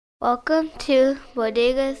Welcome to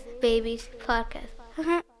Bodega's Babies podcast.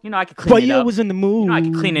 I could clean But it you up. was in the mood. I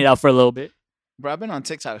could clean it up for a little bit. Bro, I've been on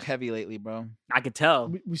TikTok heavy lately, bro. I could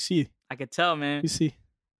tell. We see. I could tell, man. We see.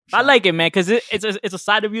 I like it, man, because it's a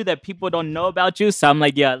side of you that people don't know about you. So I'm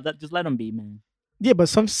like, yeah, just let them be, man. Yeah, but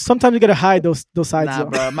sometimes you gotta hide those sides. Nah, though.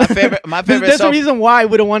 bro. My favorite There's a reason why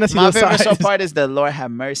we don't want to see my those favorite sides. so part is the Lord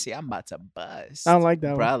have mercy. I'm about to buzz. I don't like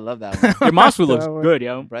that Bro, I one. love that one. Your mom's food looks That one. good,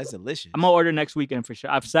 yo. Bro, it's delicious. I'm gonna order next weekend for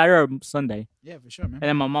sure. I've Saturday or Sunday, Yeah, for sure, man. and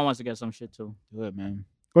then my mom wants to get some shit too. Do it, man.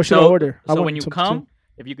 What should I order? I So want when you some come, too.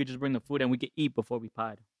 if you could just bring the food and we could eat before we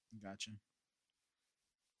pod, Gotcha.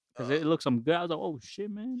 because it looks some good. I was like, oh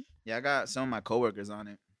shit, man. Yeah, I got some of my coworkers on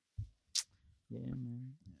it. Yeah,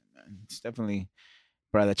 man. Yeah, man. It's definitely,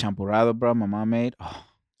 bro, the champurrado, bro, my mom made. Oh,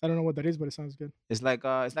 I don't know what that is, but it sounds good. it's like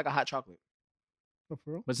a hot chocolate. Oh,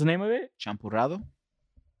 for real? What's the name of it? Champurrado.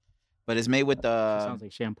 But it's made with It the. sounds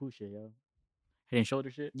like shampoo shit, yo. Head and shoulder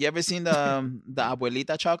shit. You ever seen the the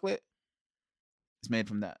abuelita chocolate? It's made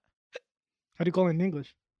from that. How do you call it in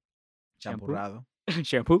English? Shampoo? Champurrado.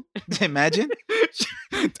 Shampoo. Imagine.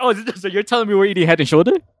 Oh, so you're telling me we're eating head and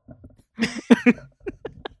shoulder?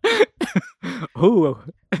 Who?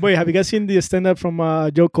 Wait, have you guys seen the stand-up from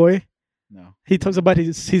Joe Coy? No. He talks about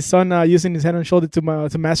his son using his head and shoulder to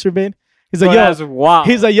masturbate. He's Bro, like, yo, that's wild.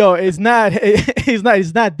 he's like, yo, it's not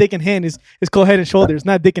dick and hand. It's called head and shoulder. It's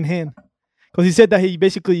not dick and hand. Because he said that he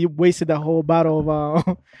basically wasted that whole bottle of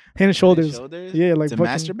head and shoulders. Yeah, like to fucking-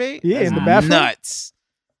 masturbate? Yeah, That's in the bathroom. Nuts.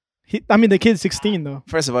 The kid's 16 though.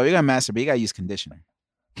 First of all, you gotta masturbate. You gotta use conditioner.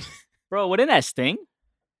 Bro, wouldn't that sting?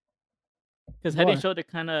 Because head Why? and shoulder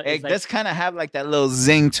kind of. It does kind of have like that little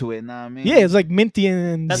zing to it. Know what I mean? Yeah, it's like minty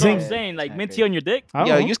and That's zing. what I'm saying. Like Exactly. minty on your dick. I don't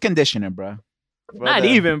Yo, know. use conditioner, bro. Not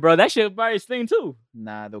even, bro. That shit probably sting too.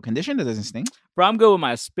 Nah, the conditioner doesn't sting. Bro, I'm good with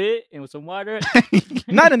my spit and with some water.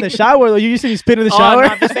 Not in the shower though. You usually spit in the Oh, shower. no,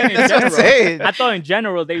 I'm just saying in That's what I'm general. saying. I thought in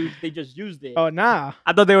general they just used it. Oh nah,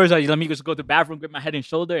 I thought they was like, let me just go to the bathroom, grab my head and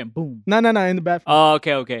shoulder, and boom. no, in the bathroom. Oh,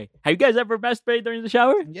 okay. Have you guys ever masturbated during the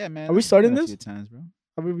shower? Yeah, man. Are we I've starting done a this? few times, bro.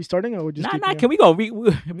 Are we restarting or we just? Nah. Can we go? We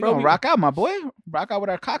We bro, gonna rock out, my boy. Rock out with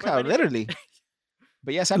our cock We're out, ready. literally.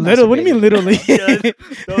 But yes, I've Little? What do you mean masturbated. literally?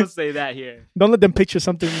 Don't say that here. Don't let them picture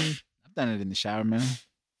something. I've done it in the shower, man.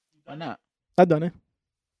 Why not? I've done it.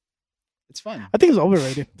 It's fun. I think it's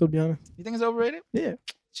overrated. To be honest. You think it's overrated? Yeah,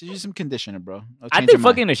 Should use some conditioner, bro. It'll I change think your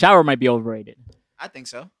mind. fucking the shower might be overrated. I think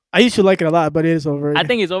so. I used to like it a lot, but it is overrated. I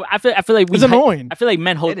think it's over. I feel like we it's annoying. I feel like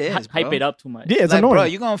men It is, hype bro. it up too much. Yeah, it's like, annoying, bro, bro,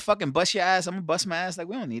 you gonna fucking bust your ass? I'm gonna bust my ass. Like,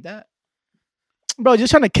 we don't need that, Just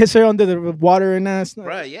trying to kiss her under the water and that.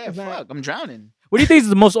 bro. Yeah, it's not- fuck. I'm drowning. What do you think is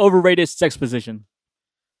the most overrated sex position?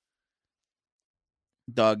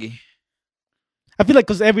 Doggy. I feel like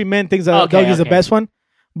because every man thinks that Okay, doggy is the okay. best one,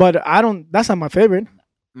 but I don't. That's not my favorite.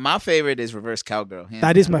 My favorite is reverse cowgirl. hands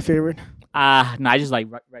That is down. my favorite. No, I just like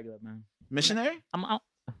regular man. Missionary. I'm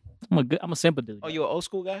a simple dude. Oh, you an old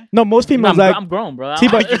school guy? No, most No, females I'm, like. I'm grown, bro. See,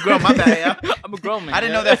 but- You grown, my bad, yeah. I'm a grown man. I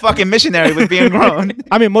didn't know that fucking missionary was being grown.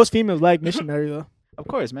 I mean, most females like missionary though. Of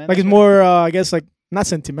course, man. Like it's That's more, I guess, like not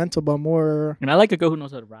sentimental, but more. And I like a girl who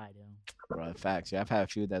knows how to ride. Yo. what- bro, facts. Yeah, I've had a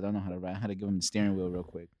few that don't know how to ride. I had to give them the steering wheel real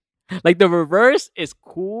quick. Like the reverse is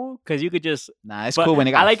cool because you could just. Nah, it's but cool when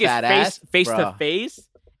they got I like a fat it ass. face to Bro. face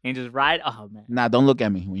and just ride. Oh man. Nah, don't look at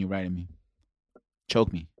me when you're riding me.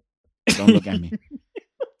 Choke me. Don't look at me.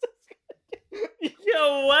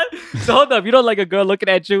 Yo, what? So hold up, you don't like a girl looking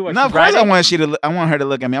at you? When No, she's of course I riding? want you to. I want her to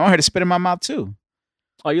look at me. I want her to spit in my mouth too.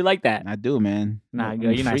 Oh, you like that? I do, man. Nah, I'm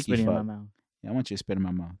girl, a you're not freaky spitting in my fuck. mouth. Yeah, I want you to spit in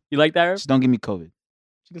my mouth. You like that? Herb? Just don't give me COVID.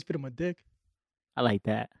 She can spit on my dick. I like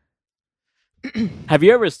that. Have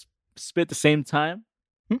you ever spit the same time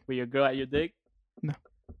Hmm? with your girl at your dick? No.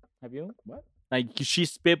 Have you? What? Like she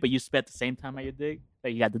spit, but you spit at the same time at your dick?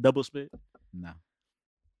 Like you got the double spit? No.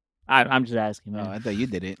 I'm just asking, Oh, man. I thought you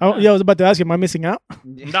did it. Oh, yeah, I was about to ask you, am I missing out?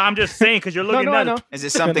 No, I'm just saying because you're looking no, I at know. Is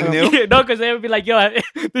it something No. new? No, because they would be like, yo,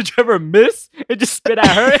 did you ever miss and just spit at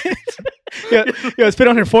her? Yeah, spit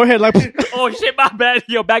on her forehead like. Oh, shit, my bad.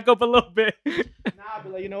 Yo, back up a little bit. Nah, I'll be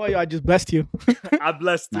like, you know what? Yo, I just blessed you. I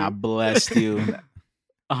blessed you. Nah, blessed you.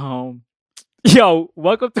 Yo,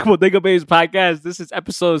 welcome to Bodega Bays Podcast. This is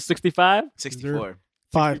episode 65. 64.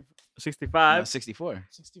 5. 65. No, 64.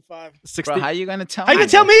 65. 60. Bro, how you gonna tell How me? you gonna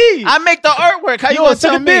tell me? I make the artwork. How you Yo, gonna it's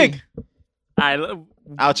looking tell me? big. All right, no,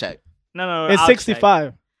 I'll check. no. It's I'll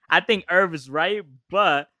 65. check. I think Irv is right,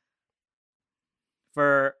 but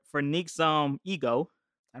for Neek's ego,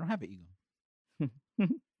 I don't have an ego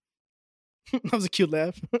That was a cute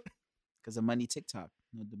laugh. because of money TikTok.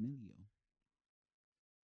 No Dominio.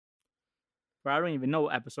 Bro, I don't even know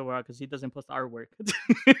what episode we're on because he doesn't post artwork.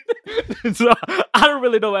 So I don't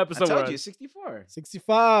really know what I episode we're told on. you 64.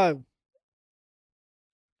 65.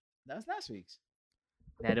 That was last week's.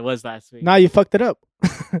 That it was last week. Now you fucked it up.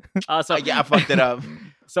 So, Yeah, I fucked it up.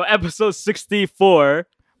 So episode 64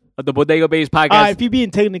 of the Bodega Bays podcast. If you're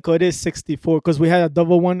being technical, it is 64 because we had a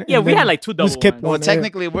double one. Yeah, and we then had like two double skipped ones. Well, one, yeah.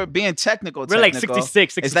 technically, we're being technical. We're like technical.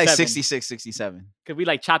 66, 67. It's like 66, 67. Because we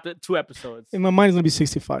like chopped it 2 episodes. In my mind, it's gonna be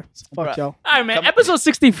 65. So fuck Bruh. y'all. All right, man. Come- Episode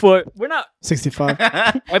 64. We're not. 65.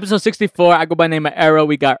 Episode 64. I go by the name of Arrow.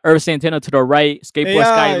 We got Earth Santana to the right. Skateboard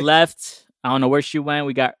Sky AI. left. I don't know where she went.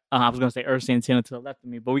 We got, I was going to say Earth Santana to the left of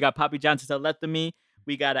me, but we got Poppy Johnson to the left of me.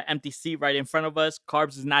 We got an empty seat right in front of us.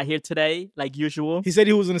 Carbs is not here today, like usual. He said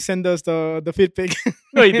he was gonna send us the fit pic.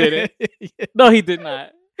 No, he didn't. No, he did not.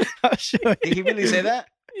 I'll show Did you. he really say that?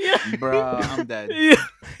 Yeah. Bro, I'm dead. Yeah.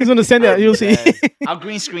 He's gonna send it. You'll see. dead. I'll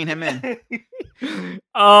green screen him in.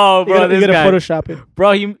 Oh, bro, you this gotta guy. Photoshop it.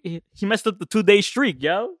 Bro, he messed up the 2-day streak,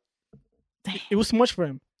 yo. It was too much for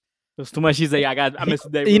him. It was too much. He's like, I missed the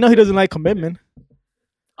day. You know he doesn't like commitment.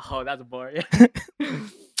 Oh, that's a bar. Yeah.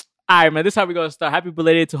 All right, man. This is how we're gonna start. Happy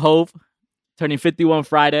belated to Hove, turning 51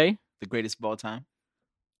 Friday. The greatest of all time.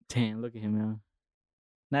 Damn, look at him, man.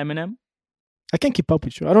 Not Eminem. I can't keep up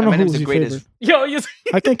with you. I don't know Eminem's who's the your greatest. Yo, favorite.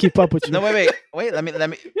 you I can't keep up with you. No, wait. Let me.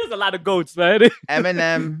 there's a lot of goats, man.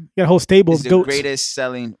 Eminem You got a whole stable is of the goats. greatest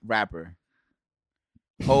selling rapper.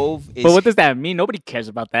 Hove is. But what does that mean? Nobody cares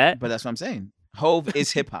about that. But that's what I'm saying. Hove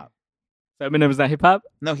is hip hop. So Eminem is not hip hop.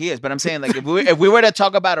 No, he is. But I'm saying, like, if we were to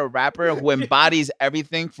talk about a rapper who embodies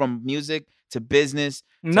everything from music to business,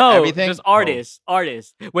 No, everything? just artists.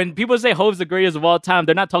 Artists. When people say Hove's the greatest of all time,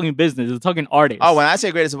 they're not talking business. They're talking artists. oh, when I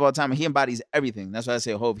say greatest of all time, he embodies everything. That's why I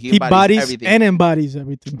say Hove. He He embodies bodies everything. and embodies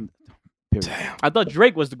everything. Period. I thought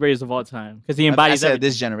Drake was the greatest of all time because he I embodies said everything.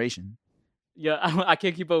 this generation. Yeah, I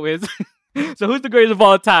can't keep up with. So who's the greatest of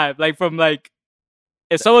all time? Like from like,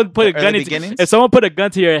 if someone put a the gun early into, beginnings? if someone put a gun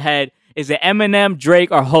to your head, is it Eminem,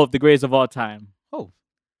 Drake, or Hove the greatest of all time? Hove.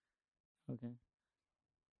 Okay.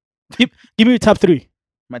 Give me your top 3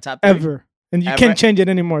 My top 3. ever, and you Ever? can't change it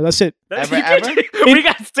anymore. That's it. Ever, You can't- ever? we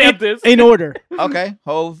got to stamp this. In order. Okay.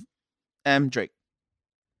 Hove, M, Drake.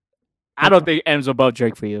 I don't think M's above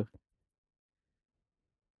Drake for you.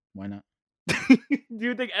 Why not? Do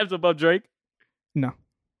you think M's above Drake? No.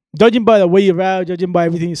 Judging by the way you rap, judging by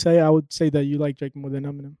everything you say, I would say that you like Drake more than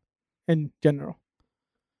Eminem in general.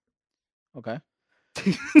 Okay.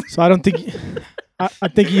 So I don't think I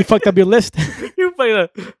think you fucked up your list. You play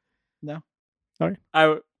that. No. Sorry.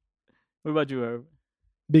 What about you, Herb?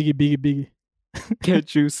 Biggie.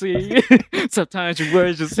 Can't you see? Sometimes your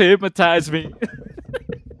words just hypnotize me.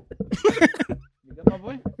 You got my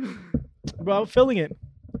boy? Bro, I'm feeling it.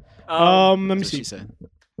 Let Let me That's what see. she said.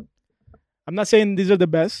 I'm not saying these are the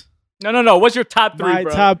best. No. What's your top 3, My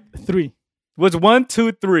bro? top 3 Was 1,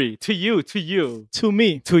 2, 3 to you. to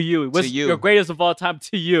me. What's you. your greatest of all time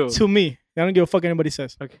to you? To me. I don't give a fuck anybody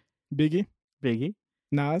says. Okay. Biggie, Biggie,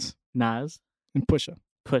 Nas, Nas, and Pusha.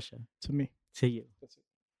 Pusha. To me. To you.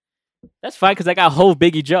 That's fine because I got Hove,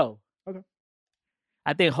 Biggie, Joe. Okay.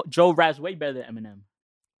 I think Joe raps way better than Eminem.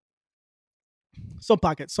 Some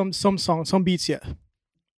pockets, some songs, some beats, yeah.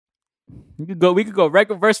 We could go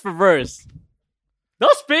record verse for verse.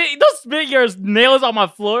 Don't spit your nails on my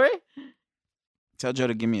floor. Tell Joe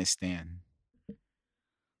to give me a stand.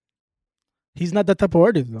 He's not that type of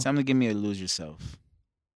artist, though. Tell him to give me a lose yourself.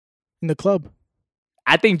 In the club.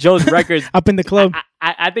 I think Joe's records. Up in the club.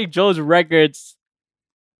 I think Joe's records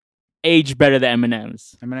age better than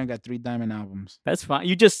Eminem's. Eminem got 3 diamond albums. That's fine.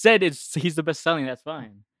 You just said he's the best selling. That's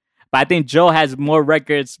fine. But I think Joe has more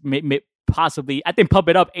records. Possibly, I think Pump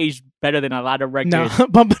It Up aged better than a lot of records. No,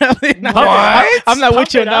 Pump It Up. No. What? I'm not Pump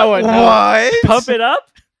with you It on that Up? one. No. What? Pump It Up.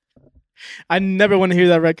 I never want to hear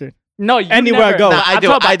that record. No, you Anywhere I never. go. Nah, I I'm do.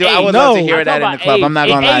 talking I about do. I would age. love to No. hear I'm that in talking the club. about I'm not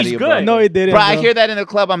age. gonna It lie to aged you, good. bro. No, it didn't. Bro, I bro. hear that in the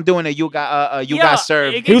club. I'm doing a you got Yeah,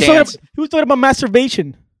 served it- He was, dance. talking about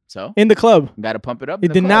masturbation So in the club. gotta pump it up. It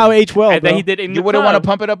in did the now club. age well, And then bro. he did it in You the wouldn't want to club.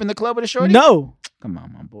 pump it up in the club with a shorty? No. Come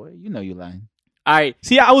on, my boy. You know you lying. All right,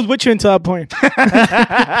 See, I was with you until that point.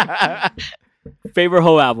 favorite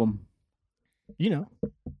whole album. You know.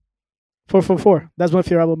 444. That's my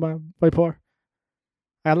favorite album by far.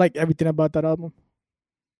 I like everything about that album.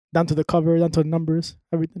 Down to the cover, down to the numbers,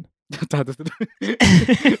 everything.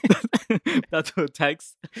 That's the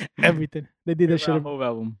text. Everything. They did that Favorite shit. whole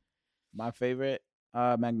album. My favorite,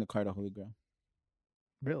 Magna Carta, Holy Grail.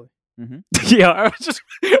 Really? Yeah, I was just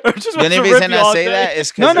The only reason I say that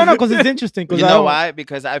is No, because because it's interesting. you know why?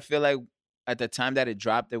 Because I feel like at the time that it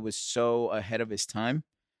dropped, it was so ahead of its time,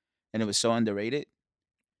 and it was so underrated.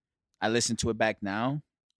 I listen to it back now,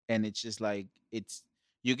 and it's just like it's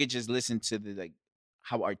you could just listen to the like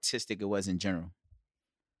how artistic it was in general.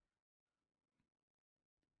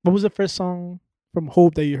 What was the first song from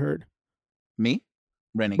Hope that you heard? Me,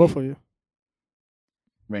 Renegade, Both of you.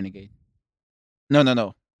 Renegade.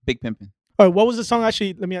 No, Big Pimpin'. All right, what was the song?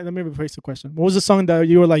 Actually, let me rephrase the question. What was the song that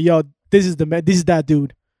you were like, "Yo, this is the man, this is that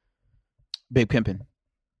dude"? Big Pimpin'.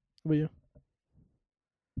 What about you?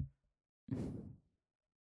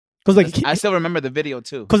 Because like, I still remember the video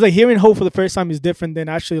too. because like hearing Hope for the first time is different than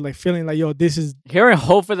actually like feeling like, "Yo, this is." Hearing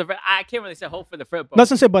Hope for the I can't really say Hope for the Frit, but Not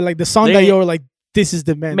to say, but like the song that They- you were like, "This is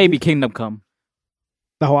the man." maybe Kingdom Come.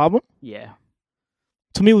 the whole album. Yeah.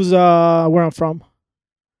 To me, was where I'm from.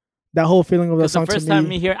 That whole feeling of that Because the song first to time me.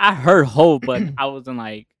 me hear, I heard Hope, but I wasn't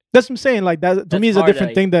like. That's what I'm saying. Like that to That's me is a hard to, different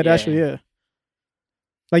like, thing. That yeah. actually, yeah.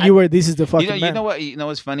 Like I- you were. This is the fucking You man. know what? You know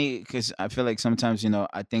what's funny? Because I feel like sometimes,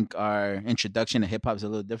 I think our introduction to hip hop is a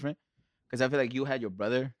little different. Because I feel like you had your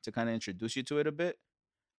brother to kind of introduce you to it a bit.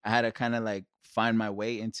 I had to kind of like find my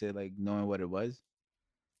way into like knowing what it was,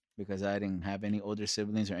 because I didn't have any older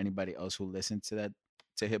siblings or anybody else who listened to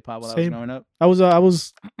hip hop while I was Same. growing up. I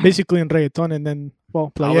was basically in reggaeton and then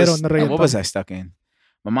playero in the reggaeton. What was I stuck in?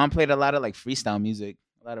 My mom played a lot of like freestyle music,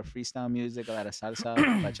 a lot of salsa,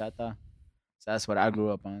 bachata. So that's what I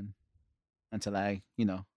grew up on until I,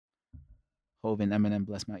 Hov and Eminem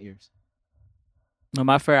bless my ears. No,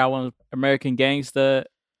 my favorite album was American Gangsta,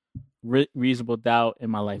 Reasonable Doubt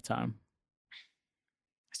in my lifetime.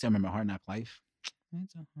 I still remember Hard Knock Life.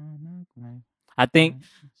 It's a hard knock life. I think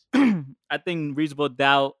I think Reasonable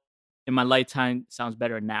Doubt in my lifetime sounds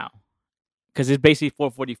better now. Because it's basically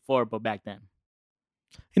 444, but back then.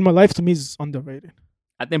 In my life, to me, is underrated.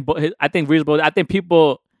 I think Reasonable. I think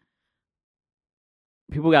people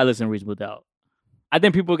gotta listen to Reasonable Doubt. I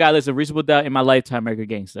think people gotta listen to Reasonable Doubt in my lifetime, American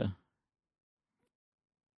Gangsta.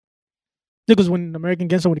 Because when American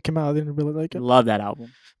Gangster when it came out, I didn't really like it. Love that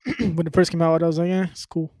album, When it first came out, I was like, yeah, it's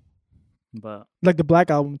cool. but Like the Black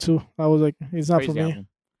album too. I was like, it's not crazy for me. album.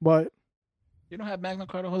 But You don't have Magna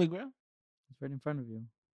Carta Holy Grail? It's right in front of you.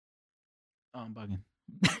 Oh, I'm bugging.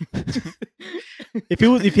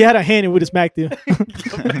 if he had a hand, it would have smacked you.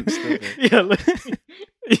 Stupid. Yeah, look,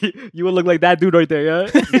 you would look like that dude right there,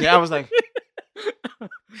 yeah. Yeah, I was like,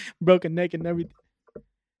 Broken neck and everything.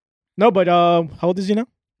 No, but how old is he now?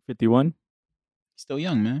 51. still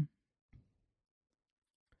young, man.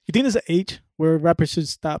 You think there's an age where rappers should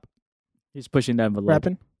stop He's pushing the envelope.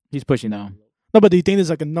 rapping? He's pushing No. the envelope. No, but do you think there's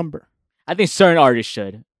like a number? I think certain artists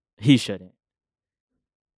should. He shouldn't.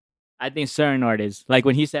 I think certain artists, like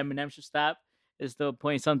when he said Eminem should stop, it's the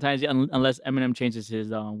point. Sometimes, unless Eminem changes his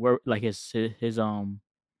word, like his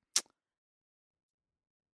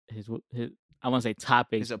I want to say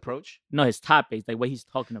topics. His approach. No, his topics, like what he's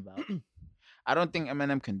talking about. I don't think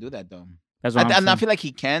Eminem can do that though. That's what I'm I saying. feel like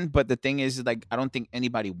he can, but the thing is, like, I don't think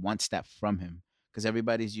anybody wants that from him because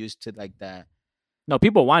everybody's used to like that. No,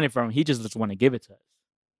 people want it from him. He just doesn't want to give it to us.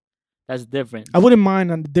 That's different. I wouldn't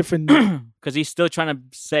mind on the different. Because he's still trying to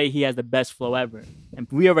say he has the best flow ever, and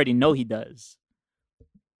we already know he does.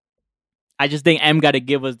 I just think M got to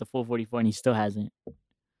give us the full 44, and he still hasn't.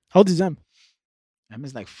 How old is M? M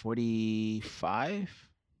is like 45.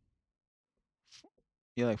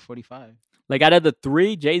 Yeah, like 45. Like out of the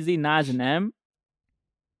three, Jay-Z, Nas, and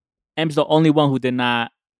M's the only one who did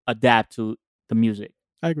not adapt to the music.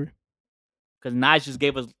 I agree. Because Nas just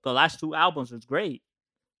gave us the last two albums was great,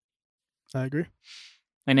 I agree.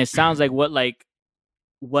 and it sounds like what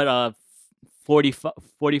a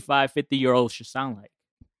 45, 50-year-old should sound like.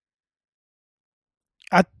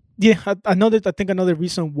 Yeah, I know that. I think another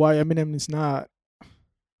reason why Eminem is not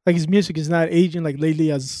like his music is not aging like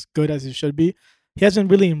lately as good as it should be. He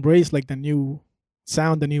hasn't really embraced like the new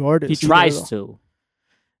sound, the new artists. He either, tries though.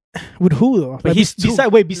 to. With who though? But he's too-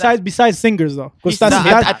 besides singers though. 'Cause He's that's-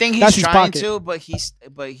 not- I think that's he's his trying pocket. to, but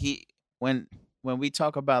he when we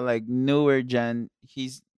talk about like newer gen,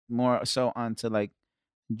 he's more so onto like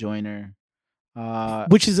Joyner.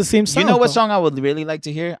 Which is the same sound. You know what though. song I would really like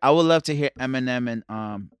to hear? I would love to hear Eminem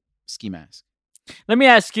and Ski Mask. Let me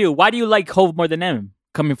ask you, why do you like Hov more than M?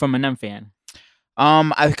 Coming from an M fan.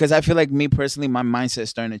 Because I feel like me personally, my mindset is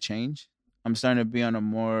starting to change. I'm starting to be on a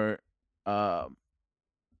more, I'm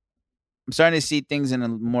starting to see things in a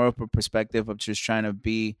more of a perspective of just trying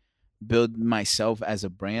to build myself as a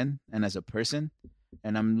brand and as a person,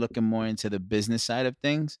 and I'm looking more into the business side of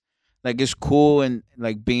things. Like it's cool and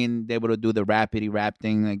like being able to do the rapidy rap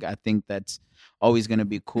thing. Like I think that's always gonna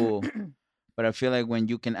be cool. But I feel like when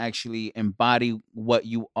you can actually embody what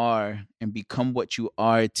you are and become what you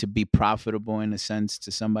are to be profitable in a sense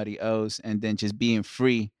to somebody else, and then just being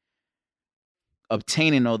free,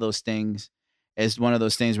 obtaining all those things, it's one of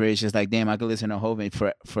those things where it's just like, damn, I could listen to Hov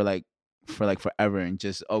for forever and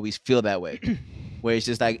just always feel that way. Where it's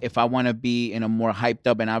just like, if I want to be in a more hyped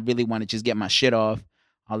up and I really want to just get my shit off,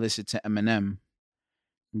 I'll listen to Eminem.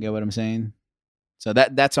 You get what I'm saying? So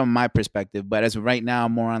that's on my perspective. But as of right now,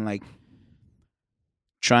 I'm more on like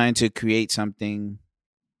trying to create something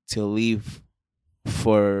to leave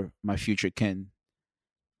for my future kin.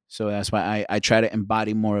 So that's why I try to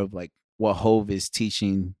embody more of like what Hov is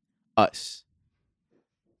teaching us,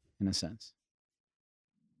 in a sense.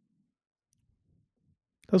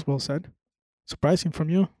 That's well said. Surprising from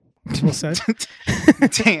you. That's well said.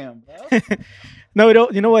 Damn, bro. No,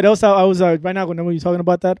 you know what else? I was right now when you're talking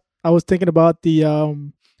about that, I was thinking about the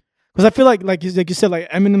because I feel like you said, like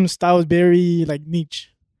Eminem's style is very like niche,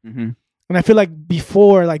 Mm-hmm. and I feel like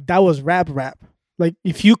before, like that was rap. Like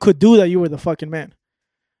if you could do that, you were the fucking man.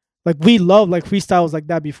 Like we loved like freestyles like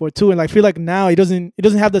that before too, and like, I feel like now it doesn't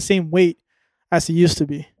have the same weight as it used to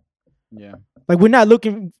be. Yeah. Like we're not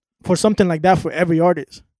looking for something like that for every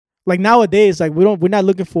artist. Like nowadays, like we're not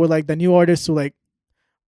looking for like the new artists to like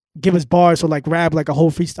give us bars or like rap like a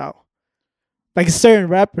whole freestyle. Like certain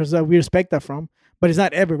rappers that we respect that from, but it's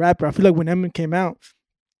not every rapper. I feel like when Eminem came out,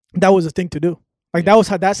 that was the thing to do. Like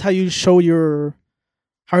that's how you show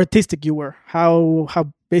how artistic you were, how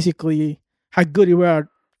basically how good you were at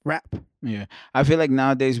rap. Yeah. I feel like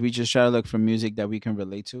nowadays we just try to look for music that we can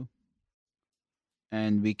relate to.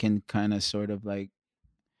 And we can kind of sort of like,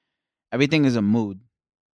 everything is a mood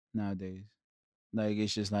nowadays. Like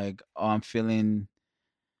it's just like, oh, I'm feeling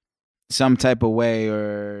some type of way,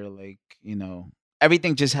 or like,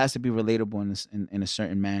 everything just has to be relatable in a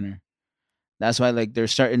certain manner. That's why like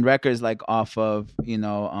there's certain records like off of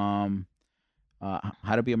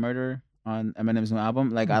How to Be a Murderer on Eminem's new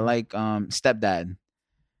album. Like I like Stepdad.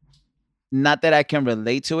 Not that I can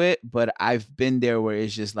relate to it, but I've been there where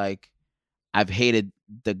it's just like I've hated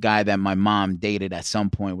the guy that my mom dated at some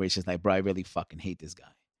point, where it's just like, bro, I really fucking hate this guy.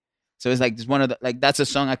 So it's like, just one of the, like, that's a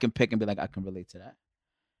song I can pick and be like, I can relate to that.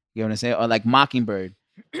 You know what I'm saying? Or like Mockingbird.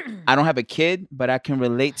 I don't have a kid, but I can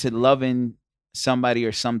relate to loving somebody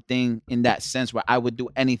or something in that sense, where I would do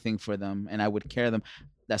anything for them and I would care them.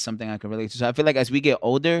 That's something I can relate to. So I feel like as we get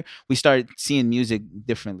older, we start seeing music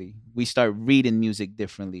differently. We start reading music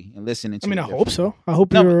differently and listening to it. I differently. hope so. I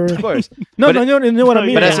hope No, you're. of course. No, But you know what I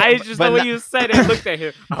mean. but But as- I just but the way not- you said it, looked at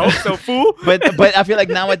him. I hope so, fool. But I feel like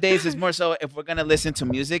nowadays it's more so, if we're gonna listen to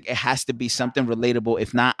music, it has to be something relatable.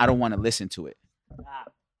 If not, I don't want to listen to it.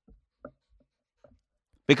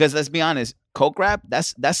 Because let's be honest, coke rap,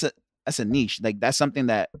 that's a niche. Like that's something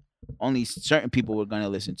that only certain people were gonna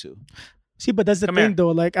listen to. See, but that's the Come thing here. though.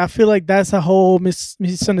 Like I feel like that's a whole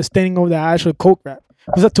misunderstanding of the actual coke rap.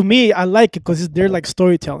 Because to me, I like it because they're like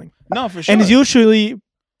storytelling, No, for sure. and it's usually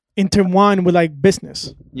intertwined with like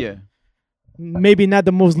business. Yeah. Maybe not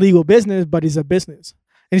the most legal business, but it's a business,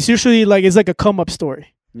 and it's usually like it's like a come up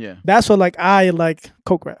story. Yeah. That's what like I like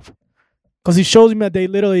coke rap, because it shows me that they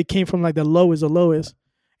literally came from like the lowest of lowest,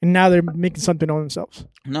 and now they're making something on themselves.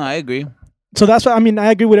 No, I agree. So that's what I mean. I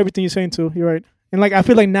agree with everything you're saying too. You're right, and like I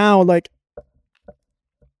feel like now, like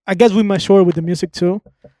I guess we mature with the music too,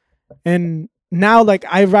 and now like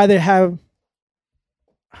I rather have.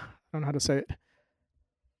 I don't know how to say it.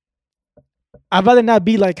 I'd rather not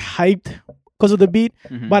be like hyped because of the beat,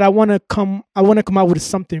 Mhm. but I want to come out with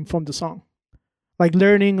something from the song, like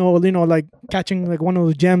learning or like catching like one of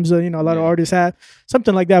those gems that a lot of Yeah. artists have,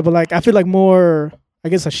 something like that. But like I feel like more, I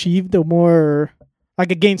guess, achieved or more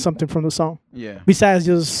like I gained something from the song Yeah. besides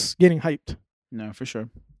just getting hyped. No, for sure.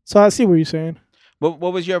 So I see what you're saying. What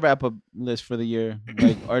was your wrap up list for the year?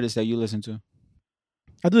 Like artists that you listen to?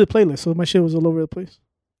 I do the playlist, so my shit was all over the place.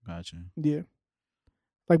 Gotcha. Yeah,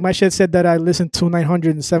 like my shit said that I listened to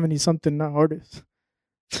 970 something artists.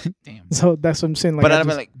 Damn. So that's what I'm saying. Like, But I I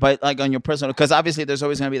mean, just- like on your personal, because obviously there's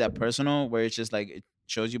always gonna be that personal where it's just like it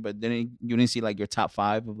shows you, but then you didn't see like your top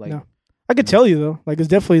 5 of like. No. I could tell you though, like it's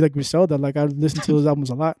definitely like Griselda. Like I listened to those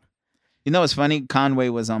albums a lot. You know, it's funny. Conway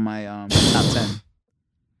was on my top 10.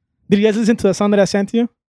 Did you guys listen to the song that I sent you?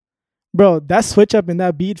 Bro, that switch up in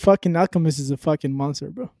that beat, fucking Alchemist is a fucking monster,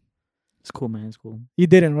 bro. It's cool, man. It's cool. You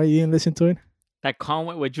didn't, right? You didn't listen to it? That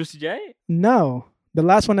Conway with Juicy J? No. The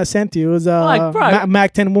last one I sent you was Like, bro.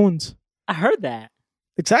 Mac 10 Wounds. I heard that.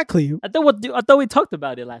 Exactly. I thought we talked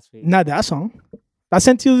about it last week. Not that song. I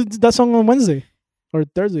sent you that song on Wednesday or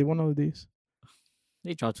Thursday, one of these.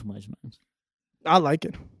 They draw too much, man. I like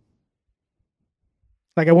it.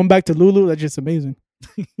 Like I went back to Lulu. That's just amazing.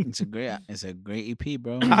 It's a great EP,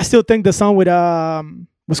 bro. I still think the song with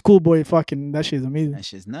Schoolboy, fucking that shit is amazing. That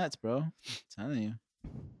shit's nuts, bro. I'm telling you.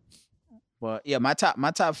 But yeah, my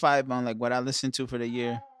top 5 on like what I listened to for the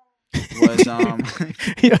year. was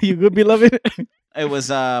Yeah, you good, beloved? it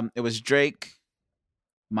was Drake,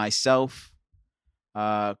 myself,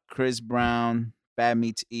 Chris Brown, Bad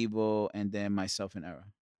Meets Evil, and then myself and Era.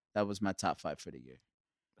 That was my top 5 for the year.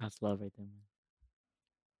 That's love right there, man.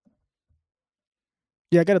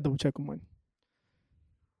 Yeah, I gotta double check on mine.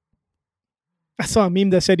 I saw a meme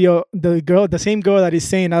that said, "Yo, the same girl that is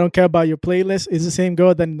saying I don't care about your playlist is the same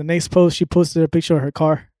girl that in the next post she posted a picture of her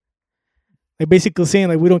car, like basically saying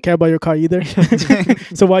like we don't care about your car either.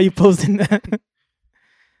 So why are you posting that?"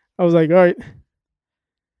 I was like, all right,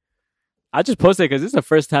 I just posted because this is the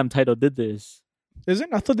first time Tidal did this. is it?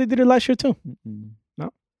 I thought they did it last year too. Mm-mm.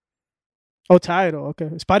 Oh, Tidal. Okay,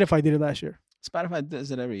 Spotify did it last year. Spotify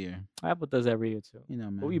does it every year. Apple does every year too. You know,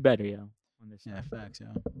 But we man. better, yo. On this Yeah, side. facts, yo.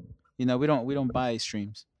 You know, we don't buy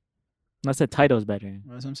streams. I said Tidal's better.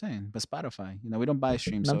 That's what I'm saying. But Spotify, you know, we don't buy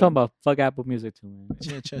streams. I'm so- talking about fuck Apple Music too,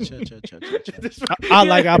 man. Chill. I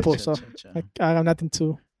like Apple, so I have nothing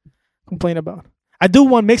to complain about. I do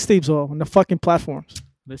want mixtapes though on the fucking platforms.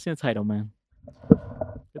 Listen to Tidal, man.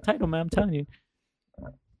 The Tidal, man. I'm telling you.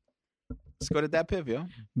 Let's go to that piv, yo.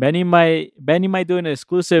 Benny might do an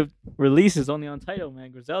exclusive releases only on Tidal,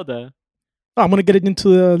 man. Griselda. Oh, I'm gonna get it into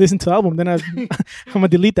listen to the album. Then I'm gonna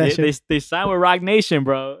delete that They, shit. they signed with Rock Nation,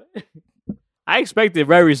 bro. I expect it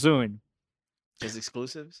very soon. Just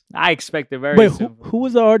exclusives. I expect it very Wait, soon. who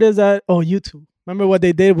was the artist that? Oh, YouTube. Remember what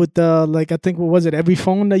they did with the like? I think what was it? Every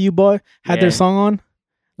phone that you bought had Yeah. their song on.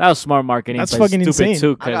 That was smart marketing. That's but fucking stupid insane.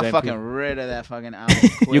 too. I 'cause got then fucking people- rid of that fucking album. you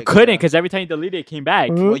quick, couldn't bro. because every time you deleted it, came back.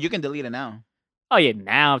 Mhm. Well, you can delete it now. Oh yeah,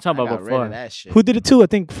 now I'm I talking got about rid before. of that shit. Who did it too? I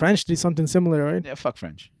think French did something similar, right? Yeah, fuck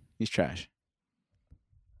French. He's trash.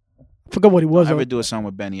 I forgot what he was. Don't ever though. do a song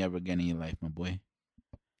with Benny ever again in your life, my boy.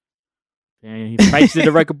 Man, French did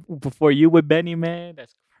a record before you with Benny, man.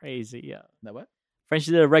 That's crazy, yeah. That what? French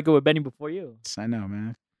did a record with Benny before you. I know,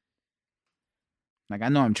 man. Like I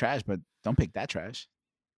know I'm trash, but don't pick that trash.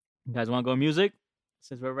 You guys want to go music?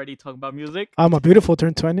 Since we're already talking about music. My Beautiful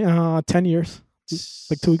turned 10 years,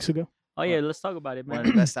 like 2 weeks ago. Oh yeah, let's talk about it, One man.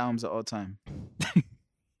 of the best albums of all time.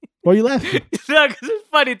 Why are you laughing? No, 'cause it's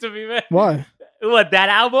funny to me, man. Why? What, that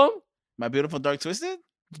album? My Beautiful Dark Twisted?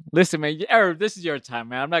 Listen, man, Eric, this is your time,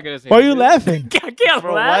 man. I'm not gonna say. Why are you laughing? I can't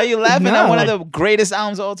Bro, laugh. why are you laughing Nah. at one of the greatest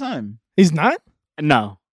albums of all time? He's not.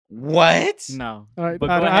 No, What? no. All right, But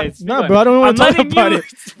go ahead, speak no, on bro. I don't want to talk letting about you- it.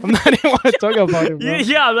 I'm not even want to talk about it, bro.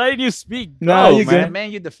 Yeah, I'm letting you speak. Nah, Go, you man. good.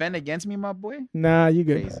 Man, you defend against me, my boy? Nah, you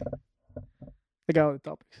good. Crazy. I got all the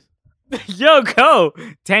topics. Yo, go.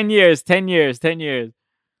 10 years, 10 years, 10 years.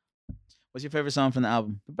 What's your favorite song from the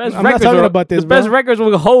album? The best I'm not records talking were- about this, The best bro. records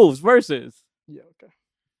were Hove's verses. Yeah,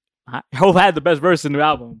 okay. Hove had the best verse in the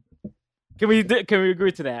album. Can we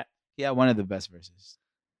agree to that? Yeah, one of the best verses.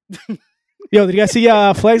 Yo, did you guys see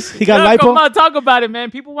Flex? He got Yo, come lipo. on, talk about it,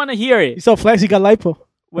 man. People want to hear You it. saw Flex? He got lipo.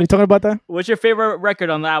 What you talking about that? What's your favorite record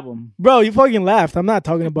on the album? Bro, you fucking laughed. I'm not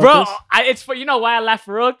talking about Bro, this. it's for, you know why I laugh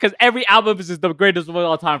for real? Because every album is the greatest of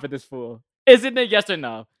all time for this fool. Isn't it? Yes or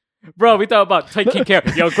no? Bro, we talk about taking care.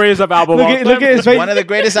 Yo, greatest of album. Look all at his time. face. One of the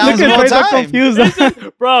greatest Look albums at of his all face. I'm time. confused.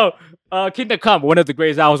 Listen, bro, Kingdom Come, one of the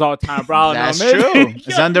greatest albums of all time, bro. I don't That's know, man. true.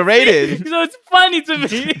 It's underrated. So it's funny to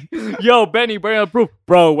me. Yo, Benny, bring up proof.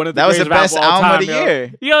 Bro, one of the That was the greatest best albums of all album of time, the yo.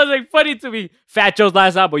 year. Yo, it's like funny to me. Fat Joe's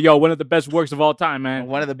last album, yo, one of the best works of all time, man.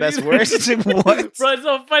 One of the best works. What? Bro, it's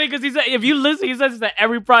so funny because he said, if you listen, he says it's at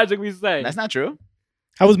every project we say. That's not true.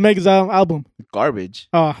 How was Meg's album? Garbage.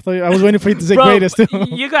 Oh, I was waiting for you to say Bro, greatest. Too.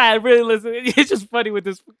 you gotta really listen. It's just funny with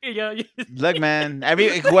this. Yo, Look, man.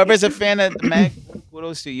 Whoever's a fan of Meg,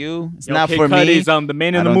 kudos to you. It's not Kid for me. Cudi's, the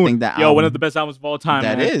Man I in the don't Moon. think that Yo, one album- of the best albums of all time.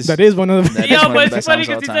 That man. is. That is one of the. That is Yo, one of but the it's best funny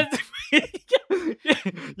albums because of he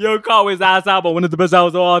says, "Yo, Conway's last album, one of the best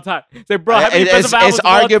albums of all time." Say, bro, how many best It's of albums? of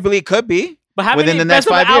all- arguably could be. but how within many the next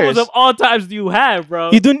best of 5 albums years. of all times do you have,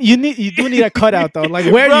 bro? You do need a cutout though.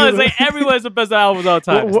 Like where bro, you it's like everyone's the best albums of all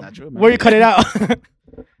time. Wh- That's not true, man. where you cut it out.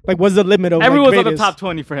 Like what's the limit of Everyone's on the greatest? top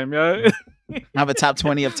 20 for him, yo. I have a top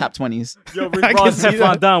 20 of top 20s. Yo, I Rick can Ross, see Teflon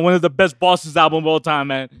that. Don, one of the best Bosses album of all time,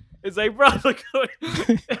 man. It's like, bro, look.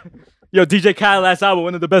 Yo, DJ Khaled last album,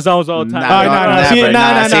 one of the best albums of all time. Nah, see, never.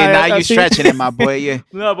 nah, See, now nah, you see. stretching it, my boy. Yeah.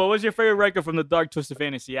 No, but what's your favorite record from the Dark Twisted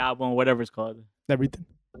Fantasy album, whatever it's called? Everything.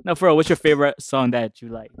 No, for real, what's your favorite song that you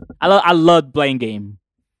like? I love Blame Game.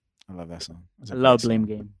 I love that song. It's a I love great Blame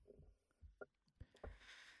song. Game.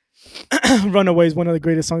 Runaway is one of the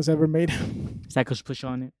greatest songs ever made. Is that because Push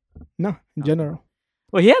on it? No, in general.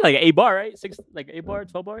 Well, he had like an 8 bar, right? 8 bar,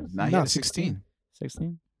 12 bars? Nah, he Nah, had 16.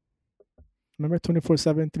 16? Remember 24/7,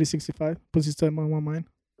 365. Pussy still in my mind.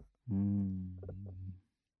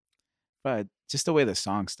 But just the way the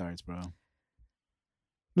song starts, bro.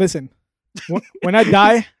 Listen, When I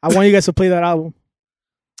die, I want you guys to play that album.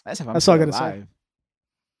 That's if I'm That's all I still gotta say. alive.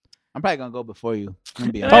 I'm probably gonna go before you. I'm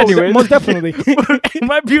gonna be Oh, honest. Anyways. Most definitely.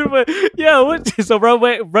 My beautiful. Yeah. What? So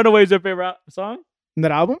Runaway is your favorite song?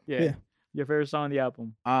 That album? Yeah. Your favorite song on the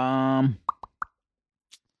album? I'm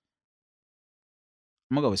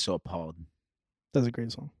gonna go with So Appalled. That's a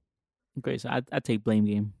great song. Okay, so I take Blame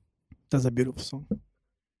Game. That's a beautiful song.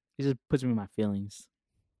 It just puts me in my feelings.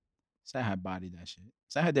 Sahad bodied that shit.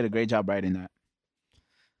 Sahad did a great job writing that.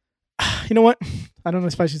 You know what? I don't know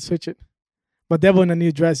if I should switch it. But Devil in a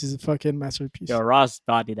New Dress is a fucking masterpiece. Yo, Ross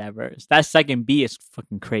bodied that verse. That second B is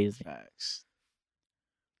fucking crazy. Facts.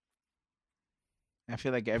 I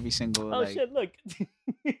feel like every single Oh like shit! Look,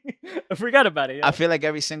 I forgot about it. Yo. I feel like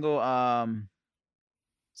every single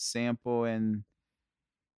sample and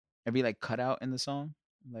every like cutout in the song,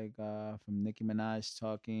 like from Nicki Minaj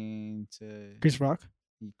talking to Chris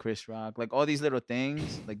Rock. like all these little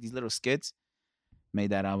things, like these little skits,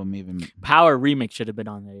 made that album even. Power remix should have been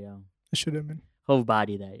on there, yo. It should have been. Whole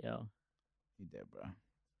body that, yo. He did, bro.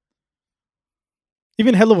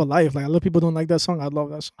 Even Hell of a Life. Like, a lot of people don't like that song. I love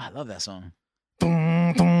that song. I love that song.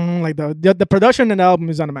 Dun, dun, like the production in the album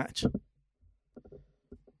is unmatched.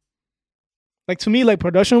 Like, to me, like,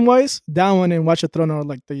 production wise, that one and Watch the Throne are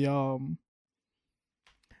like the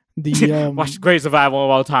Watch Great Survival of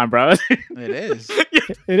all time, bro. It is.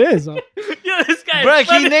 it is. Yeah, this guy. Bro, is he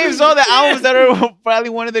funny. names all the albums that are probably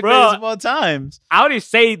one of the Bro. greatest of all times. I only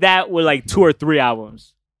say that with like 2 or 3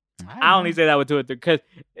 albums. I only say that with 2 or 3 because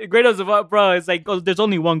Greatest of all, bro. It's like there's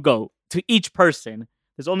only one go to each person.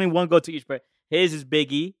 There's only one go to each person. His is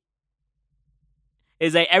Biggie.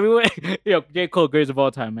 It's like everyone. Yo, J. Cole, greatest of all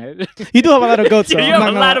time, man. You do have a lot of goats. You So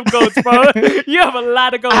have a lot of goats, bro. You have a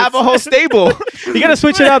lot of goats. I have a whole stable. You gotta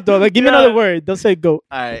switch it up though. Like, give me Yeah. another word. Don't say goat.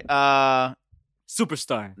 All right.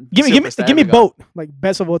 Superstar. Give me Superstar, give me here we go. boat. Like,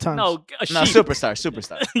 best of all times. No, No, sheep. superstar.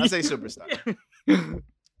 I'll say superstar.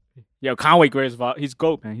 Yo, Conway greatest of all. He's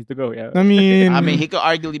GOAT, man. He's the GOAT. Yeah. I mean, I mean, he could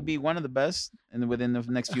arguably be one of the best within the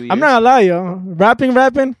next few years. I'm not gonna lie, yo.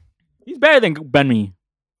 Rapping. He's better than Benny.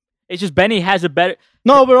 It's just Benny has a better.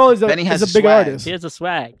 No, overall, is Benny has a big swag. artist. He has a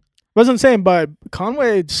swag. That's what I'm saying, but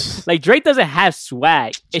Conway, it's- Like Drake doesn't have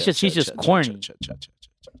swag. It's just he's just corny,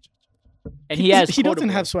 and he has. he doesn't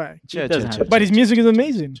quotable. have swag. doesn't have- But his music is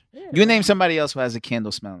amazing. You name somebody else who has a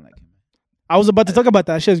candle smelling like him. I was about to talk about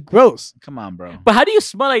that. That shit's gross. Come on, bro. But how do you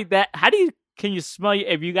smell like that? Can you smell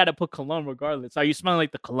if you got to put cologne regardless? Are you smelling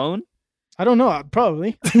like the cologne? I don't know.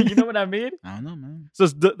 Probably. You know what I mean? I don't know, man. So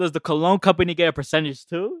does the cologne company get a percentage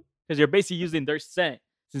too? Because you're basically using their scent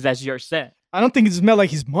since that's your scent. I don't think it smells like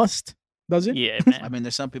his must. Does it? Yeah, I man. mean,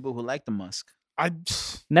 there's some people who like the musk. I.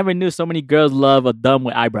 Never knew so many girls love a dumb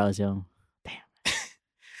with eyebrows, yo.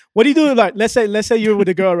 What do you do? Like, let's say you're with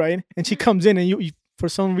a girl, right? And she comes in, and you for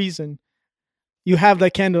some reason, you have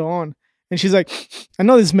that candle on, and she's like, "I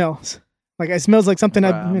know this smells. Like, it smells like something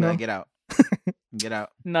Bruh, that I'm you know." gonna get out. Get out.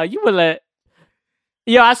 No, you would let.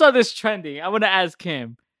 Yo, I saw this trending. I want to ask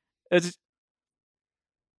him.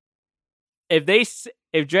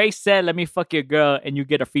 If Drake said, "Let me fuck your girl," and you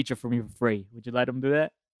get a feature from me for free, would you let him do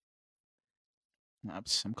that?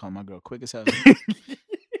 I'm calling my girl quick as hell.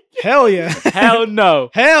 Hell yeah. Hell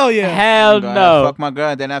no. Hell yeah. Hell I'm gonna no. Fuck my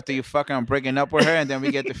girl, and then after you fuck her, I'm breaking up with her, and then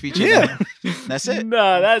we get the feature. Yeah. That's it.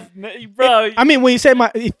 No, that's bro. I mean, when you say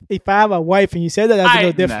if I have a wife and you say that, that's a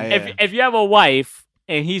little different. Nah, If you have a wife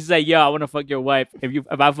and he's like, "Yo, I want to fuck your wife," if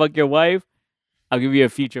I fuck your wife, I'll give you a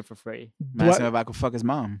feature for free. I'm asking if I could fuck his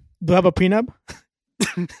mom. Do I have a prenup?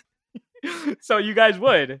 So you guys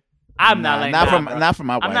would. I'm not laying. Not nah, from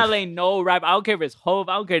my wife. I'm not laying no rap. I don't care if it's Hove.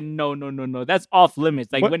 I don't care. No. That's off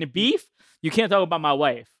limits. Like What? when it beef, you can't talk about my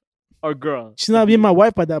wife or girl. She's not being my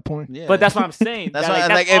wife by that point. Yeah. But that's what I'm saying. That's That, why,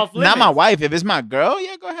 that's like, if off not my limits. wife, if it's my girl,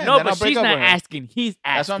 yeah, go ahead. No, then but I'll break she's up not with her. asking. He's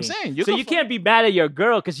asking. That's what I'm saying. So you can't be mad at your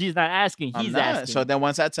girl because she's not asking. I'm He's not. asking. So then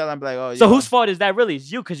once I tell him, like, oh, So yo, whose fault is that really?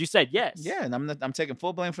 It's you because you said yes. Yeah, and I'm taking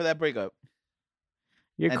full blame for that breakup,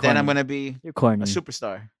 You're and corny. then I'm gonna be You're corny. a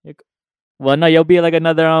superstar. Well, no, you'll be like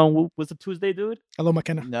another what's the Tuesday dude? Hello,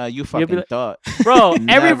 McKenna. No, you be fucking like- thought. Bro, every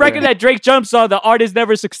Never. record that Drake jumps on, the artist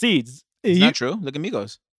never succeeds. It's You- not true. Look at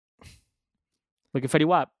Migos. Look at Fetty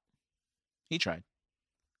Wap. He tried.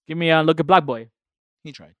 Give me a look at Black Boy.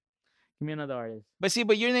 He tried. Give me another artist. But see,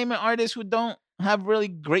 you're naming artists who don't have really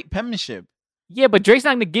great penmanship. Yeah, but Drake's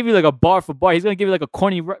not gonna give you like a bar for bar. He's gonna give you like a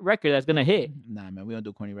corny record that's gonna hit. Nah, man, we don't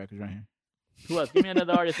do corny records right here. Who else? Give me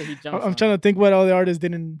another artist that he jumps. I'm trying to think what all the artists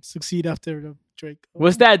didn't succeed after the Drake.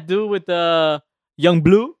 What's that dude with the Young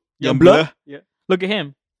Blue? Young Blue? Yeah. Look at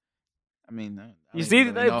him. I mean, You see,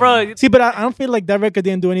 really know bro. him. See, but I don't feel like that record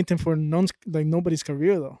didn't do anything for nobody's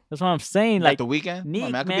career though. That's what I'm saying. Like Like the weekend. Come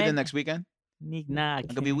on, Neek, I could be the man. next weekend. Neek, nah. It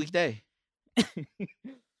could be weekday.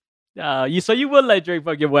 So you would let Drake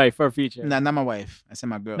fuck your wife for a feature? Nah, not my wife. I said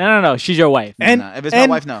my girl. No. She's your wife. Nah, And- nah. If it's and-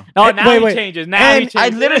 my wife, no. Oh, And- now wait. he changes. Now he And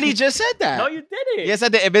changes. I literally just said that. No, you didn't. Yes, I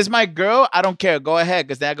did. If it's my girl, I don't care. Go ahead,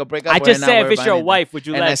 because then I go break up. I with just her and not said if worry it's about your anything. wife, would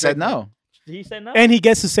you And let I said Drake- no. He said no. And he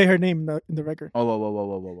gets to say her name in the record. Oh,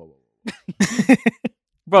 whoa.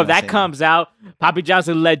 Bro, Don't if that say comes out, Poppy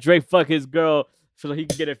Johnson let Drake fuck his girl so he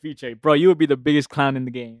can get a feature. Bro, you would be the biggest clown in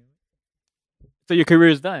the game. So your career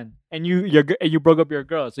is done, and you broke up your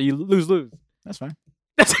girl, so you lose. That's fine.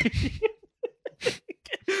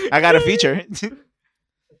 I got a feature.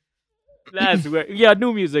 That's weird. Yeah,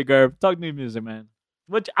 new music, Gerb. Talk new music, man.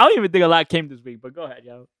 Which I don't even think a lot came this week, but go ahead,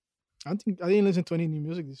 yo. I didn't listen to any new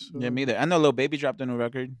music this. Yeah, me either. I know Lil Baby dropped a new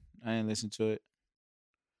record. I didn't listen to it.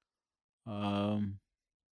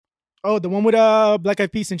 Oh, the one with Black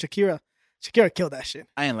Eyed Peas and Shakira. Shakira killed that shit.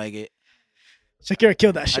 I didn't like it. Shakira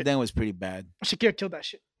killed that I shit. think it was pretty bad. Shakira killed that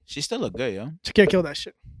shit. She still look good, yo. Shakira killed that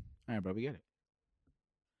shit. All right, bro, we get it.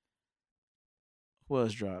 Who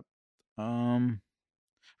else dropped?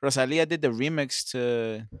 Rosalia did the remix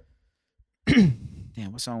to.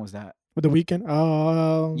 Damn, what song was that? With the weekend.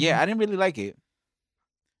 Yeah, I didn't really like it.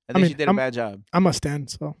 I think mean, she did a bad job. I'm a stan,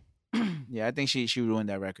 so Yeah, I think she ruined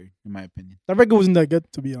that record, in my opinion. that record wasn't that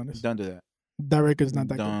good, to be honest. Don't do that. That record's not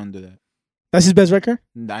that good. Don't do that. That's his best record?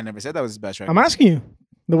 I never said that was his best record. I'm asking you.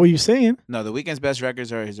 The way you're saying. No, the Weeknd's best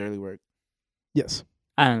records are his early work. Yes.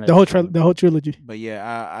 I don't know. The whole trilogy. But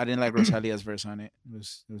yeah, I didn't like Rosalia's verse on it. It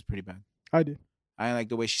was pretty bad. I did. I didn't like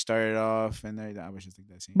the way she started off, and I was just like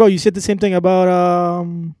that scene. Bro, you said the same thing about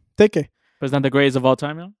Teke, But it's not the greatest of all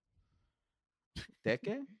time, yo?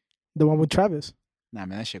 Decade? the one with Travis. Nah,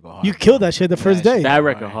 man, that shit go hard. You killed that shit the first day. shit That go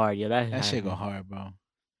record hard, yeah. That shit go hard, bro.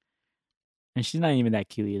 And she's not even that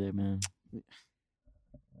cute either, man.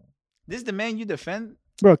 This is the man you defend?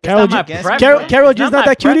 Bro, It's Carol not my G. G- preference. Carol It's G's not not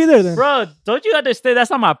my that cute either then. Bro, don't you understand?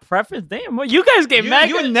 That's not my preference. Damn, you guys get mad.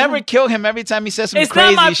 You never kill him every time he says some It's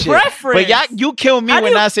crazy not my shit. preference. But y'all, you kill me How do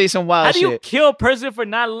when you- I say some wild How do you shit. kill a person for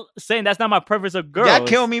not saying that's not my preference of girls? Y'all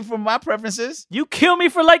kill me for my preferences? You kill me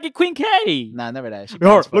for liking Queen Caddy. Nah, never that. She Yo,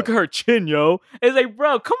 bad as fuck. look at her chin, yo. It's like,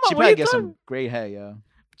 bro, come on. She What probably you get talking? some great hair, yo.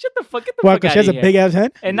 Shut the fuck. Get the Why? fuck Because out she has of a here. big ass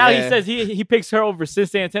head. And now he Yeah. says he picks her over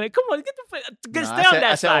Sis Santana. Come on, get the fuck. Nah, Stay on I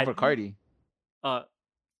that said side. over Cardi.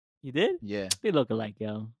 You did? Yeah. They look alike,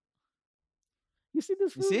 yo. You see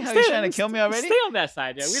this? You see fool? how he's trying to kill me already? Stay on that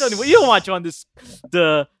side, yo. You don't want you on this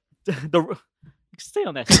the stay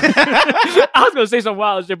on that side. I was gonna say some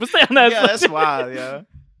wild shit, but stay on that Yeah, side. that's wild, yo.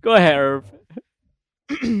 Go ahead, Herb.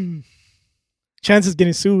 Chance is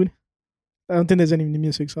getting sued. I don't think there's any new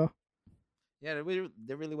music, so Yeah,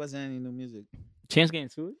 there really wasn't any new music. Chance getting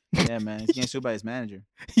sued? Yeah, man. He's getting sued by his manager.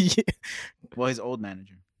 yeah, Well, his old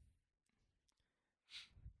manager.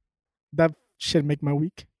 that should make my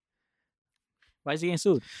week Why is he getting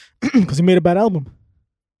sued? because he made a bad album.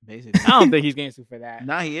 Basically. I don't think he's getting sued for that.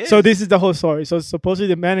 Nah, he is. So this is the whole story. So supposedly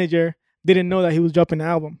the manager didn't know that he was dropping the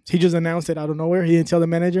album. He just announced it out of nowhere. He didn't tell the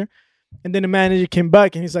manager. And then the manager came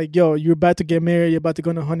back and he's like, yo, you're about to get married. You're about to go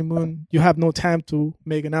on a honeymoon. You have no time to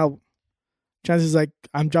make an album. Chance is like,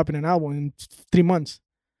 I'm dropping an album in 3 months.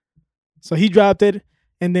 So he dropped it.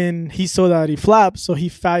 And then he saw that he flopped. So he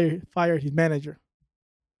fired his manager.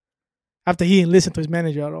 After he didn't listen to his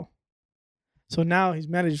manager at all. So now his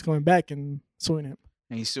manager's coming back and suing him.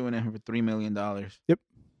 And he's suing him for $3 million. Yep.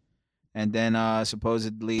 And then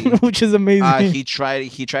supposedly Which is amazing. he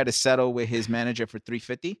tried to settle with his manager for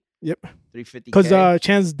 $350. Yep. $350. Because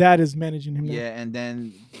Chance's dad is managing him now. Yeah, and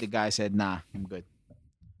then the guy said, "Nah, I'm good."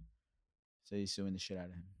 So he's suing the shit out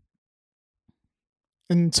of him.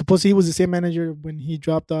 And supposedly he was the same manager when he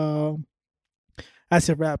dropped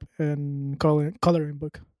Acid Rap and Coloring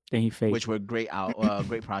Book. Then he faked. Which were great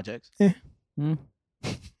great projects. Yeah. Hmm.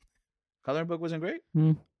 Coloring Book wasn't great.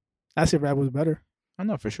 Acid Rap was better. I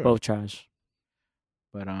know for sure. Both trash.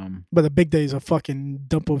 But But the Big Day is a fucking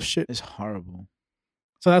dump of shit. it's horrible.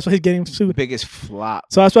 So that's why he's getting sued. Biggest flop.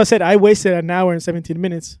 So that's why I said I wasted an hour and 17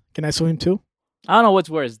 minutes. Can I sue him too? I don't know what's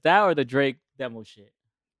worse, that or the Drake demo shit.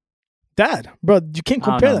 Dad, bro, you can't I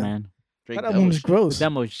don't compare know, that. man. Drake That Devil album is shit. The gross.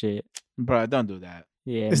 demo shit. Bro, don't do that.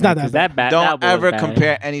 Yeah, It's man, not 'cause that bad. Don't that was ever bad.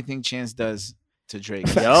 compare anything Chance does to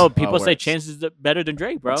Drake. Yo, people say works. Chance is better than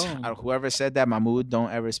Drake, bro. Whoever said that, Mahmood,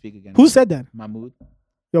 don't ever speak again. Who said that? Mahmood?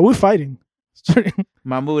 Yo, we're fighting.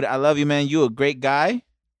 Mahmood, I love you, man. You a great guy,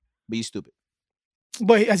 but you stupid.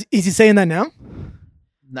 But is he saying that now?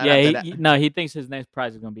 Not Yeah, after that. no, he thinks his next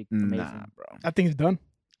prize is gonna be amazing. Nah, bro. I think it's done.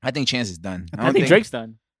 I think Chance is done. I think Drake's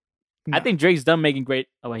done. I think Drake's done making great.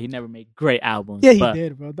 Oh, wait, he never made great albums. Yeah, he but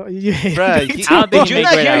did, bro. Bro, I don't think did he you made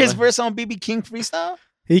not great hear his albums. verse on BB King freestyle?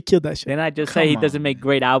 He killed that shit. Then I just Come say he doesn't on, make man.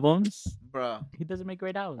 great albums. Bro, He doesn't make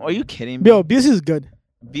great albums. are you kidding me? Yo, Views is good.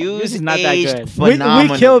 Views is not that aged good.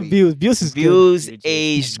 phenomenally. We killed Views. Views is good. Views Views is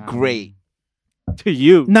aged phenomenal. great. To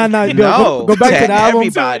you? Nah, yo, No, go back to the album.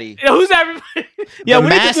 everybody. Yo, who's everybody? Yeah, The we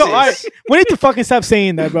need to go. All right, masses. we need to fucking stop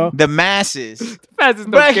saying that, bro. The masses. Fastest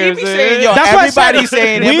Bro, don't he care, be son. saying, yo, That's why I said everybody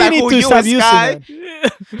saying we it. Like, need who to you stop and using Sky?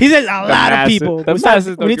 that. He said a lot of people. The We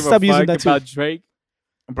masses don't need to give a stop using fuck that too. about Drake.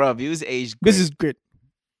 Bro, Views aged great. This is great.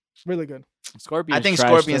 Really good. Scorpion. I think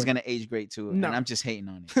Scorpion's gonna age great too. No. And I'm just hating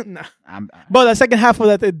on it. Nah. But But the second half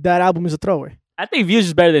of that album is a throwaway. I think Views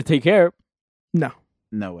is better than Take Care. No.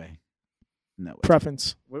 no way. No way.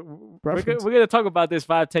 Preference. We're Preference. gonna talk about this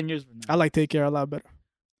 5-10 years from now. I like Take Care a lot better.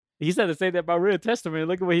 He said the same thing about Real Testament.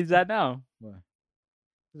 Look at where he's at now. What?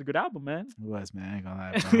 It's a good album, man. It was, man. I ain't gonna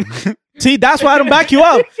lie, bro. See, that's why I don't back you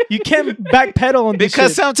up. You can't backpedal on this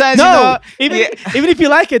Because shit. sometimes, No, you know, even yeah. even if you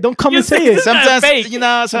like it, don't come You and say say it. sometimes, fake. you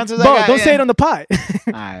know, sometimes Bro, I got, don't say it on the pod.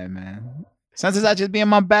 Alright, man. Sometimes I just be in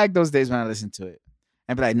my bag those days when I listen to it.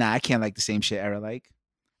 And be like, nah, I can't like the same shit Era like.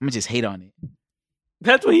 I'm gonna just hate on it.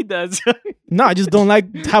 That's what he does. No, I just don't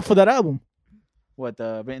like half of that album. What,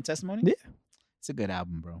 the Written Testimony? Yeah. It's a good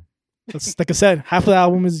album, bro. It's, like I said, half of the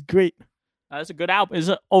album is great. That's a good album. It's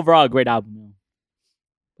overall a great album.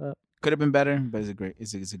 Man. Could have been better, but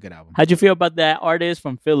it's a good album. How'd you feel about that artist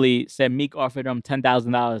from Philly said Meek offered him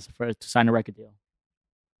 $10,000 to sign a record deal?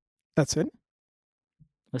 That's it.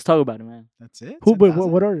 Let's talk about it, man. That's it? Who? Wait,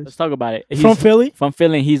 10,000? what Let's artist? talk about it. From Philly? From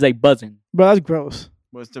Philly, he's like buzzing. Bro, that's gross.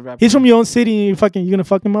 What's the rapper? He's from your own city. And you gonna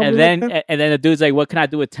fuck him up? And like then that? and then the dude's like, "What can I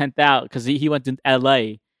do with 10,000?" Because he went to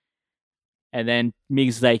L.A. And then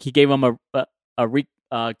Meek's like, he gave him a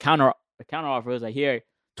counter offer. It was like, "Here,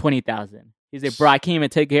 20,000." He's like, "Bro, I can't even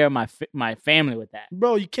take care of my family with that."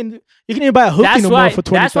 Bro, you can even buy a hookah That's no why. more for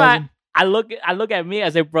 20,000. That's why I look at me. I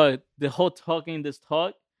say, "Bro, the whole this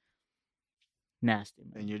talk, nasty,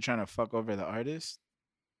 man." And you're trying to fuck over the artist?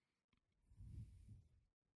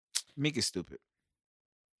 Meek is stupid.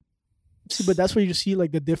 See, but that's where you see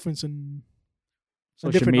like the difference in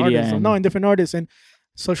Social different media artists. and- No, in different artists and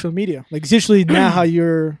social media. Like it's usually now how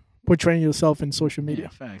you're portraying yourself in social media. Yeah,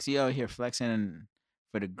 facts. You out here flexing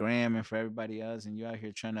for the gram and for everybody else, and you out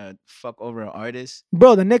here trying to fuck over an artist.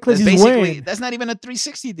 Bro, the necklace That's he's basically wearing. that's not even a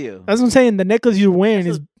 360 deal. That's what I'm saying. The necklace you're wearing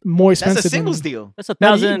That's is more That's expensive. a singles than, deal. That's a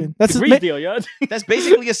Not 1,000 even. That's a- degrees deal, yo. That's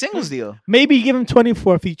basically a singles deal. Maybe give him 20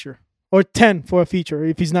 for a feature or 10 for a feature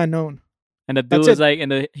if he's not known. And the dude That's was it. like,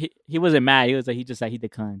 and he wasn't mad. He was like, he just like he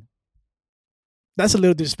declined. That's a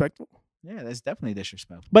little disrespectful. Yeah, that's definitely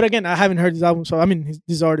disrespectful. But again, I haven't heard his album, so I mean,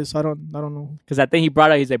 these artists, I don't know. Because I think he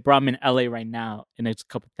brought out, he's like, "Bro, I'm in LA right now, and it's a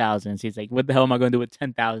couple thousands." He's like, "What the hell am I going to do with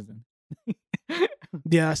 10,000?"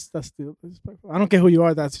 Yeah, that's still disrespectful. I don't care who you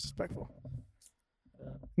are, that's disrespectful.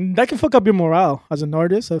 That can fuck up your morale as an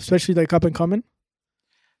artist, especially like up and coming.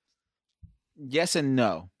 Yes and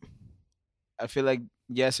no. I feel like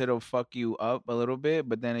yes, it'll fuck you up a little bit,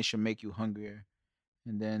 but then it should make you hungrier.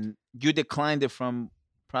 And then you declined it from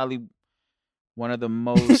probably one of the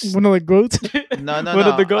most One of the growths. no One no.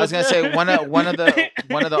 of the I was gonna goats? say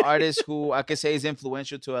one of the artists who I could say is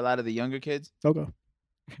influential to a lot of the younger kids. Okay.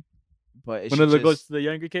 But it One should of the just, goes to the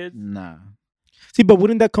younger kids. nah. See, but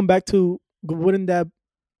wouldn't that come back to? Wouldn't that?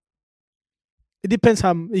 It depends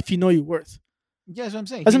how if you know your worth. Yeah, that's what I'm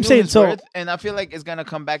saying. That's He what I'm knew saying, his so- worth, and I feel like it's gonna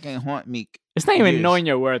come back and haunt Meek. It's not even Years. knowing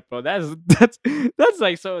your worth, bro. That's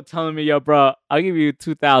like someone telling me, "Yo, bro, I'll give you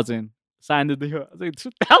 2,000. Sign the deal." I was like,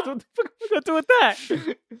 2,000? What the fuck am I gonna do with that?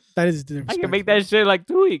 That is I disrespectful. can make that shit in like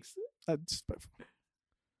 2 weeks. That's disrespectful.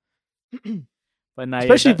 But nah,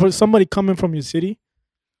 Especially yeah, for somebody coming from your city.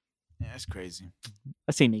 Yeah, it's crazy.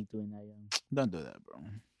 I seen Nick doing that, yo. Don't do that, bro.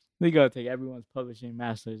 We gotta take everyone's publishing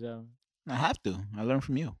masters, yo. I have to. I learned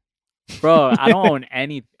from you. Bro, I don't own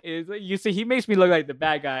anything. It's like, you see, he makes me look like the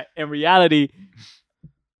bad guy. In reality,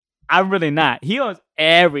 I'm really not. He owns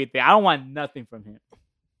everything. I don't want nothing from him.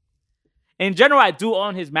 In general, I do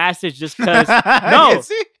own his masters just because. No, Yeah,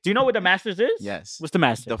 see? do you know what the masters is? Yes. What's the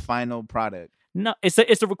master? The final product. No, it's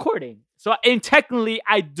a recording. So and technically,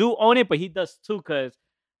 I do own it, but he does too. Because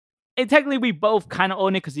and technically, we both kind of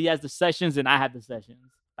own it because he has the sessions and I have the sessions.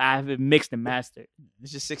 I have it mixed and mastered.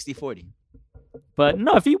 It's just 60-40. But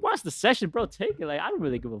no, if he wants the session, bro, take it. Like I don't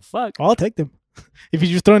really give a fuck. I'll take them. If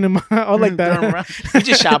you're just throwing them out like Throw 'em that. around. You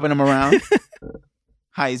just shopping them around.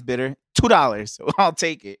 Highest bidder, $2. So I'll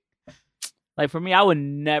take it. Like for me, I would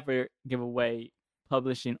never give away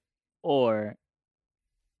publishing or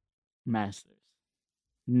masters.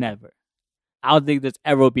 Never. I don't think there's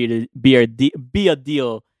ever be a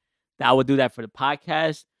deal that I would do that for the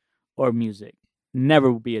podcast or music.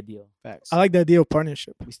 Never would be a deal. Facts. I like the idea of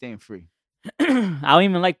partnership. We staying free. I don't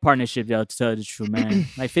even like partnership, yo, to tell the truth, man.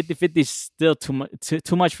 Like 50-50 is still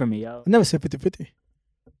too much for me, yo. I never said 50-50.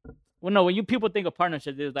 Well, no, when you people think of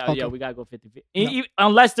partnership, they're like, oh, yo, Okay. we gotta go 50-50. No.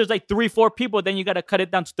 Unless there's like 3-4 people, then you gotta cut it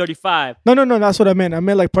down to 35. No, that's what I meant. I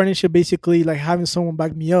meant like partnership, basically like having someone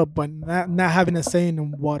back me up, but not having a say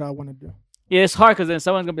in what I want to do. Yeah, it's hard because then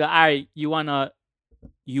someone's gonna be like, all right, you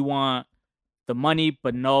want the money,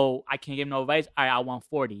 but no, I can't give no advice. All right, I want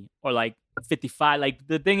 40 or like 55. Like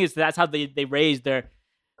the thing is, that's how they raise the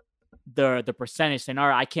percentage, saying, all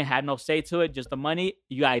right, I can't have no say to it, just the money.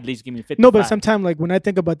 You gotta at least give me 55. No, but sometimes like when I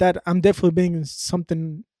think about that, I'm definitely being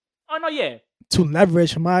something Oh no, yeah. to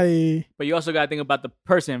leverage my. But you also gotta think about the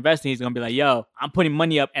person investing. He's gonna be like, yo, I'm putting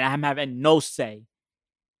money up and I'm having no say.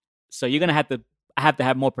 So you're gonna have to. I have to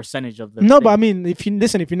have more percentage of the. No, thing. but I mean, if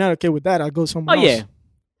you're not okay with that, I'll go somewhere Oh else.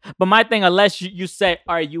 yeah. But my thing, unless you say,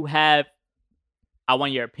 all right, I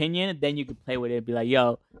want your opinion, then you can play with it and be like,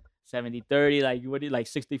 yo, 70-30, like what do you like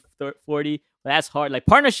 60-40? But that's hard. Like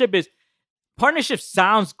partnership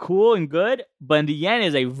sounds cool and good, but in the end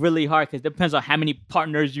is like really hard because it depends on how many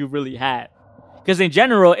partners you really have. Because in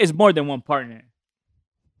general, it's more than one partner.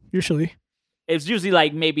 Usually, It's usually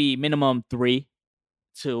like maybe minimum 3,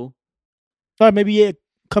 2. or maybe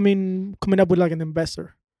coming up with like an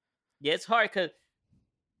investor. Yeah, it's hard because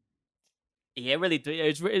really,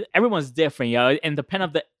 everyone's different, yo, and depend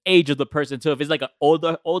on the age of the person too. If it's like an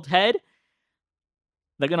old head,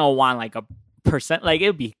 they're gonna want like a percent. Like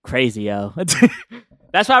it'd be crazy, yo.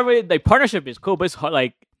 That's why I really like partnership is cool, but it's hard,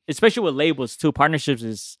 like especially with labels too. Partnerships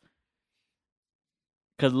is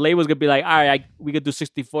because labels gonna be like, all right, we could do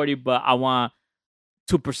 60-40, but I want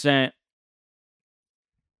 2%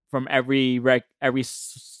 from every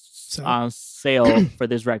sale for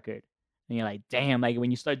this record. And you're like, damn, like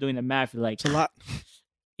when you start doing the math, you're like, It's a lot.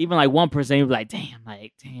 even like 1%, you're like,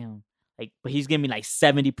 damn. Like, but he's giving me like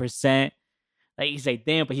 70%. Like, he's like,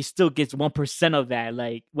 damn, but he still gets 1% of that.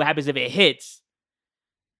 Like, what happens if it hits?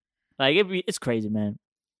 Like, it's crazy, man.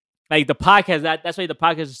 Like, the podcast, that's why the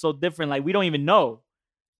podcast is so different. Like, we don't even know.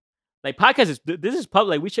 Like, this is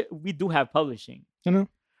public. Like, we do have publishing. You know?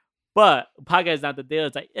 But podcast is not the deal.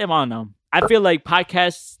 It's like, I don't know. I feel like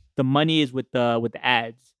podcasts, the money is with the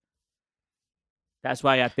ads. That's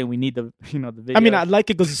why I think we need the videos. I mean, I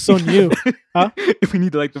like it because it's so new. Huh? We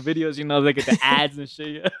need like the videos, like the ads and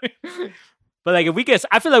shit. But like if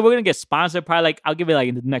I feel like we're gonna get sponsored. Probably like I'll give it like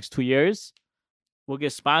in the next 2 years, we'll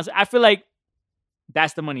get sponsored. I feel like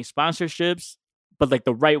that's the money, sponsorships, but like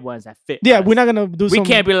the right ones that fit. Yeah, us. we're not gonna do. We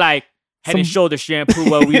can't be like Head and Shoulder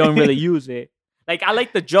shampoo where we don't really use it. Like I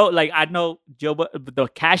like the Joe. Like I know Joe, but the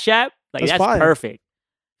Cash App, like that's fire. perfect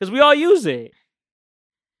because we all use it.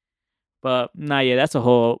 But yeah, that's a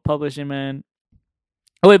whole publishing, man.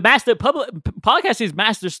 Oh, wait, podcast is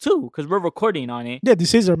masters too, because we're recording on it. Yeah,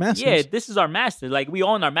 this is our masters. Yeah, this is our master. Like we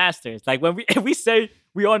own our masters. Like if we say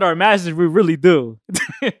we own our masters, we really do.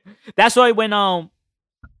 That's why when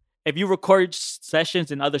if you record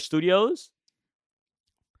sessions in other studios,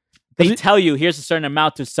 they tell you here's a certain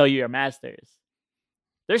amount to sell you your masters.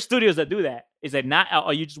 There's studios that do that. Is it not?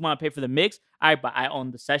 Oh, you just want to pay for the mix? All right, but I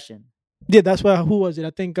own the session. Yeah, that's why. Who was it?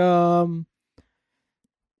 I think Joey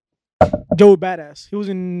Badass. He was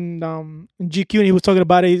in GQ and he was talking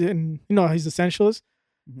about it and his essentials,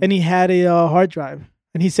 and he had a hard drive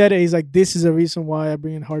and he said he's like, this is the reason why I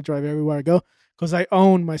bring in hard drive everywhere I go because I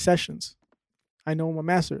own my sessions, I know my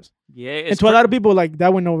masters. Yeah, and to a lot of people like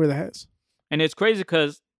that went over their heads. And it's crazy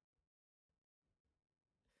because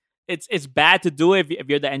it's bad to do it if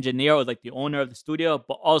you're the engineer or like the owner of the studio,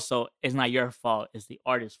 but also it's not your fault. It's the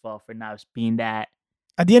artist's fault for not being that.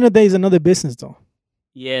 At the end of the day, it's another business though.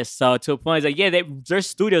 Yeah, so to a point, it's like, yeah, there's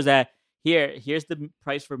studios that here's the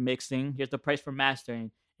price for mixing, here's the price for mastering,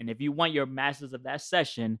 and if you want your masters of that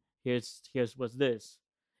session, here's what's this.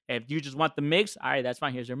 If you just want the mix, all right, that's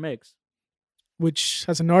fine. Here's your mix. Which,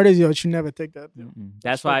 as an artist, you should never take that.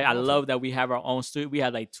 That's why I love that we have our own studio. We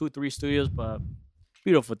have like 2-3 studios, but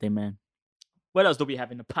beautiful thing, man. What else do we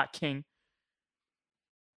have in the pot, King?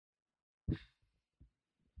 You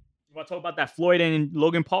want to talk about that Floyd and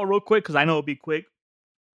Logan Paul real quick? Because I know it'll be quick.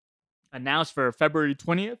 Announced for February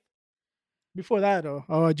 20th. Before that, though,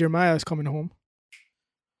 Jeremiah is coming home.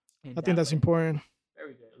 I think that's important.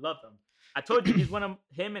 Very good. Love them. I told you he's one of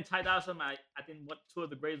him and Ty Dolla $ign. I think two of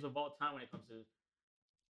the greatest of all time when it comes to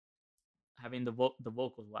having the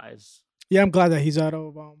vocals wise. Yeah, I'm glad that he's out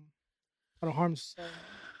of harm's.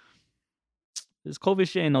 This COVID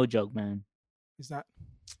shit ain't no joke, man. It's not.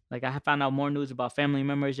 Like I found out more news about family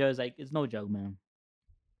members. It's like it's no joke, man.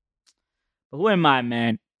 But who am I,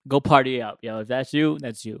 man? Go party up, yo. If that's you,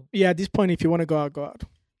 that's you. Yeah, at this point, if you want to go out, go out.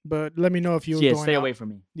 But let me know if you're Yeah, going stay out. away from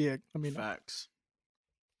me. Yeah, let me know. Facts.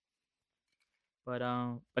 But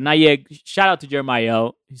not yet. Shout out to Jeremiah.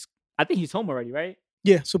 Yo. I think he's home already, right?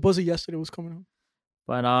 Yeah, supposedly yesterday was coming home.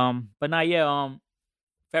 But not yet.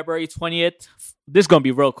 February 20th. This is gonna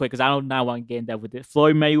be real quick because I don't not want to get in depth with it.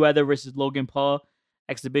 Floyd Mayweather versus Logan Paul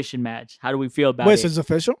exhibition match. How do we feel about Wait, it? so it's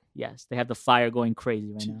official? Yes, they have the fire going crazy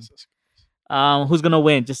right Jesus. now. Who's gonna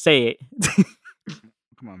win? Just say it.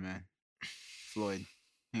 Come on, man. Floyd,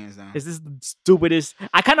 hands down. Is this the stupidest?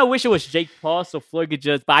 I kind of wish it was Jake Paul so Floyd could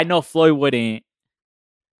just, but I know Floyd wouldn't.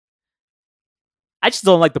 I just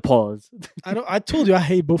don't like the Pauls. I told you I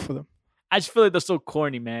hate both of them. I just feel like they're so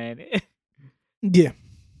corny, man. Yeah.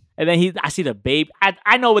 And then I see the baby.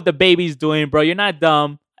 I know what the baby's doing, bro. You're not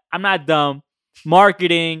dumb. I'm not dumb.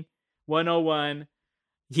 Marketing 101.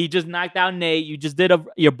 He just knocked out Nate.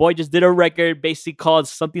 Your boy just did a record basically called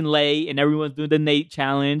something late, and everyone's doing the Nate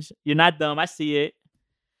challenge. You're not dumb. I see it.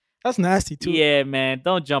 That's nasty too. Yeah, man.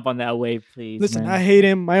 Don't jump on that wave, please. Listen, man. I hate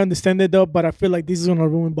him. I understand it though, but I feel like this is gonna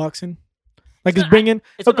ruin boxing. Like it's bringing.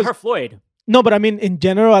 It's gonna hurt Floyd. No, but I mean in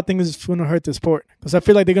general, I think it's gonna hurt the sport because I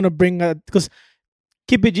feel like they're gonna bring because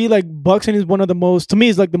KPG, like boxing is one of the most, to me,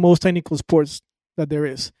 it's like the most technical sports that there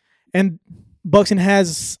is, and boxing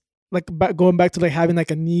has like going back to like having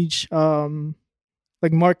like a niche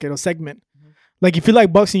like market or segment. Like if you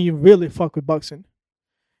like boxing, you really fuck with boxing,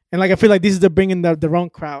 and like I feel like this is the bringing the wrong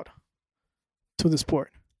crowd to the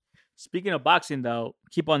sport. Speaking of boxing, though,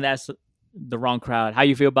 keep on that the wrong crowd. How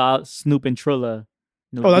you feel about Snoop and Trilla?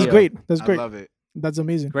 Oh, that's great. That's great. I love it. That's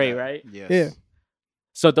amazing. Great, right? Yes. Yeah.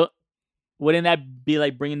 So wouldn't that be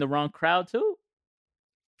like bringing the wrong crowd too?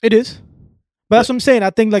 It is. But that's what I'm saying. I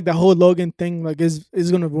think like the whole Logan thing like is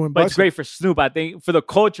gonna ruin But boxing. it's great for Snoop. I think for the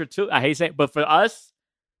culture too. I hate saying, but for us,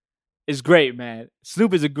 it's great, man.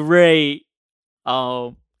 Snoop is a great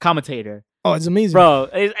commentator, Oh, it's amazing. bro.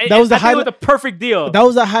 That was the I think it highlight- was a perfect deal. That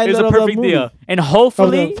was the It highlight was a of the perfect movie. deal, and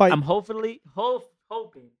hopefully, fight. I'm hoping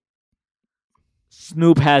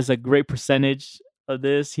Snoop has a great percentage of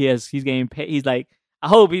this. He's getting paid. He's like, I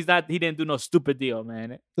hope he didn't do no stupid deal,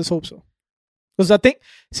 man. Let's hope so. Because I think,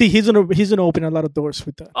 he's gonna open a lot of doors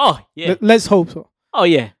with that. Oh yeah, Let's hope so. oh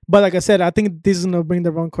yeah. But like I said, I think this is gonna bring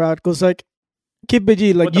the wrong crowd. Because like Kid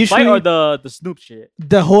BG, like What, the usually fight or the Snoop shit.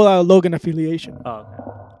 the whole Logan affiliation. Oh,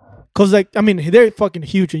 okay. Because like I mean they're fucking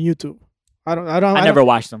huge on YouTube. I never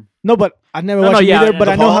watched them. No, but I never No, watched no, it yeah, either. But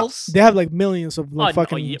the I know how, Pauls? they have like millions of like Oh, no,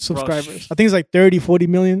 fucking yeah, bro. subscribers. I think it's like 30, 40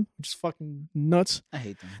 million, which is fucking nuts. I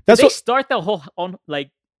hate them. That's Did they what. start the whole on like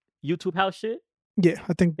YouTube house shit? Yeah,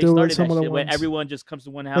 I think They there were started some that of the shit when ones. everyone just comes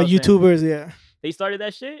to one house. Like and YouTubers, yeah. They started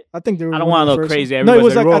that shit. I think they were. I don't one of wanna the look first crazy. ones. No, it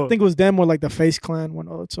was Everybody's like like, I "Whoa." think it was them or like the Face Clan one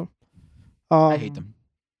also. I hate them.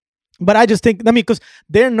 But I just think, I mean, because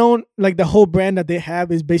they're known, like the whole brand that they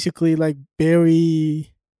have is basically like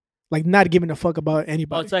very, like not giving a fuck about Oh,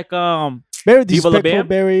 anybody. it's like Very Viva La disrespectful, Bam?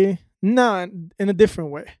 very, nah, in a different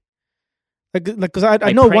way. Like, because I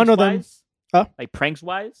like know one of them, pranks-wise? Huh? Like pranks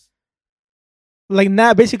wise. like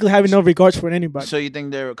not basically having no regards for anybody. So you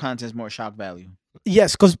think their content's more shock value?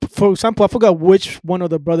 Yes, because for example, I forgot which one of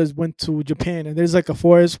the brothers went to Japan, and there's like a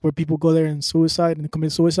forest where people go there and suicide and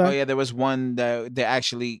commit suicide. Oh yeah, there was one that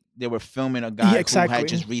they were filming a guy Yeah, exactly. who had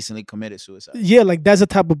just recently committed suicide. Yeah, like that's the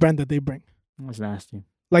type of brand that they bring. That's nasty.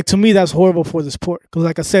 Like to me, that's horrible for the sport. Because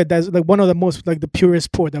like I said, that's like one of the most like the purest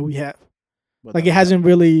sport that we have. What Like the it hasn't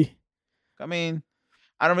really. I mean,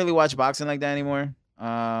 I don't really watch boxing like that anymore.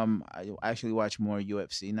 I actually watch more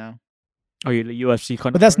UFC now. Oh, you're the UFC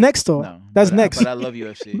connoisseur? But that's next though. No, That's but next. But I love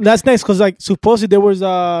UFC. That's next because like supposedly there was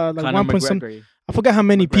like Conor 1 point some. McGregor. I forgot how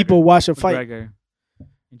many McGregor. people watched the fight. McGregor.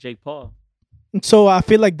 And Jake Paul. So I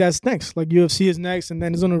feel like that's next. Like UFC is next, and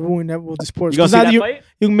then it's gonna ruin that with the sports. You gonna 'Cause see now that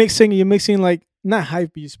you're fight? mixing like not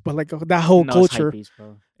hype beast, but like that whole No, it's culture hypebeast,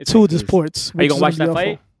 bro. It's to the hypebeast. sports. Are you which gonna is watch that be fight?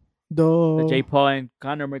 awful. The The Jake Paul and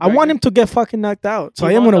Conor McGregor. I want him to get fucking knocked out, so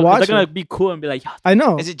I You am want gonna them, 'cause watch They're gonna it. be cool and be like, "Yo, I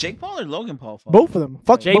know Is it Jake Paul or Logan Paul? both of them.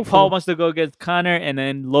 Fuck Jake both Paul of them. wants to go against Conor, and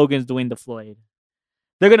then Logan's doing the Floyd.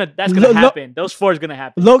 That's gonna happen. Those four is gonna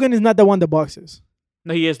happen. Logan is not the one that boxes.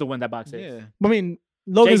 No, he is the one that boxes. Yeah. I mean,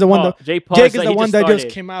 Logan's the one that Jake Paul Jake is like, the he one that just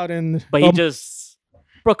started, came out and. But he just,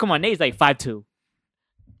 bro, come on, Nate's like 5'2",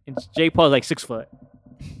 and Jake Paul's like 6 foot.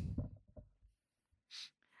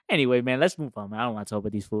 Anyway, man, let's move on. Man. I don't want to talk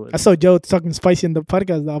about these fools. I saw Joe talking spicy in the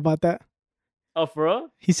podcast though, about that. Oh, for real?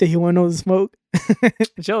 He said he want to know the smoke.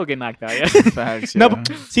 Joe will get knocked out. Yeah. Facts, No, yeah.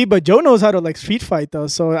 but, see, but Joe knows how to like street fight though,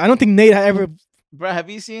 so I don't think Nate had ever. Bro, have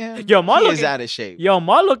you seen him? Yo, Marlon he is looking- out of shape. Yo,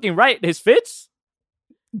 Mar looking right. His fits.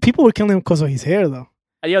 People were killing him because of his hair though.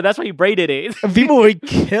 Yo, that's why he braided it. And people were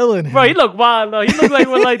killing him. Bro, he looked wild though. He looked like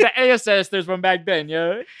one like the ancestors from back then,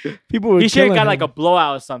 yo. People were He should have killing got him. like a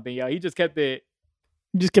blowout or something, yo. He just kept it.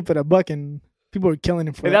 He just kept it a buck, and people were killing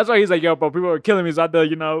him for And that. that's why he's like, yo, bro, people were killing me, so I had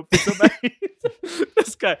to, fix him back.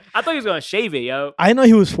 This guy. I thought he was gonna shave it, yo. I know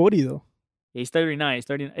he was 40 though. He's 39. He's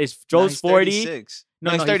 30. It's No, Joe's he's 40. 36. No,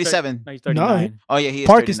 No, he's no, 37. No, he's 39. Oh yeah, he is.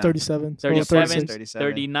 Park is 39. 37. so 37, 36.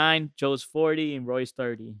 39. Joe's 40, and Roy's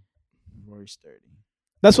 30. Roy's 30.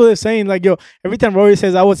 That's what they're saying. Like, yo, every time Rory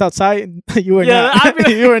says I was outside, you were Yeah, not. I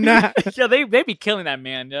mean- You were not. Yeah, they be killing that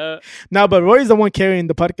man, yo. No, but Rory's the one carrying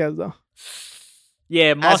the podcast though.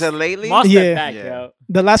 Yeah, Moss, As of lately, Moss stepped Yeah. back, Yeah. yo.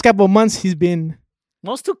 The last couple of months, he's been.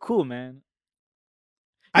 Moss too cool, man.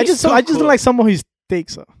 I He's just too don't cool. like some of his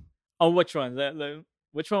takes. So. Oh, which one?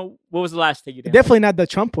 Which one? What was the last take you did? Definitely not the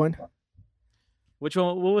Trump one. Which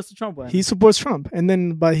one? What was the Trump one? He supports Trump, and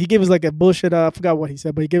then but he gave us like a bullshit. I forgot what he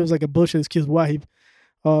said, but he gave us like a bullshit excuse why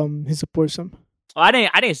he supports him. Oh, I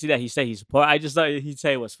didn't see that he said he support. I just thought he'd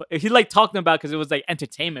say it was. He like talking about because it was like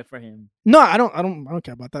entertainment for him. No, I don't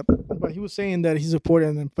care about that. But he was saying that he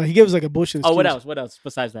supported him, but he gave us like a bullshit excuse. Oh, what else? What else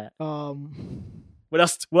besides that? What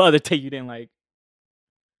else? What other take you didn't like?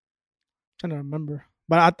 Trying to remember,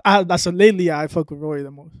 but I that's lately I fuck with Rory the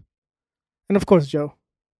most, and of course Joe.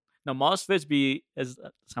 No, Moss Fitzby is.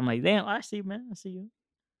 I'm like, damn, I see, man. I see you.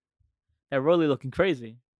 That Rolly looking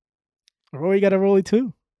crazy. Rory got a Rolly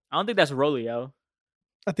too. I don't think that's Rolly, yo.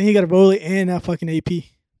 I think he got a Rolly and a fucking AP.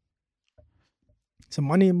 So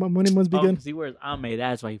money must be good. Because he wears Ame.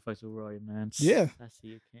 That's why he fucks with Roy, man. Yeah. I see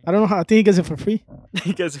you. King. I don't know how. I think he gets it for free.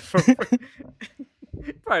 He gets it for free.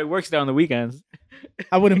 Probably works there on the weekends.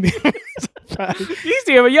 I wouldn't be. You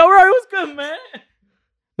see him, yo, Rory, what's good, man?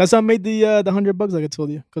 That's how I made the $100 like I told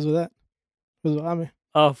you because of that. Because of Ame.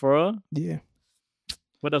 Oh, for real? Yeah.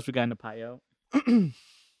 What else we got in the pot, yo?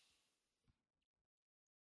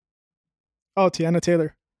 Oh, Tiana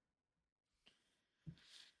Taylor.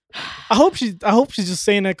 I hope she's just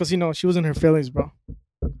saying that because she was in her feelings, bro.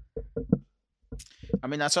 I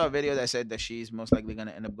mean, I saw a video that said that she's most likely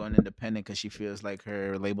gonna end up going independent because she feels like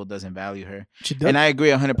her label doesn't value her, She does. and I agree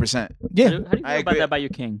 100%. Yeah, How do you feel I about agree. that by your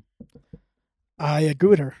king? I agree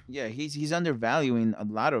with her, Yeah, he's undervaluing a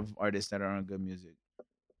lot of artists that are on good music.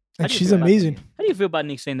 How and do you she's feel about amazing. that? How do you feel about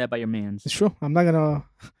Nick saying that about your mans? It's true. I'm not gonna.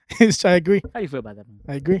 I agree. How do you feel about that, man?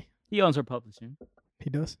 I agree. He owns her publishing. He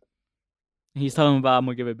does. He's telling him about I'm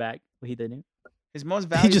gonna give it back, but he didn't. His most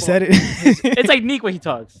valuable. He just said it. It's like Nick when he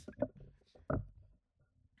talks.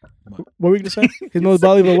 What were you gonna say? His most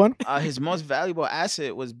valuable one? His most valuable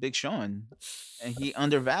asset was Big Sean, and he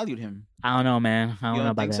undervalued him. I don't know, man. I don't You know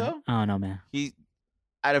don't about think that. so? I don't know, man. He,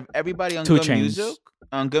 out of everybody on 2 good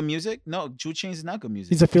Chainz. music, no, 2 Chainz is not good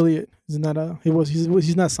music. He's affiliate. He's not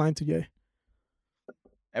he's not signed to Ye.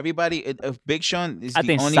 Everybody, if Big Sean is I the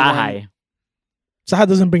think only Sahai, one. Saha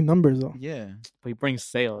doesn't bring numbers though. Yeah, but he brings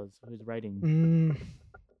sales. He's writing.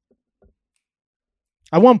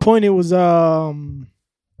 At one point it was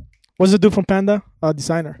what's the dude from Panda?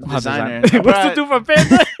 Designer. designer. What's the dude from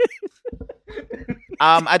Panda?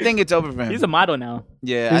 I think it's over for him. He's a model now.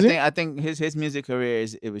 Yeah, Is he? I think his music career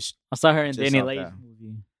it was. I saw her in Just Danny off Lane's that.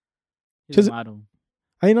 movie. He's Just- a model.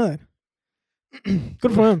 How you know that?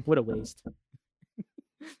 Good for him. What a waste.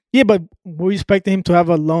 Yeah, but we expecting him to have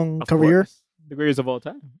a long Of career. course. The greatest of all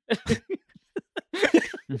time.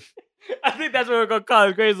 I think that's what we're gonna call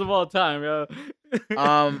it, greatest of all time, yo.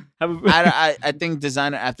 I think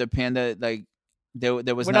designer after Panda like there was.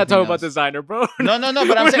 We're not nothing talking about else. designer, bro. No, but I'm We're saying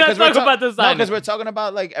not because talking about designer. because we're talking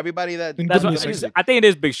about like everybody that In That's good what, music. I think it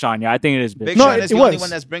is Big Sean. Yeah, I think it is Big, Big No, Sean it is the only was. one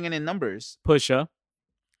that's bringing in numbers. Pusha.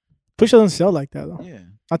 Pusha doesn't sell like that though. Yeah,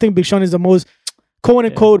 I think Big Sean is the most quote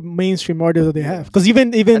unquote mainstream artist that they have. Because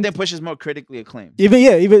even I think Push is more critically acclaimed.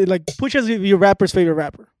 even like Pusha's your rapper's favorite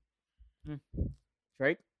rapper.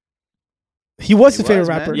 Drake. He was He the favorite was,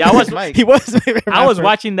 man. rapper. Yeah, I was- Mike. He was the favorite rapper. I was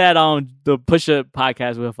watching that on the Pusha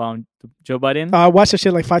podcast with Joe Budden. I watched that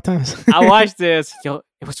shit like 5 times. I watched this. Yo,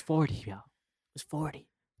 it was 40, yo. It was 40.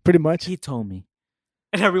 Pretty much. He told me.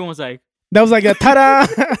 And everyone was like, That was like a ta-da.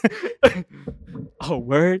 oh,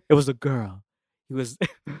 word? It was a girl. He was...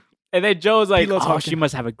 And then Joe was like, Pillow oh, talking. she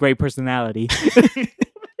must have a great personality.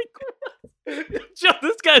 Joe,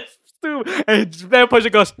 this guy's stupid. And then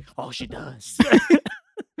Pusha goes, oh, she does.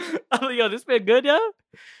 I'm like, yo, this been good, yo?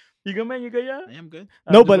 You good, man? You good, yo? I am good.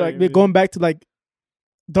 No, but like going back to like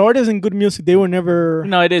the artists in good music, they were never.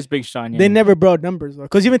 No, it is Big Sean, yeah. They never brought numbers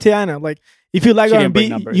because even Tiana, like if you like She didn't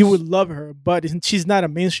bring R&B, numbers. you would love her, but she's not a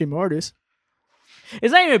mainstream artist.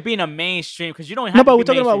 It's not even being a mainstream because you don't have No, to but be we're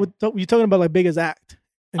talking mainstream. about you're talking about like biggest act.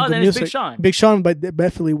 In Oh, good then it's music. Big Sean. Big Sean, but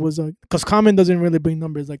definitely was because Common doesn't really bring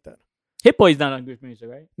numbers like that. Hit Boy's not on Grease Music,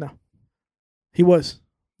 right? He was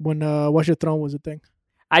when Watch Your Throne was a thing.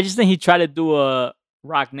 I just think he tried to do a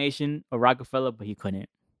Rock Nation or Rockefeller, but he couldn't.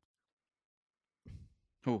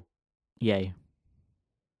 Who? Yay.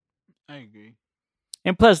 I agree.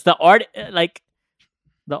 And plus, the artists,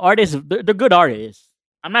 they're good artists.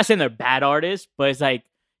 I'm not saying they're bad artists, but it's like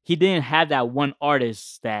he didn't have that one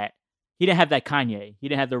artist that he didn't have that Kanye. He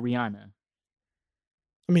didn't have the Rihanna.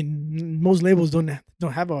 I mean, most labels don't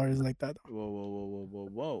have artists like that.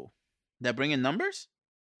 Whoa. That bringing numbers?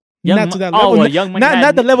 Not to that level. Well, Young Money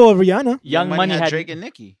not the level of Rihanna. Young Money had Drake and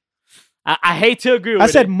Nicki. I hate to agree with I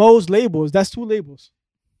said it. most labels. That's 2 labels.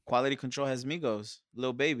 Quality Control has Migos,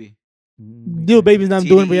 Lil Baby. Lil Baby's not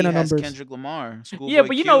doing TDE Rihanna has numbers. Kendrick Lamar. Schoolboy Yeah,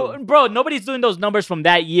 but you Q. know, bro, nobody's doing those numbers from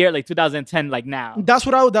that year, like 2010, like now. That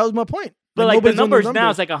was my point. But like the nobody's doing numbers those now,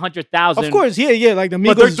 it's like 100,000. Of course, yeah, like the Migos.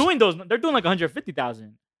 But they're doing those. They're doing like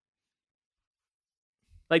 150,000.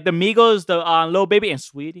 Like the Migos, the Lil Baby, and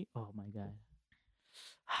Sweetie. Oh my god.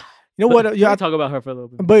 You know what? Let Yeah, me talk about her for a little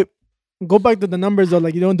bit. but go back to the numbers though.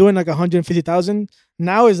 Like you don't doing like 150,000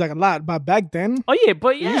 now is like a lot, but back then, Oh yeah,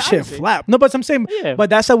 but yeah, shit honestly. flap. No, but I'm saying, Yeah, but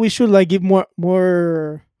that's how we should like give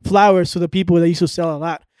more flowers to the people that used to sell a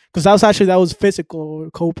lot, because that was physical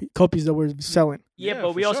copies that were selling. yeah, Yeah,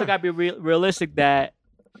 but we for also sure. gotta be realistic that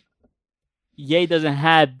Ye doesn't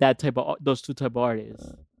have that type of those two type of artists.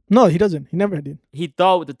 No, he doesn't. He never did. He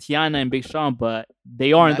thought with the Tiana and Big Sean, but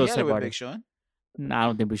they aren't Nah, those he had type it of with Big artists. Sean. Nah, I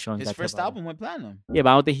don't think Big Sean's His that first type of album went platinum. artist. Yeah, but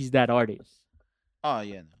I don't think he's that artist. Oh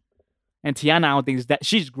yeah. No. And Tiana, I don't think is that.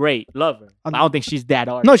 She's great, love her. But I don't think she's that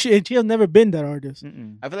artist. No, she has never been that artist.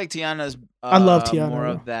 Mm-mm. I feel like Tiana's. I love Tiana, More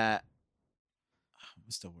bro. of that.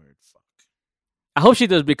 What's the word? Fuck. I hope she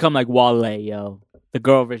does become like Wale, yo, the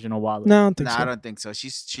girl version of Wale. No, I don't think Nah, so. I don't think so.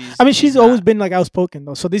 She's. I mean, she's always not- been like outspoken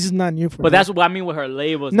though, so this is not new for her. But that's what I mean with her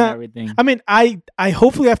labels Nah, and everything. I mean, I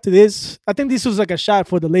hopefully after this, I think this was like a shot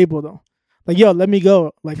for the label though. Like, yo, let me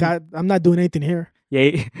go. Like, I'm not doing anything here.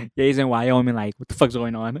 Yeah, he's in Wyoming. Like, what the fuck's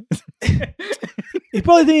going on? He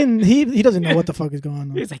probably didn't. He doesn't know what the fuck is going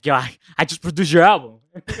on. He's like, yo, I just produced your album.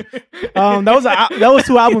 That was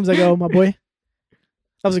 2 albums ago, my boy.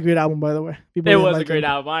 That was a great album, by the way. People It didn't was like a great it.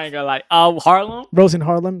 album. I ain't gonna lie. Harlem. Rose in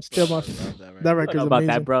Harlem, still my Love that record. that I record's don't know about amazing.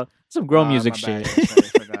 that, bro. Some grown music my shit. bad. Sorry,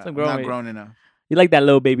 forgot. Some I'm grown not music. grown enough. You like that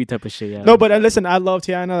little baby type of shit, yeah? No, but listen, I love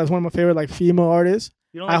Tiana. That's one of my favorite like female artists.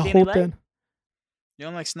 you don't I like Danny hope Lay? that. You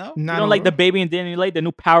don't like Snow? You don't like the baby and Danny Lay, the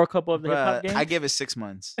new power couple of the hip hop Bruh, game? I give it 6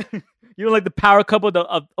 months. You don't like the power couple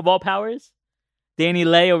of all powers? Danny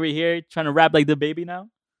Lay over here trying to rap like the baby now.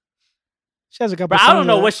 She has a couple. But I don't songs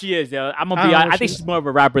know that- what she is, yo. I'm gonna I be. don't know I what think she she's more of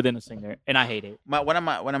a rapper than a singer, and I hate it. One of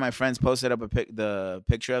my friends posted up the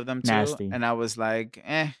picture of them too, Nasty. and I was like,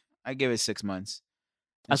 I give it 6 months.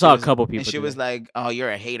 I And saw she a was- couple people And she do was that. like, "Oh, you're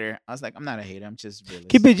a hater." I was like, "I'm not a hater. I'm just realist."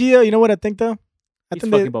 Keep it G. You know what I think though? I He's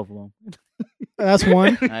think fucking that, both of them. that's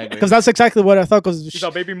one I agree. because that's exactly what I thought. Because You saw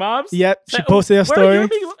baby moms? yeah, she Say, posted a where story. are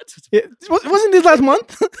you? Yeah, wasn't this last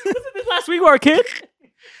month? Wasn't this last week we were a kid?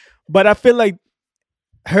 But I feel like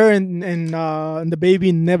her and the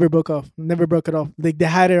baby never broke it off. Like they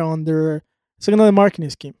had it on their. It's like another marketing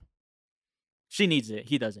scheme. She needs it.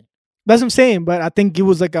 He doesn't. That's what I'm saying. But I think it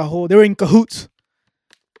was like a whole. They were in cahoots.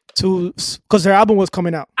 Because their album was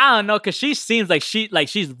coming out. I don't know, cause she seems like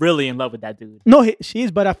she's really in love with that dude. No, she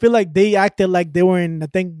is. But I feel like they acted like they weren't a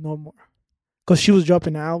thing no more. Because she was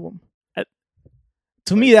dropping the album.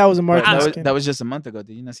 To me, that was a marketing scheme. That was just a month ago.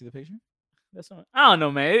 Did you not see the picture? That's what, I don't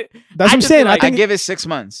know, man. That's what I'm just saying. feel I like- I think give it 6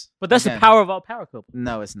 months. But that's Again. the power of all power couple.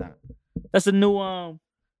 No, it's not. That's a new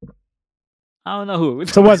I don't know who.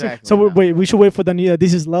 so. What? Exactly, So no. wait, we should wait for the new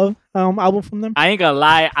 "This Is Love" album from them. I ain't gonna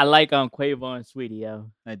lie. I like Quavo and Sweetie,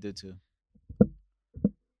 yo. I do too.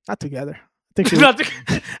 Not together. I think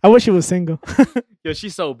I wish she was single. Yo,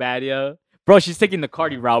 she's so bad, yo. Bro, she's taking the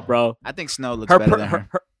Cardi route, bro. I think Snow looks better than her.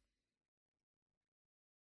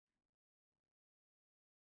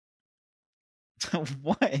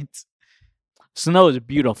 What? Snow is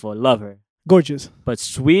beautiful. Love her. Gorgeous. But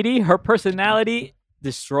Sweetie, her personality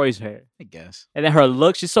destroys her. I guess And then her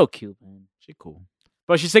look, she's so cute, man. she cool.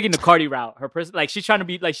 Bro, she's taking the Cardi route. Her person, like, she's trying to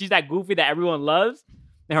be like, she's that goofy that everyone loves.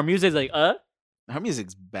 And her music's like, Her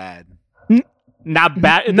music's bad. not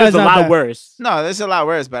bad. No, There's it's a not lot bad. worse. No, there's a lot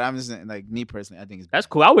worse, but I'm just saying, like me personally, I think it's bad. That's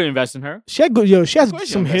cool. I would invest in her. She had good. Yo, she has Of course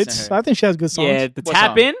you some invest in hits. her. I think she has good songs. Yeah, the What tap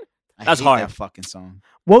song? in. I That's hate hard. that fucking song.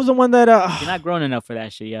 What was the one that? You're not grown enough for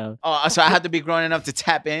that shit, yo. Oh, so I have to be grown enough to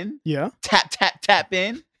tap in, Yeah. tap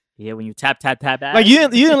in. Yeah, when you tap ass. Like you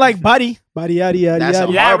didn't like body yaddy yaddy That's a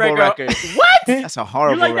yaddy. Yeah, horrible record. record. What? That's a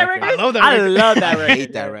horrible You like that record. record? I love that I record. love that I record.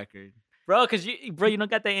 hate that record. Bro, because you don't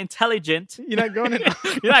got that intelligent. You're not growing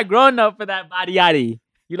enough. You're not grown up for that body yaddy.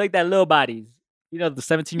 You like that little bodies. You know, the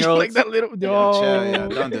 17-year-olds. Like that little. Yo, chill, Oh. yeah,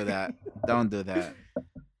 don't do that. Don't do that.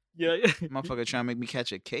 Yeah. Motherfucker trying to make me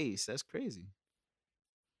catch a case. That's crazy.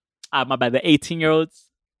 My bad. The 18-year-olds.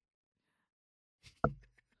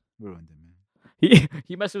 Ruined it, man.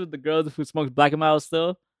 He messes with the girls who smokes Black and Mild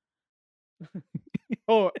still.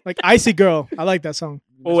 Oh, like Icy Girl. I like that song.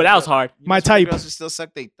 Oh, that was hard. You My must be type. Girls who still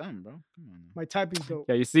suck their thumb, bro. Come on. My type is dope.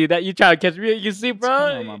 Yeah, you see that? You try to catch me? You see, bro?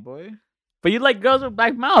 Come on, my boy. But you like girls with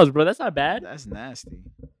black mouths, bro. That's not bad, That's nasty.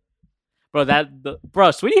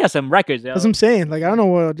 bro. Sweetie has some records, yo. That's what I'm saying. Like I don't know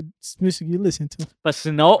what music you listen to. But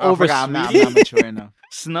Snow Oh, I over forgot, I'm not Sweetie, mature enough.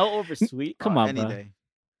 Snow over Sweet. Come Oh, on, any bro. day.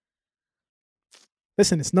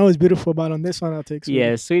 Listen, the snow is beautiful, but on this one I'll take. Sweetie.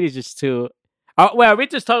 Yeah, Sweetie's just too. Wait, are we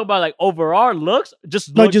just talking about like overall looks?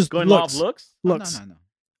 Just No, looks, just going looks. off looks? Looks. No.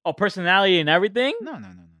 Oh, personality and everything? No.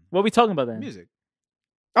 What are we talking about then? Music.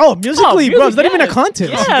 Oh, musically, bro. It's not music, even a yeah.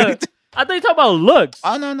 contest. Yeah. I thought you talking about looks.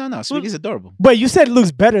 Oh, no. Sweetie's adorable. But you said it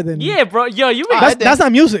looks better than. Yeah, bro. Yo, you Ah, make I That's, did. that's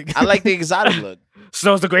not music. I like the exotic look.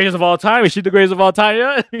 Snow's the greatest of all time. Is she the greatest of all time?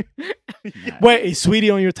 Yeah. Nah. Wait, is Sweetie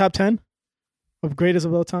on your top 10 of greatest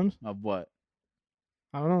of all times? Of what?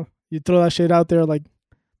 I don't know. You throw that shit out there like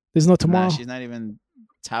there's no tomorrow. Nah, she's not even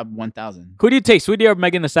top 1,000. Who do you take, Sweetie or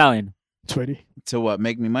Megan Thee Stallion? Sweetie. To what?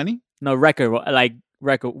 Make me money? No, record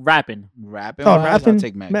rapping. Rapping? Oh, wise, rapping. I'll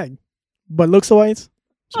take Meg. Meg. But looks wise.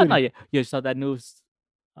 Oh no, yeah. You saw that new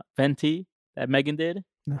Fenty that Megan did?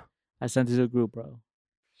 No. I sent it to the group, bro.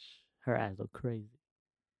 Her ass look crazy.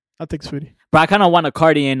 I'll take Sweetie. But I kind of want a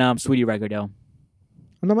Cardi and Sweetie record though.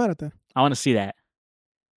 I'm not mad at that. I want to see that.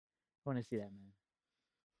 I want to see that, man.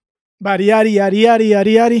 Body yaddy yaddy yaddy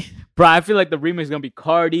yaddy yaddy. Bro, I feel like the remix is gonna be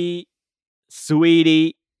Cardi,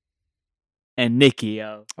 Sweetie, and Nicki,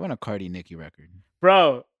 yo. I want a Cardi Nicki record.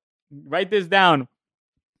 Bro, write this down.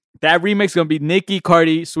 That remix is gonna be Nicki,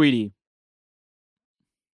 Cardi, Sweetie.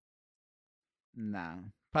 Nah.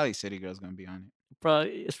 Probably City Girl's gonna be on Bro,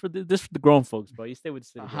 it's for this for the grown folks, bro. You stay with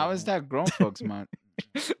the it. city. How is that grown folks, man?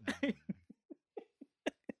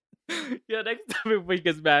 Yeah, next time if we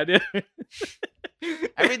gets mad.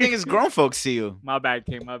 Everything is grown folks to you. My bad,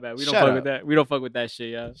 King. My bad. We don't Shut fuck up. with that. We don't fuck with that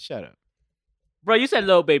shit, yo. Shut up. Bro, you said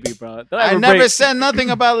Lil Baby, bro. Don't I ever never bring- said nothing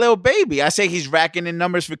about Lil Baby. I say he's racking in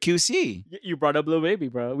numbers for QC. You brought up Lil Baby,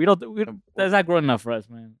 bro. We don't. That's not grown enough for us,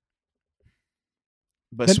 man.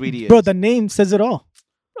 But The- Sweetie is. Bro, the name says it all.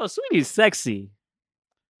 Bro, Sweetie's sexy.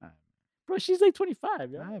 Alright. Bro, she's like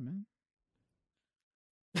 25, yo. Alright, man.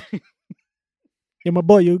 Yo, my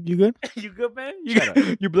boy, you good? You good, man?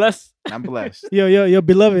 Shut You blessed? I'm blessed. Yo,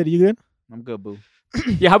 beloved, you good? I'm good, boo.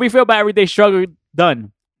 Yeah, how we feel about Everyday Struggle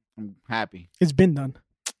done? I'm happy. It's been done.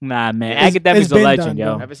 Nah, man. It's- Academics it's a been legend, done,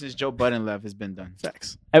 yo. bro. Ever since Joe Budden left, it's been done.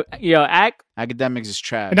 Facts. Yo, Academics is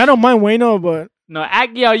trash. And I don't mind Wayno, but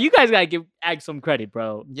yo, you guys gotta give Act some credit,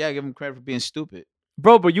 bro. Yeah, give him credit for being stupid.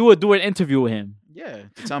 Bro, but you would do an interview with him. Yeah,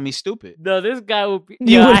 to tell me stupid. No, this guy would be.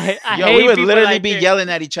 You Yo, would- I Yo, hate we would people literally like be this. yelling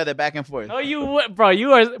at each other back and forth. No, you would, bro. You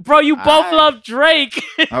both Alright. love Drake.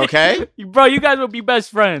 Okay? Bro, you guys would be best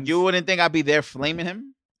friends. You wouldn't think I'd be there flaming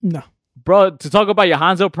him? no. Bro, to talk about your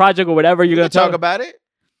Hanzo project or whatever you're You gonna can talk talk about it.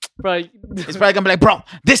 bro. It's probably gonna be like, bro,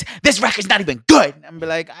 this record's not even good. I'm gonna be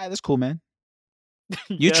like, that's cool, man.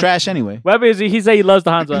 You Yeah. trash anyway. Whatever is he say he loves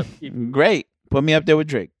the Hanzo. Great. Put me up there with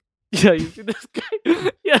Drake. Yo, you see this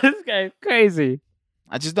guy? Yeah, this guy is crazy,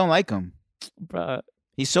 I just don't like him. bro.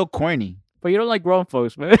 He's so corny. But you don't like grown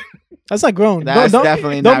folks, man. That's not grown. That's don't,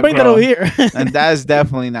 definitely don't not bring that grown. over here. And that's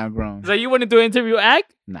definitely not grown. So you wouldn't do an interview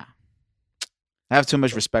Act? Nah. I have too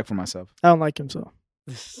much respect for myself. I don't like him, so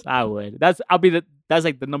I would. That's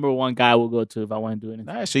like the number one guy I would go to if I want to do anything.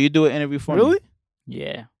 All right, so you do an interview for really, me.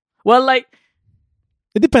 Yeah. Well, like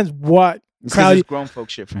it depends what It's 'cause crowd it's grown folk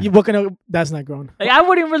shit for him. you what kind of. That's not grown. I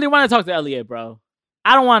wouldn't really want to talk to Elliot, bro.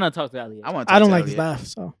 I don't want to talk to Elliot. I want. I don't like his laugh,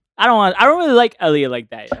 so I don't really like Elliot like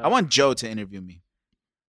that. Yo. I want Joe to interview me.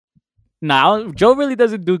 Nah, Joe really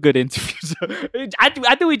doesn't do good interviews. I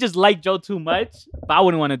think we just like Joe too much, but I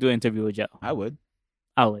wouldn't want to do an interview with Joe. I would.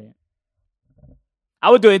 I wouldn't.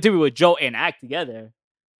 I would do an interview with Joe and Act together.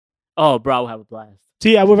 Oh, bro, I would have a blast.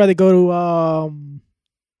 see, I would rather go to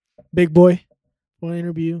Big Boy for an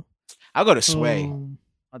interview. I'll go to Sway. Oh.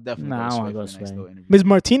 I'll definitely Nah, I go to wanna Sway go for a nice Sway. little interview. Ms.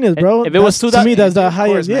 Martinez, bro. If it was That's- to me, that's the Of course,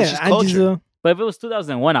 highest. man. Yeah, She's Angie's, culture. But if it was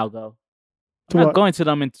 2001, I'll go. To I'm not what? going to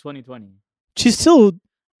them in 2020. she's still,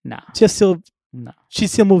 Nah, no. She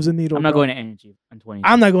still moves the needle. I'm not bro. going to Energy in 2020.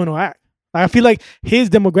 I'm not going to Act. Like, I feel like his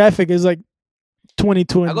demographic is like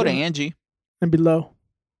 22 I go to and, Angie. and below.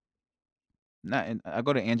 I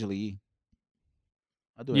go to Angela Yee.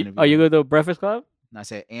 I'll do an You, interview. oh, you with go her. to Breakfast Club? No, I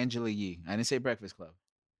said Angela Yee. I didn't say Breakfast Club.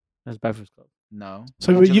 That's Breakfast Club. No.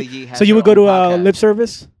 So Angela you Yee has so you her would go own to podcast. lip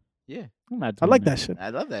service? Yeah, I'm not I doing like that shit. I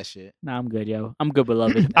love that shit. Nah, I'm good, yo. I'm good,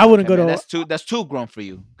 beloved. I wouldn't Okay, go man, to that's too grown for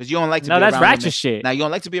you because you don't like to. No, be that's around ratchet women. shit. Now you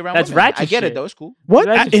don't like to be around. That's women. ratchet I get shit. it though. It's cool. what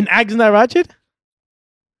Ratchet in Ag's not ratchet?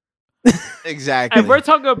 Exactly. If we're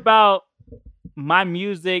talking about my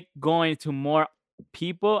music going to more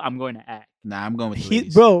people, I'm going to act. Nah, I'm going with the He,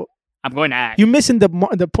 ladies. bro, I'm going to act. you missing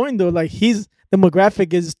the point though. Like his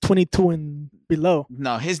demographic is 22 and below.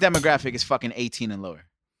 No, his demographic is fucking 18 and lower.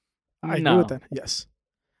 I agree No. with that. Yes,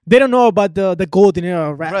 they don't know about the golden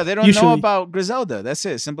era of rap. Bro, they don't usually. know about Griselda. That's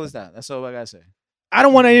it. Simple as that. That's all I gotta say. I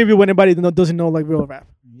don't want to interview with anybody that doesn't know like real rap.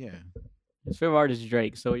 Yeah. His favorite artist is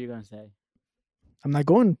Drake. So what are you gonna say? I'm not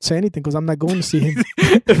going to say anything because I'm not going to see him.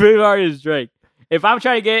 The favorite artist is Drake. If I'm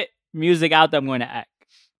trying to get music out there, I'm going to act.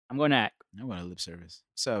 I'm going to act. I'm going to lip service.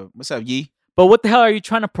 So what's up, Yee? But what the hell are you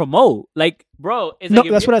trying to promote? Like, bro, it's No, like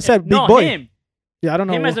if that's you- what I said, No, big boy. him. Yeah, I don't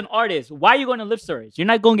know. Him as an artist. Why are you going to lip service? You're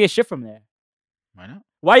not going to get shit from there. Why not?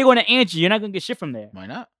 Why are you going to Angie? You're not going to get shit from there. Why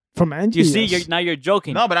not? From Angie. You see, yes. now you're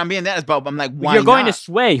joking. No, but I'm being that as but I'm like, why you're going not? to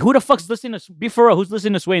Sway. Who the fuck's listening to? Be for real. Who's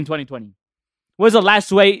listening to Sway in 2020? What's the last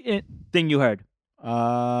Sway thing you heard?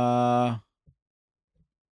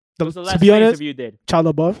 What's the to last be Sway honest, interview you did? Child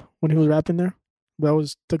Above when he was rapping there. That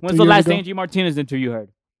was like When's 3 the years last ago. Angie Martinez interview you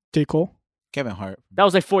heard? J. Cole. Kevin Hart. That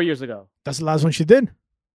was like 4 years ago. That's the last one she did.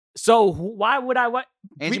 So why would I? What?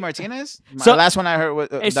 Angie we- Martinez? So- The last one I heard was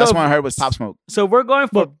Hey, last so- one I heard was Pop Smoke. So we're going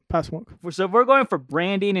for But Pop Smoke. so we're going for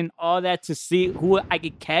branding and all that to see who I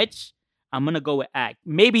could catch. I'm gonna go with Act.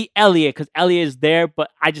 Maybe Elliot because Elliot is there,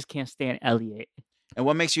 but I just can't stand Elliot. And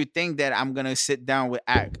what makes you think that I'm gonna sit down with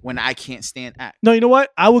Act when I can't stand Act? No, you know what?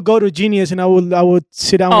 I would go to Genius and I would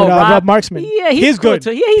sit down Oh, with Rob? Rob Marksman. Yeah, he's good.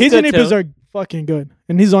 Too. Yeah, he's His good interviews too. are fucking good,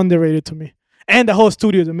 and he's underrated to me. And the whole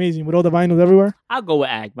studio is amazing with all the vinyls everywhere. I'll go with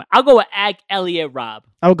Act. But I'll go with Act, Elliot, Rob.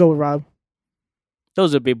 I would go with Rob.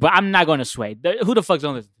 Those would be. But I'm not going to Sway. Who the fuck's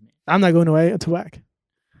gonna listen to me? I'm not going to whack.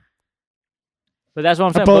 But that's what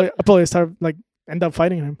I'm I saying. probably, start like end up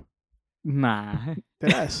fighting him. But, nah.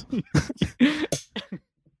 Dead ass.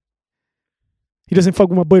 He doesn't fuck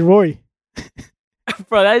with my boy Rory.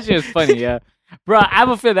 Bro, that's just funny, yeah. Bro, I have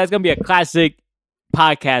a feeling that's gonna be a classic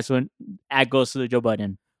podcast when Act goes to the Joe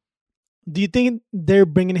Budden. Do you think they're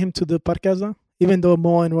bringing him to the podcast now? Even though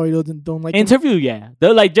Mo and Roy don't like him? Interview, yeah.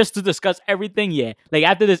 They're like just to discuss everything, yeah. Like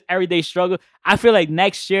after this everyday struggle, I feel like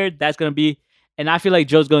next year that's gonna be, and I feel like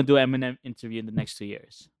Joe's gonna do an Eminem interview in the next 2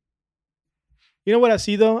 years. You know what I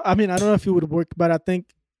see though? I mean, I don't know if it would work, but I think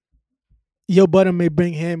Yo Budden may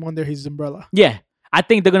bring him under his umbrella. Yeah, I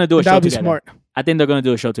think they're gonna do a That show would be together. smart. I think they're gonna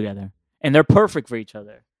do a show together, and they're perfect for each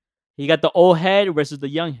other. You got the old head versus the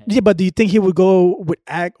young head. Yeah, but do you think he would go with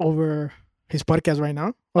Act over his podcast right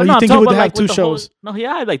now? Or Oh, you no, I'm think he talking would about, have like, two with the whole- shows? No, he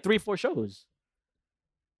had like 3-4 shows.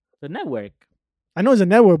 The network. I know it's a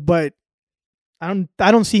network, but I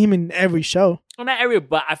don't see him in every show. Well, not every,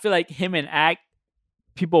 but I feel like him and Act,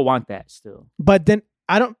 people want that still. But then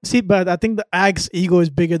I don't see. But I think the Ag's ego is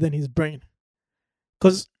bigger than his brain.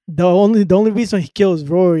 Because the only reason he kills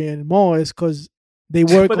Rory and Mo is because they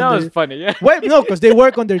work. But that on was their, funny, yeah. wait, no, because they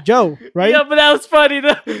work on their Joe, right? Yeah, but that was funny.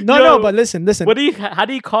 Though. No, but listen. What do you? How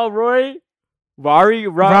do you call Roy? Rory.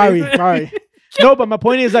 Rari. No, but my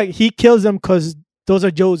point is like he kills them because those are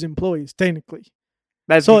Joe's employees technically.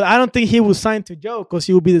 That's So I don't think he will sign to Joe because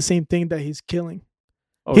he will be the same thing that he's killing.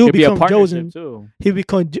 oh, he it will could be a become Joe's partnership too. He'll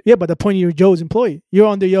become but the point you're Joe's employee. You're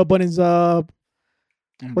under Yo Budden's what's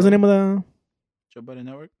the name of the Joe Budden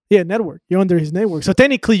Network? network. You're under his network. So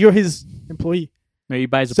technically you're his employee. Maybe he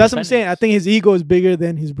buys a So that's what I'm saying. I think his ego is bigger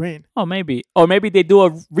than his brain. Oh, maybe. Or maybe they do a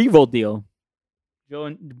Revo deal. Joe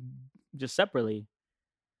and just separately.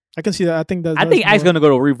 I can see that. I think that. I think Act's gonna go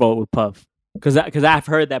to Revo with Puff. Because I've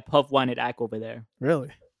heard that Puff wanted Act over there. really.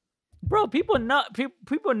 Bro, people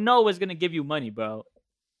know what's gonna give you money, bro.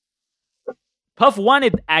 Puff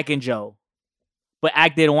wanted Act and Joe, but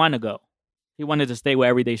Act didn't want to go. He wanted to stay with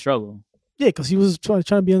Everyday Struggle. Yeah, because he was trying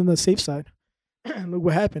to be on the safe side. Look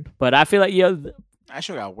what happened. But I feel like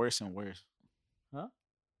Actually got worse and worse. Huh?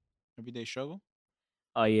 Everyday struggle?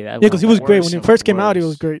 oh yeah, Yeah, because he was great when Worse it and first came out. He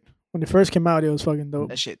was worse. great. When it first came out, it was fucking dope.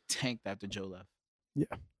 That shit tanked after Joe left.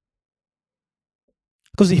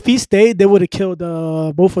 Because if he stayed, they would have killed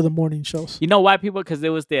both of the morning shows. You know why people? Because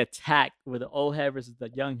there was the attack with the old head versus the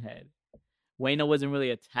young head. Wayno wasn't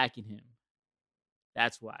really attacking him.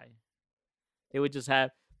 That's why. They would just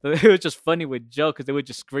have. It was just funny with Joe because they would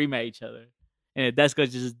just scream at each other, and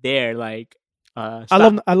Desko's just there like. I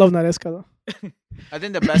love Nadeska though. I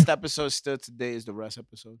think the best episode still today is the Russ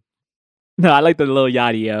episode. No, I like the little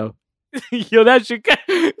Yachty, yo. Yo, that shit.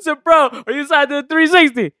 So, bro, are you signed to the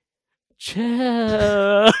 360?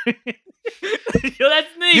 Chill. Yo, that's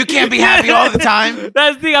Nick. You can't be happy all the time.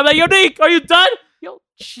 That's Nick. I'm like, yo, Nick, are you done? Yo,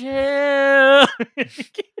 chill.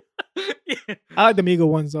 I like the Migo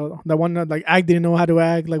ones though. The one that like act didn't know how to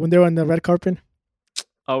act, like when they were on the red carpet.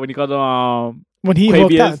 Oh, when he called When he walked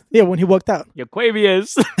Quavious. out. Yeah, when he walked out. yo,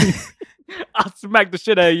 Quavious. I'll smack the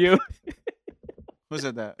shit out of you. Who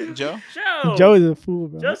said that? Joe? Joe is a fool,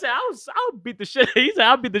 bro. Joe said, I'll beat the shit. He said,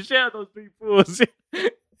 I'll beat the shit out of those three fools.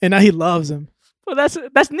 And now he loves him. Well,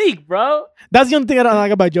 that's Neek, bro. That's the only thing I don't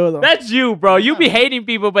like about Joe though. That's you, bro. You be hating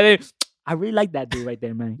people, but then, I really like that dude right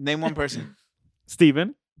there, man. Name one person.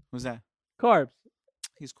 Steven. Who's that? Carbs.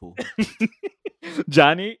 He's cool.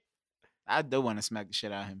 Johnny. I do want to smack the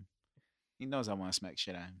shit out of him. He knows I want to smack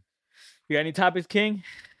shit out of him. You got any topics, King?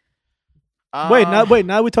 Wait,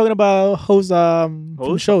 now we're talking about hoes from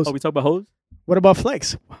Hoes? shows. Oh, we talk about hoes? What about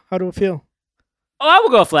Flex? How do it feel? Oh, I will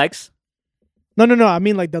go flex. No. I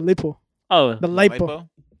mean like the lipo. Oh, The lipo. Lipo?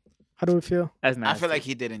 How do it feel? that's nice. I feel like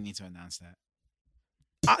he didn't need to announce that.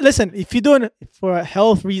 Listen, if you're doing it for a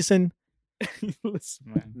health reason, Listen,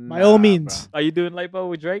 man. by all means. Are you doing lipo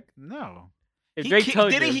with Drake? Bro. No. If Drake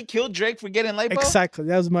told Didn't you, he kill Drake for getting lipo? Exactly.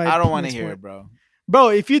 That was my I don't want to next hear point. it, bro. Bro,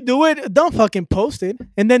 if you do it, don't fucking post it.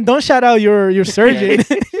 And then don't shout out your surgeon.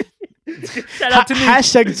 shout out to Neek.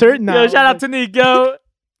 Hashtag surgeon. Yo, shout out to Neek, yo.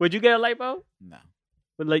 Would you get a lipo No.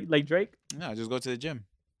 with like Drake? No, just go to the gym.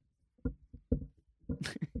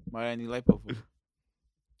 Why do I need lipo for?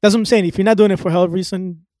 That's what I'm saying. If you're not doing it for health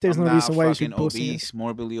reason, there's I'm no not reason why you should fucking post it. obese,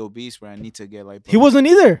 morbidly obese, where I need to get lipo. He wasn't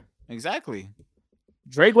either. Exactly.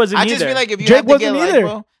 Drake wasn't I either. just feel like if you Drake have to get wasn't either.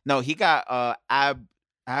 lipo, no, he got ab.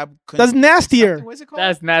 That's nastier. What's it called?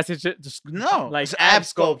 That's nasty shit. Just no, like it's ab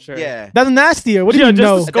sculpture. Yeah, That's nastier. What do Yeah, you just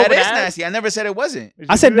know? the scope that of is abs? nasty. I never said it wasn't. Did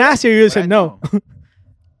I you said do that? nastier. You But said I no. know.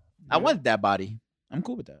 I want that body. I'm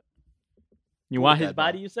cool with that. You Cool want with his that,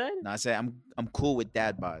 body? though. You said? No, I said I'm cool with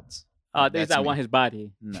dad bods. Oh, they That's said I me. want his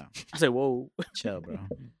body. No, I said, whoa. chill, bro.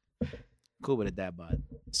 Cool with a dad bod.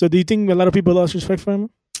 So do you think a lot of people lost respect for him?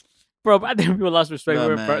 Bro, I think people lost respect No,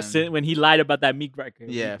 for him man. when he lied about that Meek record.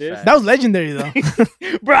 Yeah, This- facts. That was legendary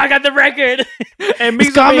though. Bro, I got the record. And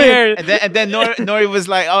Meek's coming. over here. And then Nori was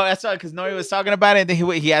like, oh, that's right, because Nori was talking about it, and then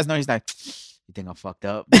he asked Nori, he's like, you think I'm fucked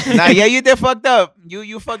up? Nah, yeah, you did fucked up.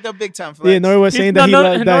 You fucked up big time, Flex. Yeah, Nori was saying that he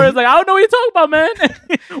Nori's that like, I don't know what you're talking about,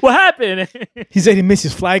 man. What happened? he said he missed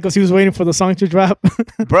his flight because he was waiting for the song to drop.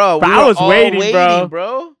 Bro, we Bro, I were was all waiting,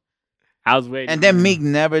 bro. I was waiting. And then Meek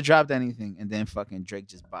never dropped anything, and then fucking Drake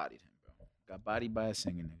just bodied him, bro. Got bodied by a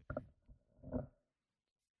singer nigga.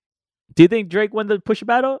 Do you think Drake won the push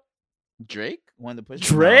battle? Drake won the push.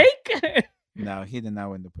 Drake? No, he did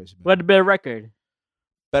not win the push. What a better record.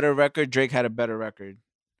 Better record. Drake had a better record.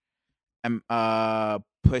 And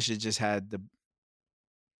Pusha just had the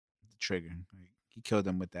trigger. Like, he killed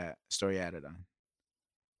him with that story added on.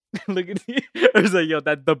 Look at you. I was like, yo,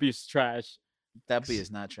 that duppy is trash. That beat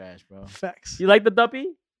is not trash, bro. Facts. You like the duppy?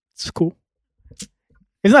 It's cool.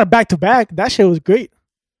 It's not a back to back. That shit was great.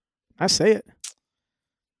 I say it.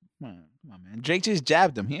 Come on, man. Drake just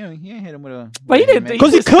jabbed him. He ain't hit him with a. But he didn't. man.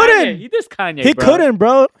 'Cause he dissed couldn't. Kanye. He dissed Kanye. He bro. couldn't,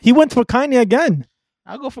 bro. He went for Kanye again.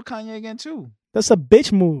 I'll go for Kanye again too. That's a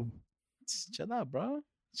bitch move. Chill out, bro.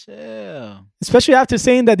 Chill. Especially after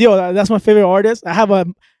saying that, yo, that's my favorite artist. I have a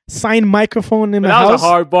signed microphone in But my that house. was a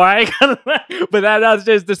hard bar. I ain't gonna lie. But that was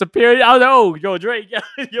just disappearing. I was like, oh, yo, Drake. Yo,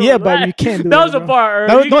 Yeah, but relax. you can't do that that, was a bro. bar.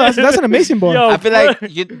 That was- no, that's an amazing bar. Yo, I feel bro.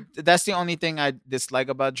 like that's the only thing I dislike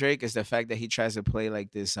about Drake is the fact that he tries to play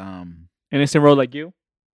like this. innocent role like you.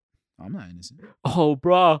 I'm not innocent. Oh,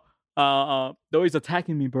 bro. Though he's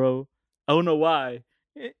attacking me, bro. I don't know why.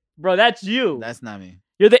 Bro, that's you. That's not me.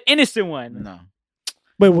 You're the innocent one. No.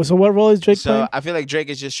 Wait, so what role is Drake So playing? I feel like Drake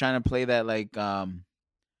is just trying to play that like I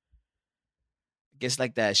guess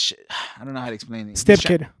like that shit. I don't know how to explain it. Step He's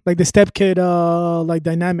try- kid. Like the step kid like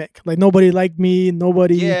dynamic. Like nobody liked me,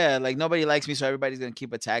 nobody Yeah, like nobody likes me, so everybody's gonna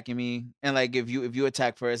keep attacking me. And like if you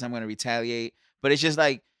attack first, I'm gonna retaliate. But it's just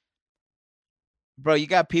like, bro, you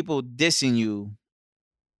got people dissing you.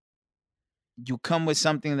 You come with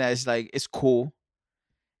something that's like it's cool.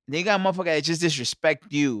 Then you got a motherfucker that just disrespect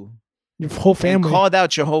you. your whole And family. called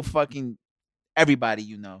out your whole fucking everybody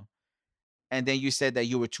you know. And then you said that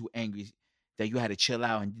you were too angry, that you had to chill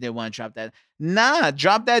out and you didn't want to drop that. Nah,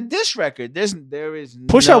 drop that diss record. There is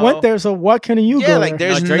Pusha no, went there, so what can you Yeah, go like, there?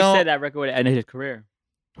 there's No, Drake no- said that record would have ended his career.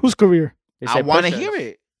 Whose career? They I said want to Pusha's. hear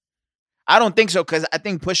it. I don't think so because I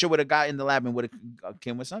think Pusha would have got in the lab and would have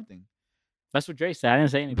came with something. That's what Drake said. I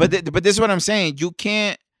didn't say anything. But this is what I'm saying. You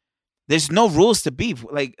can't. There's no rules to beef.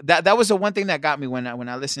 Like that. That was the one thing that got me when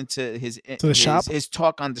I listened to the shop? his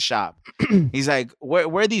talk on the shop. He's like, where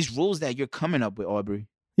are these rules that you're coming up with, Aubrey?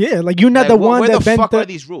 Yeah, like you're not Like, the one where that the bent fuck the. are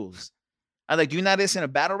these rules? I like, do you not listen to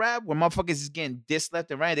battle rap where motherfuckers is getting dissed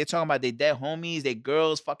left and right? They talking about their dead homies, their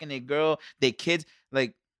girls, fucking their girl, their kids.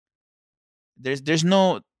 Like, there's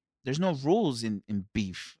no rules in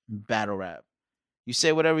beef, in battle rap. You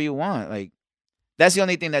say whatever you want. Like, that's the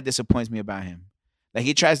only thing that disappoints me about him. Like,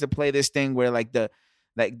 he tries to play this thing where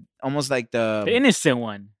almost like The innocent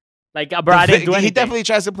one. Like, bro, I the didn't do anything. he definitely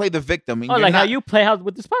tries to play the victim. And Oh, you're like how not- you play house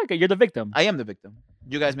with this podcast. You're the victim. I am the victim.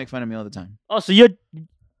 You guys make fun of me all the time. Oh, so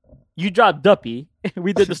you dropped Duppy.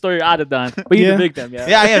 We did the story out of done, but you're Yeah. the victim. Yeah.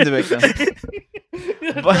 Yeah, I am the victim.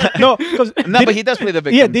 But, No, because but he does play the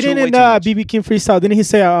victim. yeah, too, didn't way in too much. BB King freestyle? Didn't he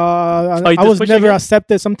say he I just was pushed never again?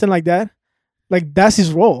 accepted, something like that? Like that's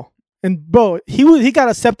his role. And bro, he got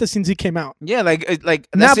accepted since he came out. Yeah, like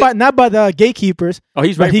Not that's it. by the gatekeepers. Oh,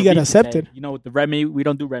 he's But ready. he for got beef, accepted. Say, you know, with the red meat, we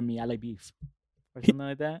don't do red meat. I like beef. Or something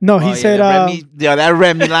like that. No, Oh, he yeah, said that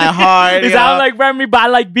read me line hard. It yo. sounds like red meat, but I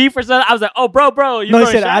like beef or something. I was like, oh, bro. You no, he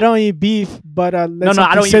know said shot? I don't eat beef, but No,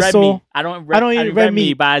 I don't eat red meat. I don't eat red meat,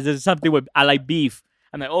 meat. but there's something with I like beef.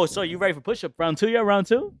 I'm like, oh, so you ready for push up round 2? Yeah, round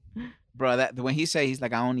 2. Bro, that when he said he's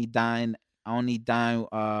like, I only dine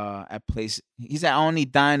at place. He said I only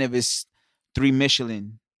dine if it's 3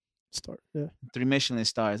 Michelin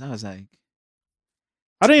stars. I was like,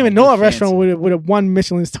 I don't even You're know a fancy. restaurant with a 1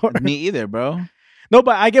 Michelin star. me either, bro. No,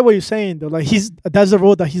 but I get what you're saying though. Like that's the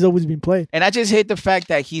role that he's always been playing. And I just hate the fact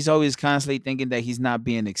that he's always constantly thinking that he's not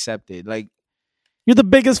being accepted. Like, You're the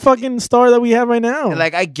biggest fucking star that we have right now. and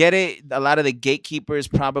like I get it. A lot of the gatekeepers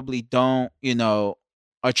probably don't,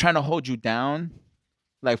 are trying to hold you down,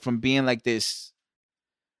 like from being like this.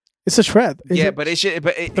 it's a thread. But it should.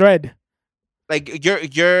 But it, thread. like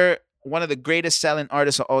you're one of the greatest selling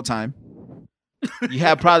artists of all time. You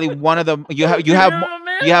have probably one of the you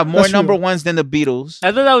have more That's number true. ones than the Beatles.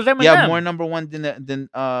 I thought that was Eminem. You have more number one than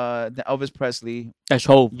Elvis Presley. That's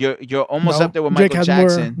Hov. You're almost No, up there with Drake Michael has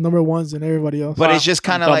Jackson. more number ones than everybody else. But it's just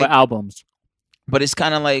kind of Talking like, about albums. but it's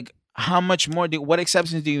kind of like, how much more? What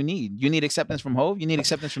acceptance do you need? You need acceptance from Hov. You need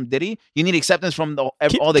acceptance from Diddy. You need acceptance from all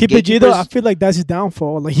the Keep it G gatekeepers. though. I feel like that's his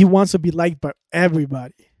downfall. Like he wants to be liked by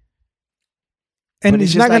everybody, and But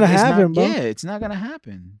it's just not gonna like, it's happen, bro. Yeah, it's not gonna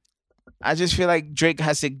happen. I just feel like Drake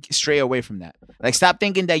has to stray away from that. Like, stop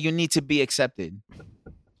thinking that you need to be accepted.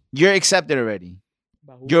 You're accepted already.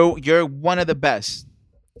 You're one of the best.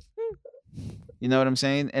 You know what I'm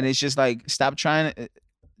saying? And it's just like, stop trying to.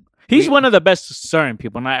 He's one of the best to certain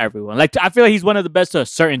people, not everyone. Like, I feel like he's one of the best to a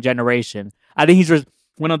certain generation. I think he's just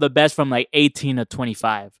one of the best from like 18 to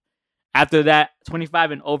 25. After that,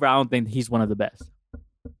 25 and over, I don't think he's one of the best.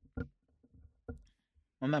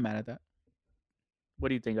 I'm not mad at that. What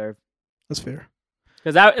do you think, Irv? That's fair.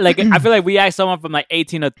 Because I feel like we ask someone from like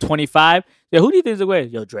 18 to 25, yeah, who do you think is the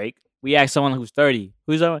greatest? Yo, Drake. We ask someone who's 30.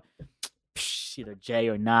 Who's someone? Either Jay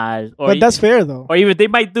or Nas. Or But that's fair though. Or even they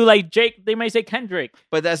might do like Jake. They might say Kendrick.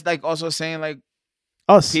 But that's like also saying like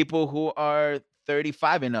Us. people who are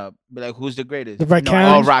 35 and up. Be like, who's the greatest? The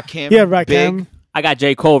Rakim. Oh, Rakim. Yeah, Rakim. Big. I got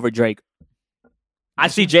J. Cole over Drake. I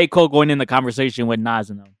see J. Cole going in the conversation with Nas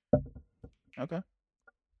and them. Okay.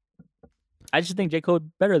 I just think J. Cole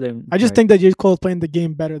better than I just Drake. think that J. Cole's playing the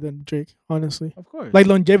game better than Drake, honestly. Of course. Like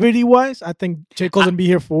longevity wise, I think J. Cole's gonna be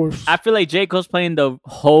here for. I feel like J. Cole's playing the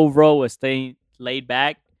whole role of staying laid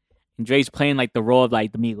back, and Drake's playing like the role of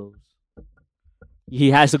like the Migos.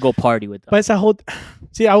 He has to go party with them. But it's a whole.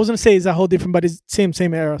 See, I was gonna say it's a whole different, but it's same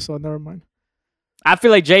era. So never mind. I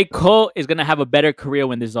feel like J. Cole is gonna have a better career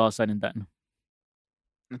when this is all said and done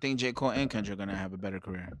I think J. Cole and Kendrick are going to have a better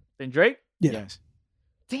career. than Drake. Yeah. Yes.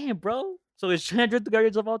 Damn, bro. So is Kendrick the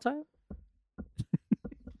greatest of all time?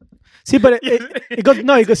 See, but it goes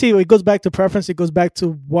no. It goes back to preference. It goes back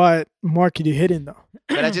to what market you're hitting though.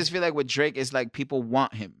 But I just feel like with Drake, it's like people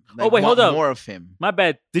want him. Like, Oh, wait, want hold up. more of him. My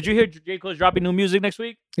bad. Did you hear J. Cole's dropping new music next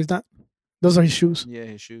week? It's not. Those are his shoes. Yeah,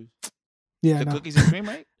 his shoes. Yeah, The no. cookies and cream,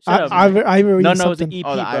 right? Shut up. Ivory. No, it's an something. EP,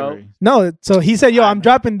 Oh, the bro. Ivory. No, so he said, "Yo, I'm Ivory.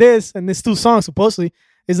 dropping this, and it's 2 songs supposedly."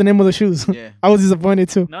 Is the name of the shoes? Yeah. I was disappointed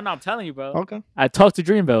too. No, I'm telling you, bro. Okay. I talked to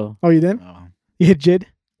Dreamville. Oh, you did? Oh. You hit Jid?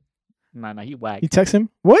 Nah, he whack. You text him?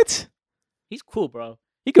 What? He's cool, bro.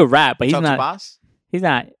 He could rap, but he's Talk to not. Boss? He's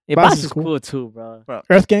not. Yeah, Boss Boss is is cool. cool too, bro.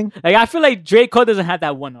 Earth Gang? Like I feel like J. Cole doesn't have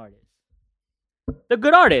that one artist. The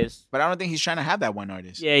good artist. But I don't think he's trying to have that one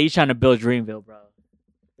artist. Yeah, he's trying to build Dreamville, bro.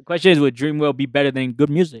 The question is, would Dreamville be better than good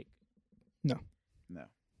music? No.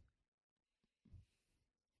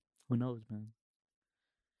 Who knows, man?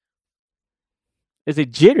 Is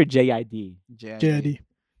it JID or JID? JID.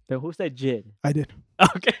 Then who said JID? I did.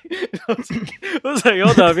 Okay. I was like,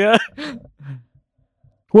 hold up, yeah.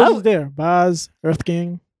 Who I else is there? Baz, Earth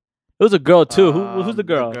Gang. It was a girl too. Who's the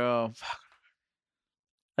girl? The girl.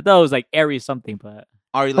 I thought it was like Aries something, but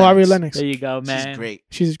Ari Oh, Ari Lennox. Lennox. there you go, man. She's great.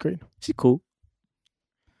 She's great. She's cool.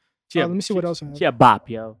 Let me see what else I have. She a bop,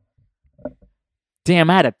 yo. Damn,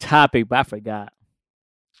 I had a topic, but I forgot.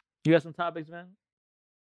 You got some topics, man?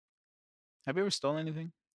 Have you ever stolen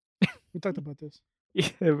anything? We talked about this.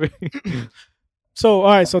 Yeah. So, all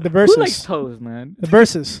right. So the Who likes verses. toes, man? The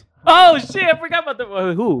verses. Oh shit, I forgot about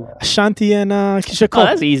the who. Ashanti and Keisha Oh, Cole.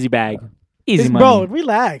 that's an easy bag. Easy It's- money. bro,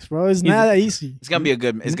 relax, bro. It's Easy. not that easy. It's gonna be a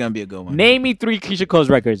good. It's gonna be a good one. Name me 3 Keisha Cole's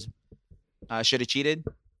records. Should have cheated.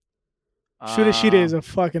 Shoulda Sheeta is a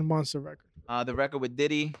fucking monster record. The record with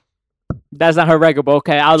Diddy. That's not her record, but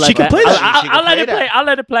okay, I'll let She can that. play that. She I'll can let play it play. that. I'll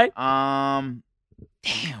let it play.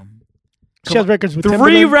 Damn. She has records with 3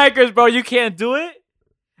 Timberland. records, bro. You can't do it.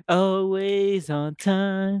 Always on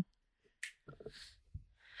time.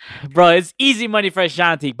 Bro, it's easy money for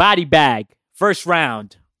Ashanti. Body bag. First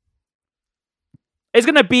round. It's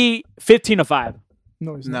going to be 15 or 5.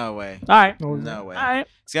 No, it's not. No way. All right. No, it's No not. way. All right.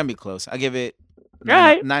 It's gonna be close. I'll give it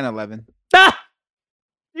Right. 9/11. Ah!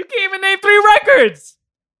 You can't even name 3 records.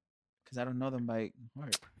 Because I don't know them by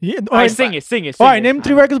heart. Yeah. All right, sing it. All right, name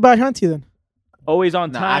 3 records by Ashanti then. Always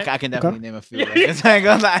on No, time. I can definitely name a few. Records. I ain't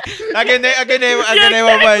gonna lie. I can name a bunch.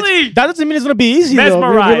 Exactly. That doesn't mean it's gonna be easy though.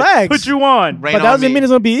 Mesmerize. Relax. Put you on. Rain But that on doesn't me. mean it's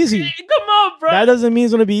gonna be easy. Come on, bro. That doesn't mean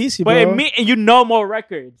it's gonna be easy, But bro. and you know more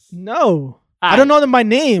records. No, I Alright. don't know them by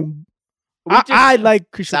name. We I just- like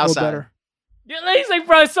Keisha Cole Southside. better. Yeah, he's like,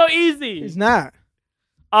 bro, it's so easy. It's not.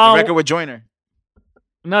 The record with Joyner.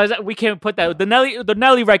 No, we can't put that. The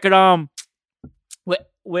Nelly record.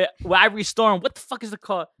 With Ivory Storm. What the fuck is it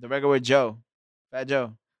called? The record with Joe. Fat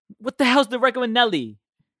Joe. What the hell's the record with Nelly?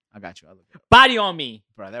 I got you. I'll look it up. Body on Me.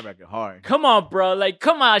 Bro, that record hard. Come on, bro. Like,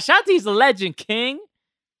 come on. Shanti's a legend, king.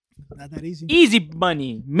 Not that easy. Easy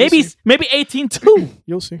money. Maybe see. 18 too.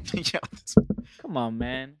 You'll see. Yo, Come on,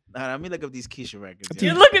 man. let me look up these Keisha records.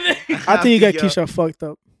 Yeah, look at it. I think you got Yo. Keisha fucked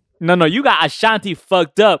up. No, you got Ashanti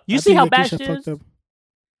fucked up. You I see think how got bad Keisha she fucked is? up.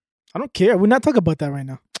 I don't care. We're not talking about that right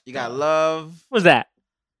now. You got Love What's that?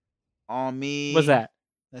 on Me. What's that?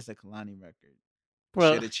 That's the Kalani record.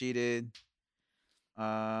 Bro. Should have cheated.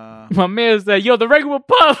 My man said, yo, the record with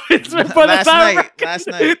Puff. It's bro, that's Last not a night, record. last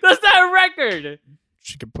night. That's not a record.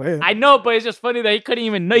 She can play it. I know, but it's just funny that he couldn't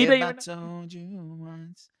even know. He If didn't I even know. told you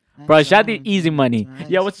once, I Bro, Ashanti, told easy you money. twice.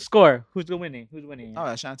 Yo, what's the score? Who's winning? Who's winning? Oh,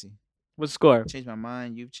 Ashanti. What's the score? Changed my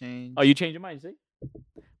mind. You've changed. Oh, you changed your mind, see?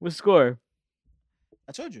 What's the score?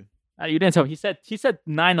 I told you. You didn't tell me. He said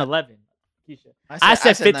 9-11. Keisha. I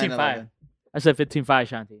said said 15-5. 9/11. I said 15-5,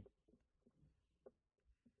 Ashanti.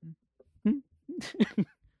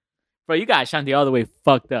 Bro, you got Ashanti all the way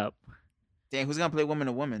fucked up. Damn, who's gonna play Woman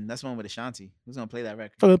to Woman? That's one with Ashanti. Who's gonna play that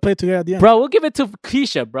record? So we'll play it together at the end. Bro, we'll give it to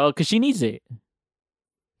Keisha, bro, because she needs it.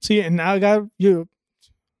 See, and now I got you.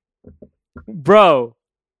 Bro,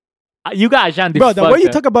 you got Ashanti Bro, the fucked way you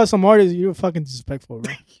up. talk about some artists, you're fucking disrespectful,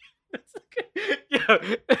 bro. Yo,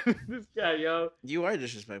 this guy, yo. You are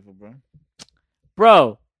disrespectful, bro.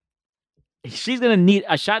 Bro, she's gonna need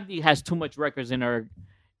Ashanti has too much records in her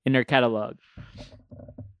catalog.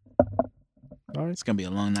 All right. It's gonna be a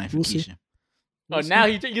long night for We'll see. Keisha. Oh, now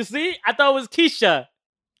you see? I thought it was Keisha.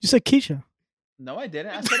 You said Keisha. No, I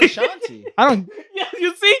didn't. I said Ashanti. I don't. Yeah,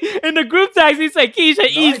 you see? In the group text, he said Keisha No, I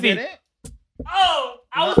easy. didn't. Oh,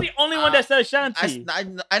 I was the only one that said Ashanti.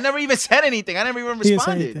 I never even said anything. I never even He didn't say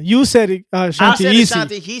responded. anything. You said it, I Ashanti said easy.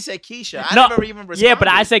 Ashanti. He said Keisha. I No, never even responded. Yeah, but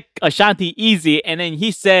I said Ashanti easy, and then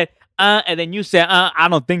he said, and then you said, I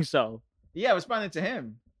don't think so. Yeah, I responded to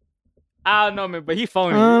him. I don't know, man, but he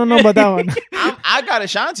phoned I me. don't know about that one. I got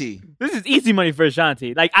Ashanti. This is easy money for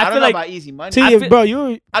Ashanti. Like, I I don't feel know like, about easy money. See, I feel- bro,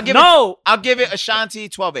 you. I'll give no. it Ashanti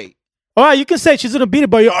 12-8. All right, you can say she's gonna beat it,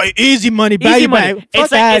 but you're easy money, Easy baggy money. bag. It's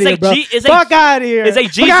Fuck like- out it's here, like bro. G- it's like- Fuck out here. It's like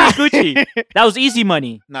Fuck Jeezy out- Gucci. That was easy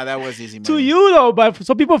money. No, that was easy money. To you though, but for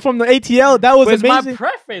some people from the ATL, that was But it's my amazing.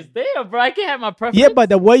 preference. Damn, bro. I can't have my preference. Yeah, but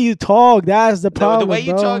the way you talk, that's the problem. The way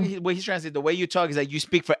you bro. talk, what he's trying to say, the way you talk is like you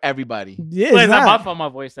speak for everybody. Yeah, Well, it's it's not my not. fault my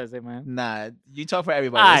voice says it, man. Nah, you talk for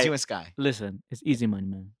everybody. Alright. It's you and Sky. Listen, it's easy money,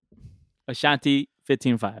 man. Ashanti,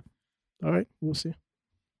 15-5. All right, we'll see.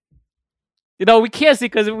 You know, we can't see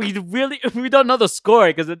because we don't know the score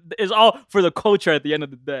because it's all for the culture at the end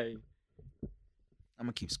of the day. I'm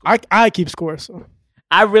gonna keep score. I keep score, so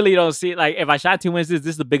I really don't see like if Ashanti wins this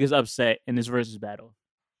is the biggest upset in this versus battle.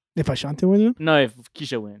 if Ashanti wins it, No, if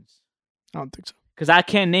Keisha wins, I don't think so. because I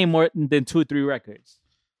can't name more than 2 or 3 records.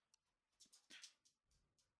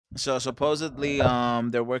 So supposedly,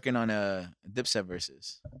 they're working on a Dipset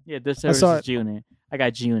versus. Yeah, this I saw is it. G Unit. I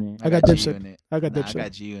got G Unit. I got Dipset. G-Unit. I got Nah, Dipset. I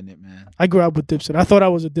got G Unit, man. I grew up with Dipset. I thought I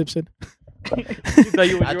was a Dipset. You thought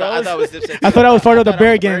you were I Joel's? thought it was Dipset. I thought I was part of the thought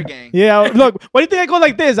Bear was Gang. Yeah, look. Why do you think I go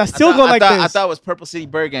like this? I still I thought- go like I this. thought it was Purple City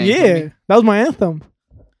Bird Gang. Yeah, that was my anthem.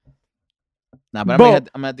 Nah, but Bro. I'm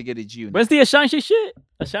gonna have to get a G unit. When's the Ashanti shit?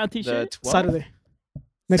 Ashanti The shit? 12th? Saturday.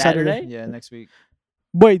 Next Saturday. Yeah, next week.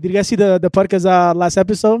 Boy, did you guys see the podcast last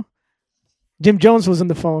episode? Jim Jones was on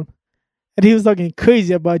the phone, and he was talking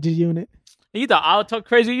crazy about G Unit. You thought I'll talk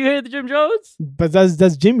crazy? You hear the Jim Jones? But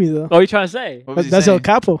that's Jimmy though. Oh, you trying to say? What was he That's El saying?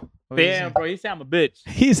 Capo. What was he Damn, saying? bro. He said I'm a bitch.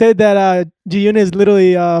 He said that G Unit is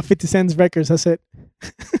literally 50 Cent's records. That's it.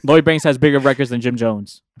 Lloyd Banks has bigger records than Jim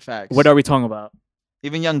Jones. Facts. What are we talking about?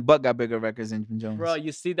 Even Young Buck got bigger records than Jim Jones. Bro,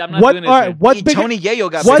 you see, I'm not What doing this. are man. what bigger, Tony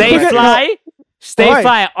Yayo got What Stay bigger bigger- fly. Stay Alright.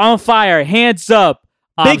 fly. On fire. Hands up.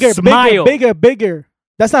 bigger, Smile. bigger?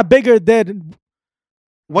 That's not bigger than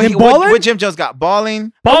What, Than Ballin'? what Jim Jones got?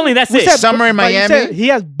 Balling. Bowling, that's We it. said- Summer in but you Miami? said he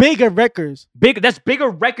has bigger records. That's bigger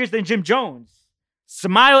records than Jim Jones.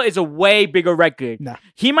 Smile is a way bigger record. Nah.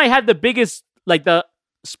 He might have the biggest, like the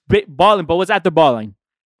balling, but what's after balling?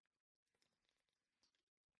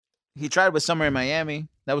 He tried with Summer in Miami.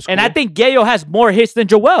 That was cool. And I think Yayo has more hits than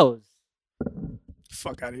Joel's.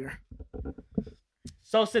 Fuck out of here.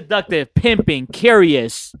 So seductive, pimping,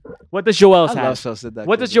 curious. What does Joel's I love have? So Seductive.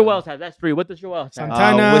 What does Joel's have? That's 3. What does Joel's have?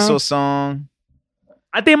 Santana. Whistle Song.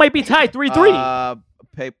 I think it might be tied 3-3.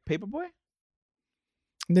 Paperboy?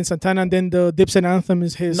 And then Santana, and then the Dipset anthem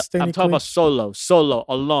is his. No, I'm technically. talking about solo,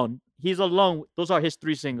 alone. He's alone. Those are his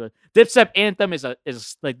 3 singles. Dipset anthem is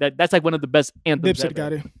like that. That's like one of the best anthems Dipset ever.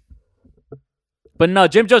 got it. But no,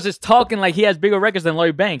 Jim Jones is talking like he has bigger records than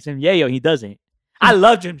Lloyd Banks, and Yayo, he doesn't. I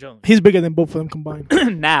love Jim Jones. He's bigger than both of them combined.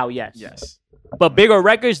 Now, yes. Yes. But bigger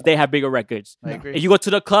records, they have bigger records. I agree. If you go to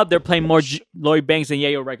the club, they're playing more Lloyd Banks and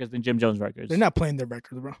Yayo records than Jim Jones records. They're not playing their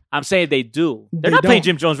records, bro. I'm saying they do. They're They not playing don't.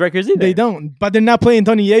 Jim Jones records either. They don't. But they're not playing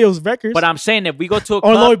Tony Yayo's records. But I'm saying if we go to a or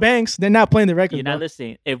club, Lloyd Banks, they're not playing the records. you're bro. not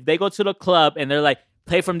listening. If they go to the club and they're like,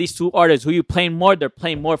 play from these 2 artists, who you playing more? They're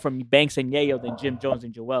playing more from Banks and Yayo than Jim Jones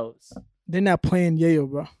and Joel's. They're not playing Yayo,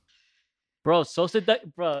 bro. Bro, so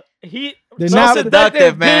seductive. Bro, They're So not.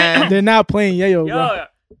 seductive, man. They're not playing Yayo, bro. Yo.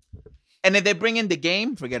 And if they bring in the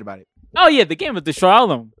game, forget about it. Oh, yeah, the game with the show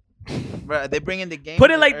album. Bro, they bring in the game. Put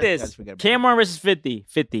it the like Earth this: gods, forget about it. Cameron versus 50,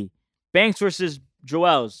 50. Banks versus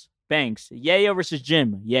Joel's, Banks. Yayo versus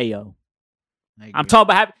Jim, Yayo. I agree. I'm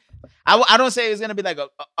talking about, I don't say it's gonna be like a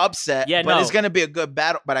upset. Yeah, but no. it's gonna be a good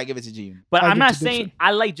battle. But I give it to G. but I I'm give not to Dipset. saying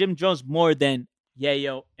I like Jim Jones more than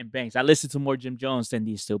Yayo and Banks. I listen to more Jim Jones than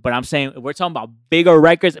these 2. But I'm saying if we're talking about bigger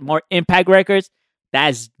records and more impact records,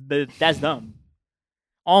 that's dumb.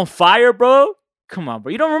 On fire, bro. Come on,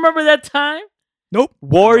 bro. You don't remember that time? Nope.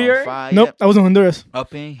 Warrior Nope. That was in Honduras.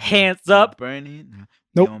 Up in Hands Up burning.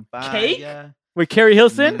 Nope. on fire. Cake? with Carrie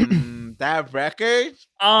Hilson. That record.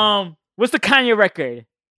 What's the Kanye record?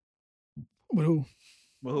 With who?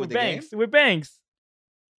 Well, who With the game? Banks. With Banks.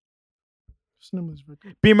 What's the name of his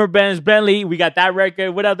record? Beamer, Benz, Bentley. We got that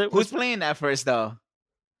record. What other? Who's playing that first though?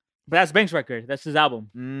 But that's Banks' record. That's his album.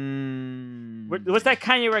 What's that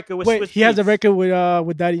Kanye record? With Wait, Swiss he has a Beats? record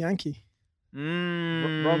with Daddy Yankee.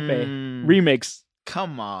 Rompe. Remix.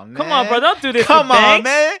 Come on, man. Come on, bro. Don't do this. Come with on, Banks.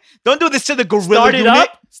 man. Don't do this to the gorilla Start it unit.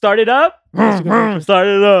 up. Start it up. That's a good record. Start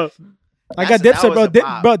it up. I got That's- that Dipset, bro. was a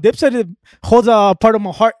bop. Bro, Dipset holds a part of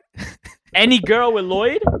my heart. Any girl with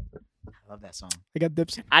Lloyd? I love that song. I got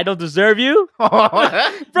Dipset. I don't deserve you. bro, Bro,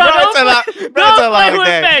 it's a don't lot. play, Bro, it's a don't lot play with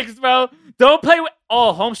there. Banks, bro. Don't play with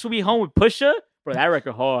Home Sweet Home with Pusha. Bro, that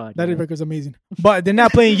record hard. That man. record's amazing. But they're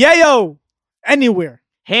not playing Yayo anywhere.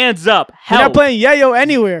 Hands up. They're not Help. playing Yayo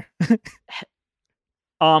anywhere.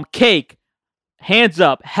 Cake. Hands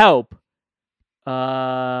up. Help.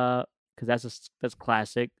 Because that's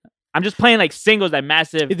classic. I'm just playing like singles that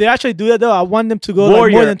massive. If they actually do that though, I want them to go like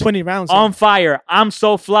Warrior. more than 20 rounds. On fire. I'm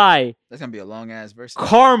so fly. That's gonna be a long ass verse.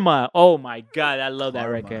 Karma. Oh my god, I love that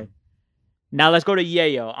Karma. record. Now let's go to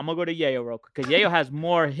Yayo. I'm gonna go to Yayo real quick because Yayo has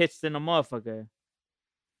more hits than a motherfucker.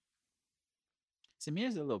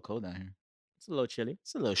 Samir's a little cold down here. It's a little chilly.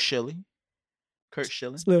 It's a little chilly. Kurt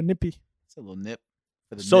Schilling. It's a little nippy. It's a little nip.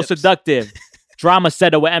 For the So nips. seductive. Drama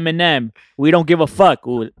setter with Eminem. We don't give a fuck.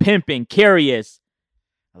 Ooh, pimping. Curious.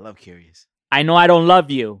 I love Curious. I know I don't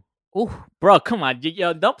love you. Ooh, bro, come on.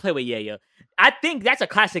 Yo, don't play with Yayo. I think that's a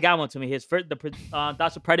classic album to me. His first,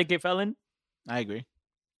 That's a Predicate Felon. I agree.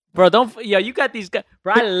 Bro, you got these guys.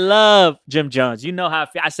 Bro, I love Jim Jones. You know how I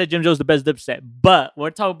feel. I said Jim Jones the best Dipset. But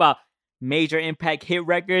we're talking about major impact hit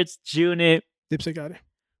records, Unit. Dipset got it.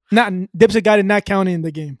 Not Dipset got it. Not counting in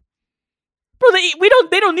the game. Bro,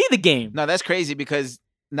 they don't need the game. No, that's crazy because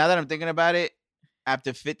now that I'm thinking about it,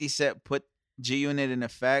 after 50 Cent put G Unit in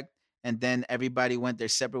effect, and then everybody went their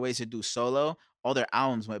separate ways to do solo, all their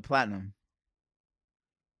albums went platinum.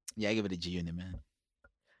 Yeah, I give it a G Unit, man.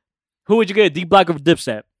 Who would you get, D Block or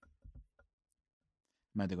Dipset?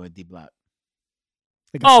 I'm about to go with D Block.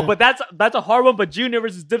 Like I Oh, said. but that's a hard one. But G Unit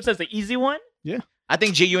versus Dipset's the easy one. I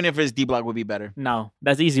think G Unit versus D Block would be better. No,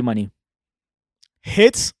 that's easy money.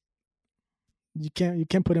 hits, you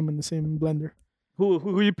can't put them in the same blender.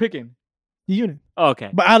 Who are you picking? The unit. Oh, okay.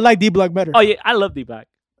 But I like D Block better. Oh yeah, I love D Block.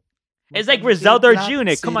 It's like Griselda or G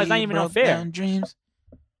Unit. Come on, it's not even unfair. Dreams.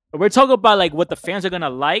 We're talking about like what the fans are gonna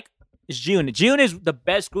like. It's G Unit. G Unit is the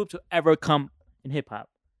best group to ever come in hip hop,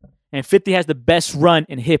 and 50 has the best run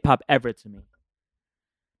in hip hop ever to me.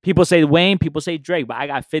 People say Wayne, people say Drake, but I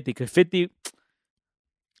got 50 because 50.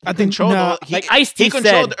 I think Controlled nah, Like Ice-T he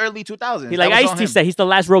controlled said, the early 2000s. he like That was on Ice-T him. said, he's the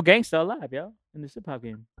last real gangster alive, yo, in the hip hop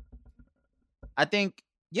game. I think,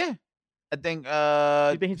 yeah. I think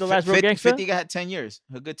You think he's the last real 50, gangster? 50 got 10 years.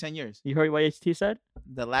 A good 10 years. You heard what Ice-T said?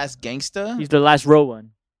 The last gangster? He's the last real one.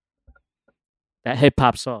 That hip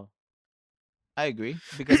hop saw. I agree.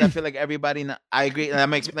 Because I feel like everybody... I agree. And I'm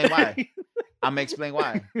going to explain why. I'm going to explain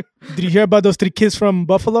why. did you hear about those 3 kids from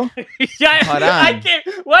Buffalo? Yeah, Hold I on. can't.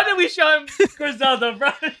 Why did we show him Griselda,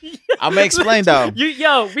 bro? I'm going to explain, though. We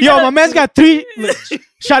Yo, gotta- my man's got 3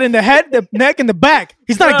 shot in the head, the neck, and the back.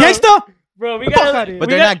 He's not Bro, a gangster. Bro, we Get the fuck gotta. outta here. But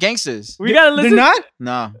we they're got- not gangsters. We gotta They're listen. not.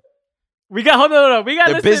 No. We got hold on. We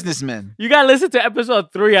gotta They're listen. businessmen. You gotta listen to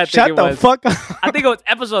episode 3. I think Shut it the was. fuck up. I think it was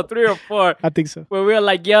episode 3 or 4 I think so. where we were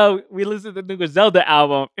like, "Yo, we listened to the new Griselda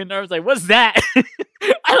album," and I was like, "What's that?"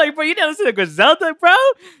 I'm like, "Bro, you didn't listen to Griselda, bro?"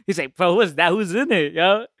 He's like, "Bro, what's that? Who's in it,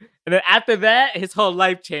 yo?" And then after that, his whole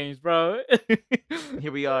life changed, bro.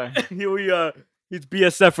 Here we are. Here we are. He's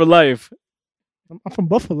BSF for life. I'm from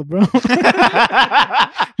Buffalo, bro.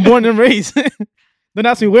 Born and raised. Don't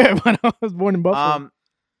ask me where, but I was born in Buffalo.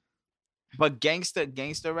 But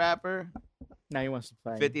gangster rapper, Now he wants to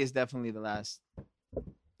play. 50 is definitely the last.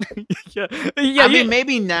 yeah, I mean,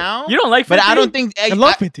 maybe now. you don't like 50? But I don't think I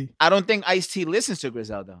love 50. I don't think Ice-T listens to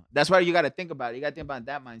Griselda. That's why you got to think about it. You got to think about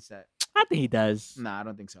that mindset. I think he does. Nah, I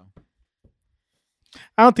don't think so.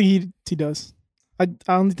 I don't think he does. I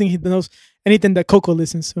don't think he knows anything that Coco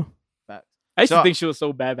listens to. I used to So- think she was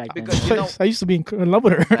so bad back then. Because you know, I used to be in love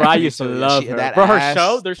with her. Bro, I used to love her. that Bro, her ass.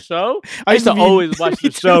 show, their show. I I used to be- always watch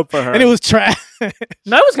the show for her. and it was trash.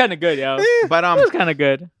 No, it was kind of good, yo. It but was kind of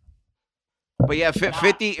good. But yeah,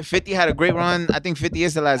 50 had a great run. I think 50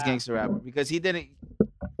 is the last gangster rapper because he didn't.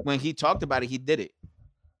 When he talked about it, he did it.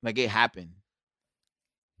 Like it happened.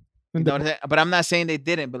 You know what I'm saying? But I'm not saying they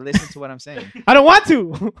didn't. But listen to what I'm saying. I don't want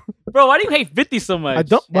to. Bro, why do you hate 50 so much? I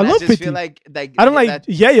don't. I And I love just 50. feel like I don't like that,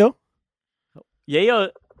 Yayo. Yayo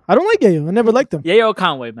I don't like Yayo. I never liked him. Yayo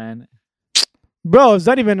Conway, man. Bro, it's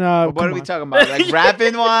not even. What come are we on. talking about? Like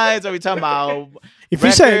rapping wise? Are we talking about? If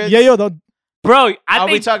you say records? Yayo, don't. Bro, I Are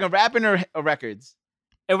we think talking rapping or records?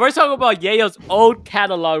 if we're talking about Yayo's old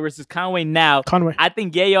catalog versus Conway now, Conway. I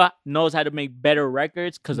think Yayo knows how to make better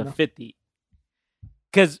records because No. of 50.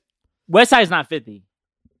 Because Westside's not 50.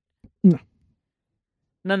 No.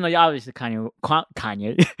 No, obviously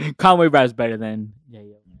Kanye. Conway raps better than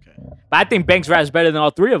Yayo. Okay. But I think Banks raps better than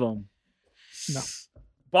all 3 of them. No.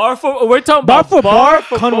 We're talking Bar about for bar,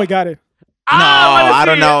 for Conway got it. I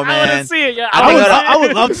don't know, I want man. to see it. Yeah, I I think would, that- I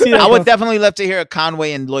would love to see that. I would though. definitely love to hear a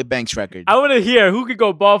Conway and Lloyd Banks record. I want to hear who could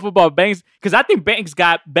go ball for ball. Banks, because I think Banks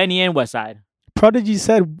got Benny and Westside. Prodigy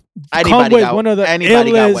said Anybody Conway's got, one of the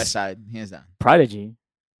anybody got illest- West Side, hands down. Prodigy,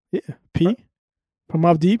 Yeah, P from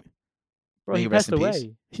Mobb Deep. bro, May he he rest passed in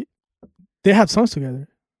away. peace. They have songs together.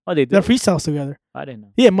 Oh, they They have did. freestyles together. I didn't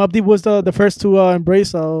know. Yeah, Mobb Deep was the first to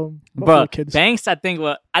embrace Buffalo Bro, kids. Banks, I think.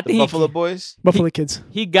 I The think Buffalo Boys. Buffalo kids.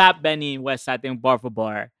 he got Benny and Westside. I think bar for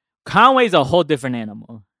bar. Conway's a whole different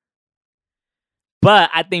animal. But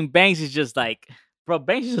I think Banks is just like, bro.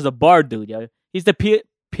 Banks is just a bar dude, yo. He's the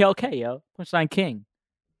PLK, yo, Punchline King.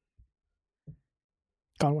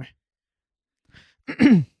 Conway.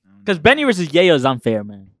 Because Benny versus Yayo is unfair,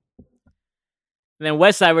 man. And then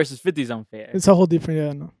Westside versus 50 is unfair. It's a whole different.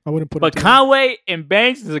 Yeah, no, I wouldn't put But it. together. Conway and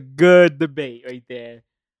Banks is a good debate right there.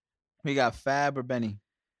 We got Fab or Benny.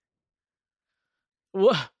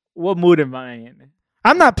 What mood am I in?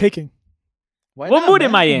 I'm not picking. Why What not, mood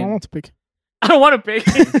am man? I I don't in? want to pick. I don't want to pick.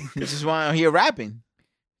 You just want to hear rapping.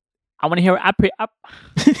 I want to hear.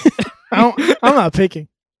 I'm not picking.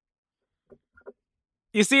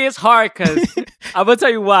 You see, it's hard because I'm gonna tell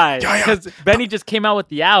you why. Yeah. Because Benny just came out with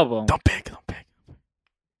the album. Don't pick. Don't pick.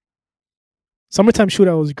 Summertime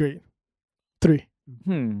Shootout was great. 3.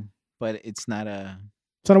 But it's not a.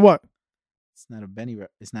 So what? It's not a Benny.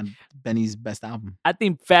 It's not Benny's best album. I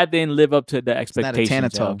think Fab didn't live up to the It's not a expectations. Tana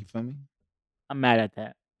yo. talk. You feel me? I'm mad at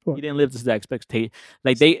that. What? He didn't live up to the expectation.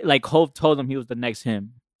 Like Hov told him he was the next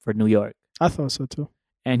him for New York. I thought so too.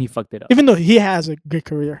 and he fucked it up. Even though he has a great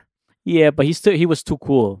career. Yeah, but he was too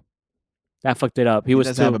cool. That fucked it up. He was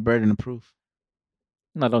doesn't too. have a burden of proof.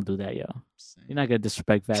 No, don't do that, yo. You're not gonna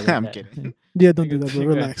disrespect Fab. I'm like that. kidding. Yeah, don't do that, bro.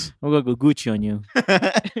 Relax. I'm gonna go Gucci on you.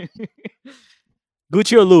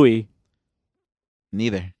 Gucci or Louis?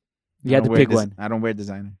 Neither. You had to pick one. I don't wear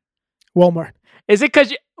designer. Walmart. Is it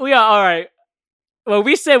because we are all right? Well,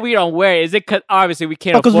 we said we don't wear it. Is it because obviously we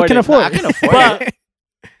can't Because afford we can it? afford I it. can afford But- it.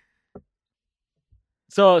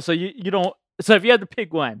 So you don't. So if you had to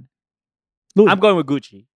pick one, Louis. I'm going with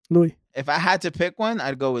Gucci. Louis. If I had to pick one,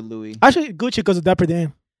 I'd go with Louis. Actually, Gucci because of Dapper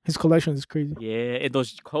Dan. His collection is crazy. Yeah, and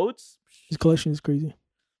those coats. His collection is crazy.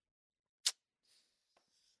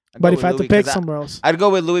 I'd But go if with I had to Louis pick 'cause somewhere else, I'd go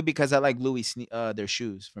with Louis because I like Louis their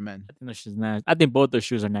shoes for men. I think those shoes nasty. I think both their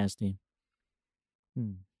shoes are nasty.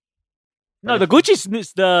 No, But the if-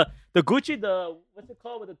 Gucci's the Gucci what's it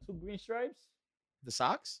called with the two green stripes? The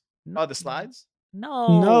socks? Oh, the slides?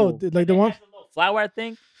 No, like the one. It has a little flower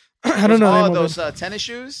thing. I don't know. the Oh, name of those it. tennis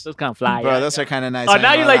shoes? Those kind of fly. Bro, yeah. those are kind of nice. Oh, I ain't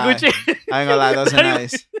now you gonna like lie. Gucci? I ain't gonna lie, those are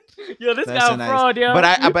nice. Yo, this Those guy are a nice. fraud, yo.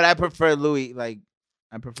 But I prefer Louis. Like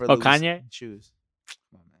I prefer Oh, Louis Kanye? shoes.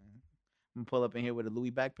 Come on, man. I'm gonna pull up in here with a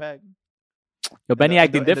Louis backpack. Yo, Benny The-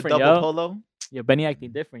 acting the different, double yo. polo. Yo, Benny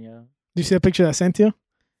acting different, yo. Do you see the picture I sent you?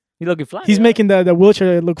 He looking fly. He's yo. making the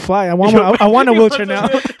wheelchair look fly. I want I want a wheelchair now.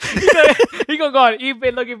 He gonna go on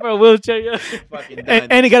eBay looking for a wheelchair, yo. Fucking done.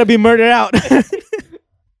 and he gotta be murdered out.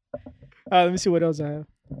 Let me see what else I have.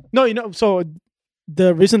 No, so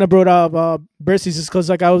the reason I brought up Bercies is because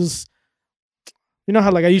like I was,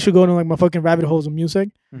 how like I used to go into like my fucking rabbit holes of music.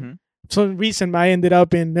 Mhm. So recent, I ended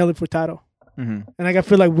up in Nelly Furtado, Mhm. and like I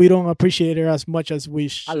feel like we don't appreciate her as much as we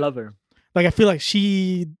should. I love her. Like I feel like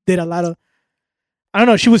she did a lot of. I don't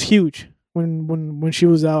know. She was huge when she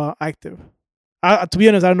was active. To be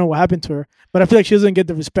honest, I don't know what happened to her, but I feel like she doesn't get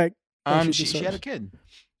the respect. that She had deserves. a kid.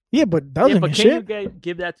 Yeah, but that Yeah, doesn't but mean can you shit.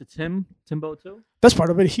 give that to Timbo too? That's part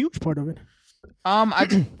of it. A huge part of it.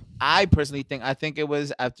 I personally think it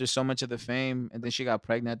was after so much of the fame, and then she got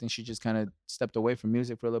pregnant. I think she just kind of stepped away from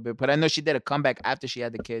music for a little bit. But I know she did a comeback after she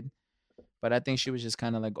had the kid. But I think she was just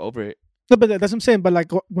kind of like over it. No, but that's what I'm saying. But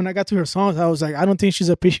like when I got to her songs, I was like, I don't think she's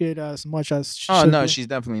appreciated as much as she Oh should no, be. she's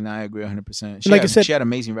definitely not. I agree 100%. Like I said- she had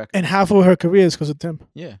amazing records. And half of her career is because of Tim.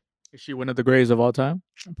 Yeah, Is she one of the greatest of all time?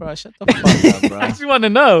 bro, shut the fuck up, I bro. actually want to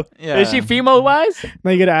know. Yeah. Is she female wise?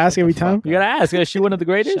 Now you gotta ask every time You gotta ask. Is she one of the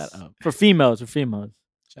greatest? Shut up. For females.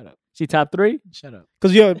 Shut up. She top 3? Shut up.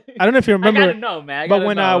 because I don't know if you I gotta remember, know, man. I but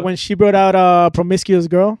gotta know. when she brought out Promiscuous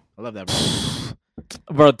Girl, I love that, bro.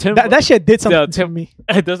 Bro, Tim. that shit did something Yeah, to Tim- me.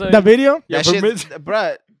 doesn't. That video, Yeah, That shit, Promis-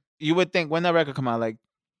 bro. You would think when that record come out, like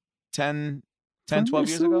 10, 12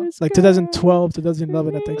 years ago. like 2012,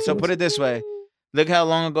 2011, I think. So it put was. it this way: look how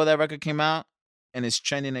long ago that record came out, and it's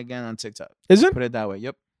trending again on TikTok. Is it? Put it that way.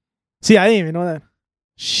 Yep. See, I didn't even know that.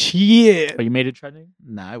 Shit. But you made it trending?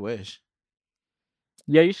 Nah, I wish.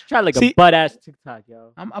 Yeah, you should try like a See- butt ass TikTok,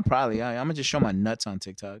 yo. I'm probably. I'm gonna just show my nuts on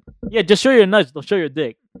TikTok. Yeah, just show your nuts. Don't show your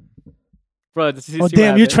dick. Bro, Oh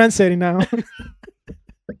damn, you're trendsetting now.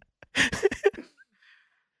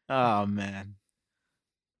 Oh man,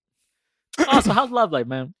 Oh, so how's love life,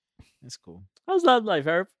 man? that's cool. How's love life,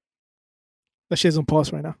 Herb? That shit's on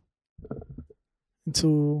pause right now.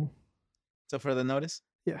 Into So further notice.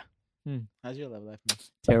 Yeah. How's your love life, man?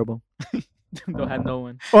 Terrible. Don't have no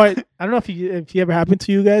one. all right, I don't know if you ever happened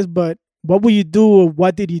to you guys, but what would you do or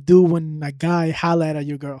what did you do when a guy hollered at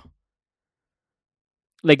your girl?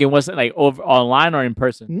 Like it wasn't like over online or in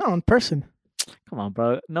person. No, in person. Come on,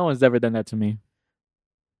 bro. No one's ever done that to me.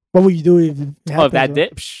 What would you do if it Oh, happened, if that bro?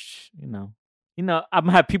 did, you know, I'm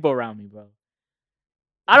gonna have people around me, bro.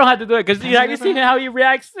 I don't have to do it because you see how he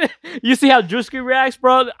reacts. You see how Drewski reacts,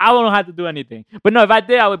 bro. I don't have to do anything. But no, if I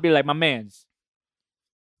did, I would be like, my man's.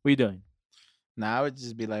 What you doing? Nah, I would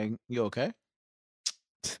just be like, "You okay?"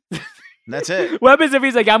 And that's it. What happens if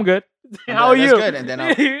he's like, I'm good? And How are that's you? Good. And then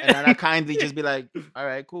I kindly just be like, "All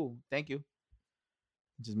right, cool, thank you."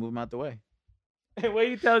 Just move him out the way. And when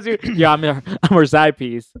he tells you, yeah, I'm her side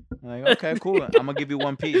piece. I'm like, okay, cool. I'm gonna give you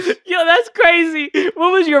one piece. Yo, that's crazy.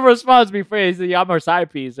 What was your response before he said, yeah, I'm her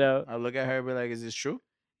side piece? So, I look at her and be like, "Is this true?"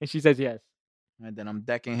 and she says yes. And then I'm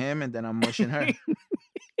decking him, and then I'm mushing her.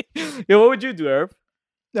 Yo, what would you do, Herb?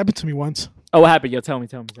 That happened to me once. Oh, what happened? Yo, tell me.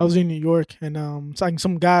 I was in New York and it's like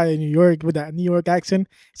some guy in New York with that New York accent.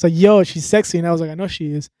 It's like, yo, she's sexy, and I was like, I know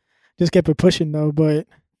she is. Just kept it pushing though, but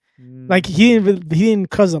like he didn't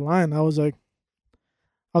cross the line. I was like,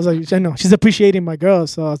 I know she's appreciating my girl,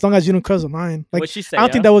 so as long as you don't cross the line, like What'd she say? I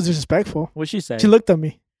don't think that was disrespectful. What'd she say? She looked at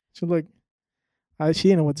me. She looked. She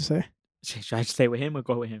didn't know what to say. Should I stay with him or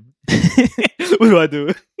go with him? What do I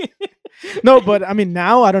do? No, but I mean,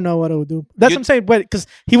 now I don't know what I would do. That's You- what I'm saying. But because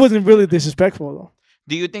he wasn't really disrespectful though.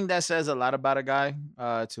 Do you think that says a lot about a guy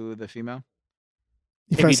to the female?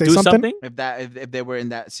 If If I you say do something, something, If they were in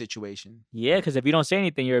that situation? yeah, because if you don't say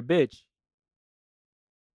anything, you're a bitch.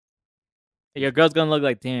 Your girl's gonna look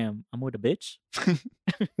like, damn, I'm with a bitch.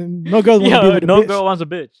 no girls want to be Yo, with a no bitch. girl wants a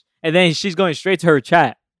bitch, and then she's going straight to her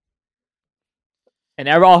chat, and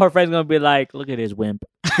all her friends gonna be like, look at this wimp.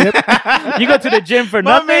 You go to the gym for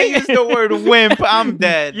My nothing. man used the word wimp. I'm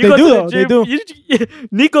dead. You They go do to though, the they gym.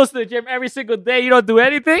 Nick goes to the gym every single day. You don't do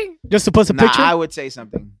anything, Just to post a Nah, picture. I would say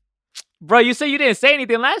something. bro. You say you didn't say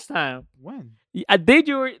anything last time. When? Did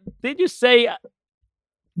you say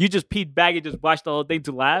you just peed back and just watched the whole thing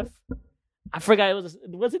to laugh? I forgot.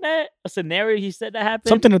 Wasn't that a scenario he said that happened?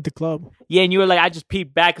 Something at the club. Yeah, and you were like, I just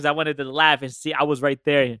peed back because I wanted to laugh and see I was right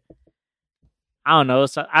there. I don't know.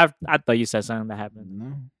 So I thought you said something that happened.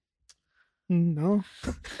 No. No.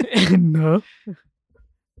 No.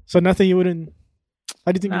 So nothing you wouldn't.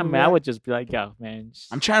 How do you think? Nah, you would man, I react? would just be like, yo, man.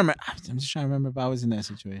 I'm trying to. I'm just trying to remember if I was in that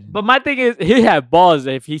situation. But my thing is, he had balls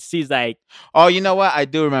if he sees like. Oh, you know what? I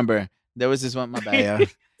do remember. There was this one. My bad, yo.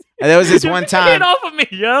 And there was this one time. Get off of me,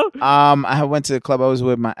 yo. I went to the club. I was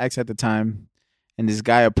with my ex at the time, and this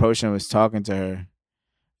guy approached and was talking to her.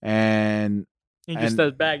 And He And- just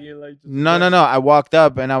steps back. You're like, just no. I walked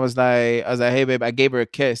up and I was like, hey, babe. I gave her a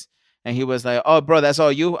kiss, and he was like, oh, bro, that's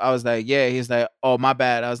all you. I was like, yeah. He's like, oh, my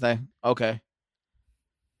bad. I was like, okay.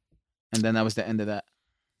 And then that was the end of that.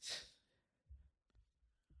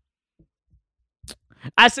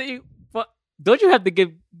 I see. But don't you have to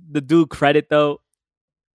give the dude credit though?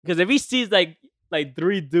 Because if he sees like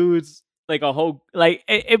three dudes, like a whole, like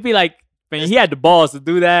it'd be like, man, he had the balls to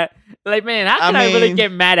do that. Like, man, how can I really mean,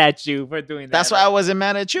 get mad at you for doing that? That's why I wasn't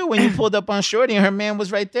mad at you when you pulled up on Shorty and her man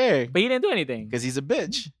was right there. But he didn't do anything. Because he's a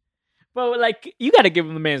bitch. But like, you gotta give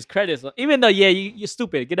him the man's credit. So, even though, yeah, you're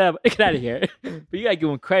stupid. Get out of here. But you gotta give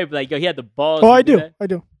him credit. Like, yo, he had the balls. Oh, to I do do. that. I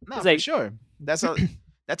do. No, It's for like- sure. That's a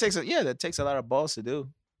that takes a lot of balls to do,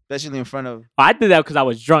 especially in front of. I did that because I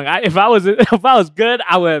was drunk. If I was good,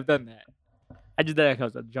 I would have done that. I just did that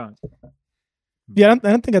because I was drunk. Yeah, I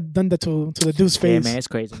don't think I've done that to the dude's Yeah, face. man, it's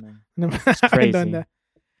crazy, man. I haven't crazy. done that.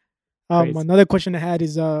 Crazy. Another question I had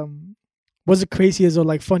is, what's the craziest or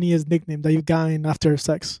like funniest nickname that you've gotten after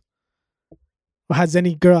sex? Or has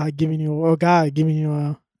any girl had given you or guy given you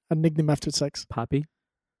a nickname after sex? Poppy.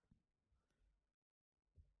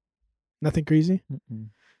 Nothing crazy. Mm-mm.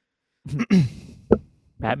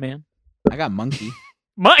 Batman. I got monkey.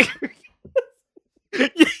 Mike. Yo,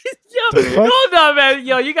 fuck? hold on, man.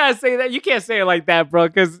 Yo, you gotta say that. You can't say it like that, bro.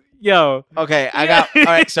 Cause yo, Okay, I got. All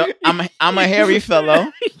right, so I'm a hairy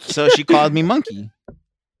fellow, so she called me monkey.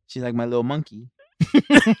 She's like my little monkey.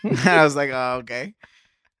 I was like, oh, okay.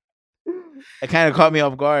 It kind of caught me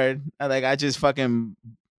off guard. I just fucking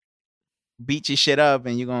beat your shit up,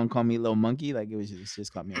 and you gonna call me little monkey? Like it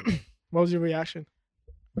just caught me off guard. What was your reaction?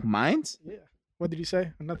 Mine's? Yeah. What did you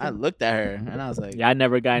say? Nothing. I looked at her and I was like, yeah, I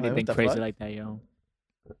never got Like, what anything the crazy fuck? like that, yo.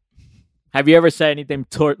 Have you ever said anything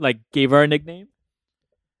like gave her a nickname?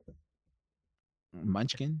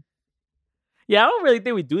 Munchkin. Yeah, I don't really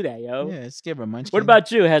think we do that, yo. Yeah, let's give her Munchkin. What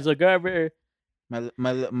about you? Has a girl ever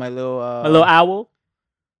my little a little owl?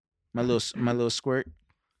 my little squirt?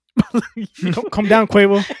 Come down,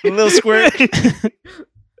 Quavo. Little squirt.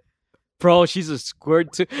 Bro, she's a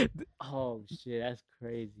squirt too. Oh shit, that's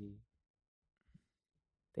crazy.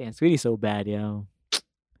 Damn, Sweetie's so bad, yo.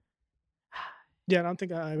 Yeah, I don't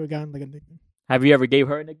think I ever gotten like a nickname. Have you ever gave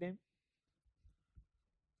her a nickname?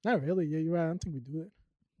 Not really. Yeah, you're right. I don't think we do it.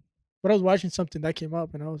 But I was watching something that came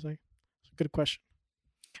up, and I was like, "It's a good question."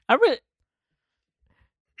 I really.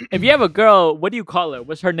 If you have a girl, what do you call her?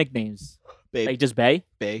 What's her nicknames? Babe, Like just Bay?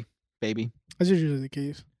 baby. That's usually the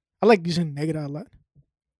case. I like using Negative a lot.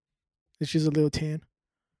 She's a little tan.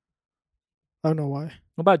 I don't know why. Mm-hmm.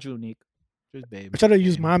 What about you, Nick? Just babe. I tried to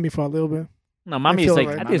use Mommy for a little bit. No, Mommy's feel like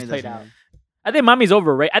like I think Mommy it's played doesn't out. know. I think Mommy's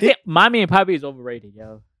overrated. I think Mommy and Poppy is overrated,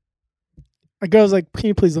 yo. A girl was like, "Can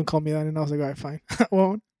you please don't call me that?" And I was like, "All right, fine." I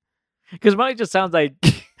won't. Because Mommy just sounds like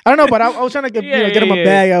I don't know, but I was trying to get Yeah, get in my yeah.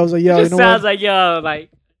 bag. I was like, "Yo, it you just know sounds what? like yo,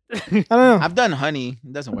 like I don't know. I've done honey.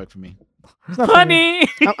 It doesn't work for me. It's not for me.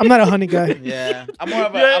 honey. I'm not a honey guy. Yeah, I'm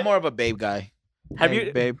more of a babe guy. Have Hey,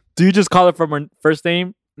 you? babe? Do you just call her from her first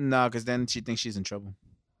name? No, because then she thinks she's in trouble.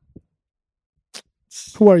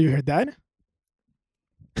 Who are you, her dad?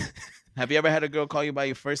 Have you ever had a girl call you by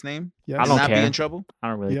your first name? Yes. I And don't not be care. in trouble? I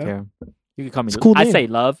don't really Yeah. care. You can call me. It's a cool I name. say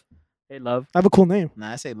love. Hey, love. I have a cool name.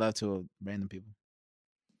 Nah, I say love to random people.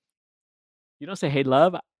 You don't say hey,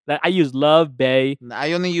 love. I use love, bae. Nah,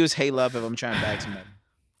 I only use hey love if I'm trying to bag somebody.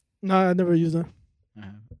 No, I never used that.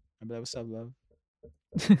 Uh-huh. I'd be like, "What's up, love?"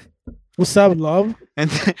 What's up, love?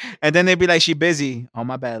 And then they'd be like, "She busy." Oh,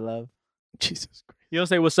 my bad, love. Jesus Christ. You don't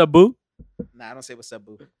say what's up, boo? Nah, I don't say what's up,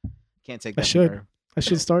 boo. Can't take I that. should. I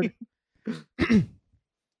should start.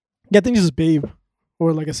 Yeah, I think it's just babe.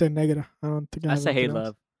 Or like I said, negative. I don't think I I have say hey, anything else.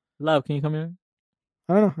 love. Love, can you come here?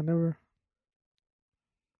 I don't know. I never.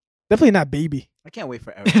 Definitely not baby. I can't wait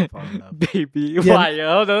for Eric to fall in love. Baby. Yeah. Why,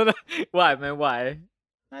 yo? Hold on. Why, man? Why?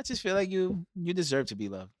 I just feel like you deserve to be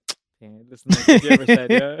loved. Damn, this is the nicest you ever said,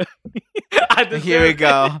 yo. I deserve Here we it.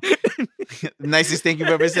 go. Nicest thing you've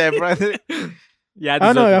ever said, brother. Yeah, I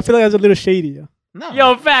don't know. deserve I it. feel like that's a little shady. Yeah. No.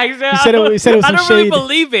 Yo, facts. Yo. He said it was I some don't really shade.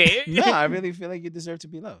 believe it. No, I really feel like you deserve to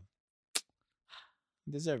be loved.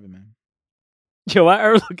 You deserve it, man. Yo, why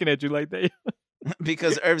are looking at you like that?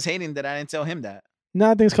 Because Irv's hating that I didn't tell him that. No,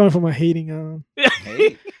 I think it's coming from a hating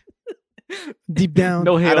Hey, deep down.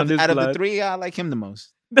 No hate out on of, this out of the blood. three, I like him the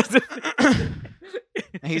most.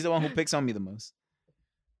 And he's the one who picks on me the most.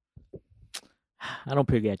 I don't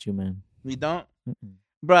pick at you, man. We don't? Mm-mm.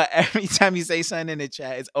 Bruh, every time you say something in the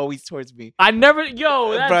chat, it's always towards me. I never,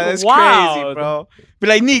 yo, that's, Bro, that's wild. crazy, bro. Be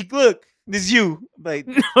like, Neek, look, this is you. Like,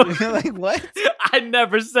 like what? I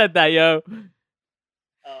never said that, yo.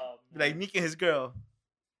 Be like, Neek and his girl.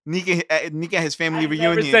 Neek and his family I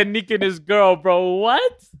reunion. never said Nick and his girl, bro.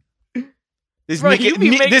 What? This Bro, Neek, you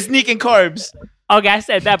be making- this Neek and carbs. Okay, I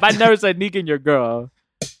said that, but I never said Nick and your girl.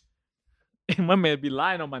 My man be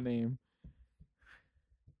lying on my name.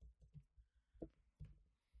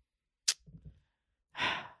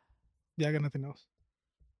 Yeah, I got nothing else.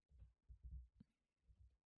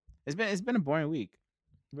 It's been a boring week.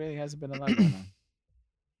 Really hasn't been a lot going on.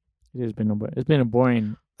 It's been a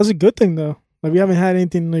boring. That's a good thing though. Like we haven't had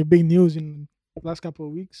anything like big news in the last couple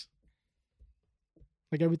of weeks.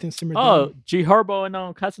 Like everything simmered Oh, down. G Herbo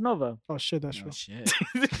and Casanova. Oh shit, that's Oh, true. shit.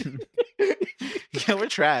 Yeah, we're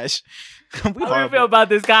trash. We How do you feel horrible. about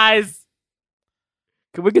this, guys?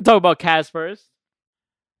 We can talk about Cass first.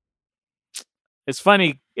 It's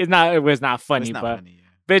funny. It's not. It was not funny, It's not but funny, yeah.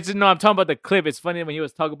 but you know, I'm talking about the clip. It's funny when he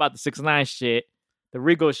was talking about the 6ix9ine shit, the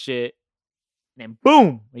Rigo shit, and then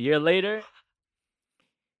boom, a year later.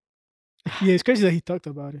 Yeah, it's crazy that he talked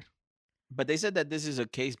about it. But they said that this is a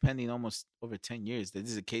case pending almost over 10 years. That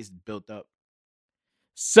this is a case built up.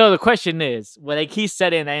 So the question is, what like he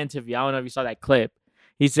said in that interview, I don't know if you saw that clip.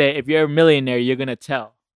 He said, "If you're a millionaire, you're gonna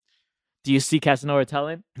tell." Do you see Casanova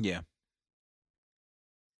telling? Yeah.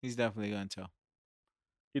 He's definitely going to tell.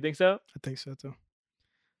 You think so? I think so too.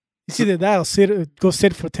 It's either that or go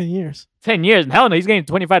sit for 10 years 10 years? Hell no, he's getting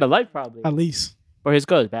 25 to life probably. at least. Or his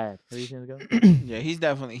girl is bad. What do you think his girl? Yeah, he's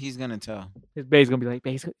going to tell. His babe's gonna be like,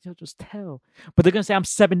 babe, just tell. But they're gonna say I'm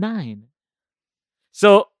 7'9".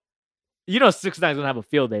 So, you know, 6ix9ine's gonna have a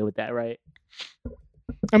field day with that, right?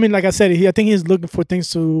 I mean, like I said, I think he's looking for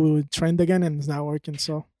things to trend again, and it's not working.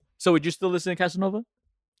 So So would you still listen to Casanova?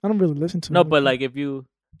 I don't really listen to No, him. but like if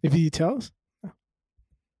he tells,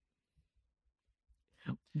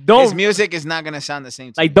 His don't music is not going to sound the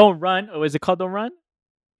same to like me. don't run, or is it called Don't Run?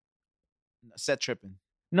 Set tripping.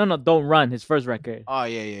 No, Don't Run. His first record. Oh,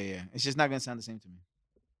 yeah. It's just not going to sound the same to me.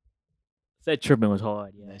 Said Tripping was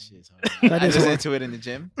hard. Yeah, That shit's hard. That I is listen hard. to it in the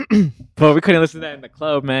gym. but we couldn't listen to that in the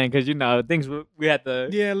club, man, because you know things we had to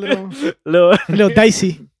yeah, a little little. a little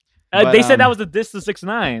dicey. But, They said that was the diss to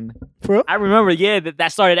 6ix9ine. For real? I remember, yeah,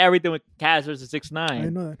 that started everything with Cass versus I didn't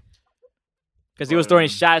 6ix9ine. know that. Because he was throwing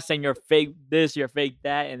shots saying you're fake this, you're fake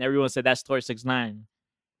that, and everyone said that's towards 6ix9ine.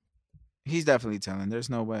 He's definitely telling. There's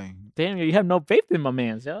no way. Damn, you have no faith in my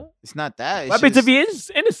man, yo. It's not that. It's What happens if just- he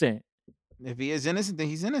is innocent? if he is innocent, then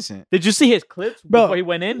he's innocent. Did you see his clips Bro, before he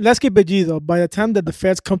went in? Let's keep it G though. By the time that the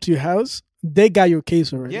feds come to your house, they got your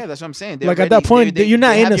case already. Yeah, that's what I'm saying. They Like at already- that point, they- you're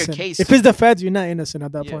not they have your innocent. case. If it's the feds, you're not innocent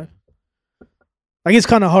at that Yeah. point. Like it's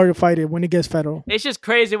kind of hard to fight it when it gets federal. It's just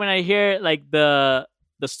crazy when I hear like the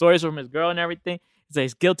stories from his girl and everything. He's like,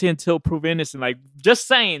 he's guilty until proven innocent. Like just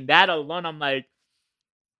saying that alone, I'm like,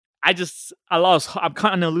 I'm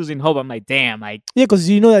kind of losing hope. I'm like, damn, like Yeah, because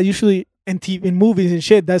you know that usually in movies and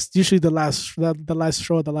shit, that's usually the last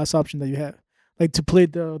straw, the last option that you have, like to play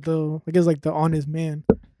the I guess like the honest man.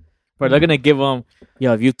 bro, they're gonna give him,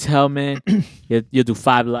 yo, if you tell man, you do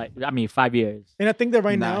 5 years. And I think that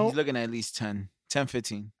right Nah, now, he's looking at least 10,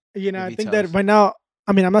 15. you know, if I he think tells. that right now,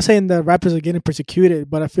 I mean, I'm not saying that rappers are getting persecuted,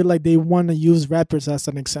 but I feel like they want to use rappers as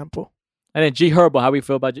an example. And then G Herbo, how we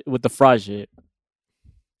feel about with the fraud shit?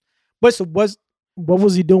 But so what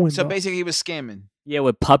was he doing? So though? basically, he was scamming, Yeah,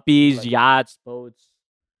 with puppies, Like- yachts, boats.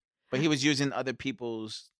 but he was using other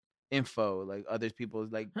people's info, like other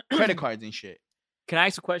people's like credit cards and shit. Can I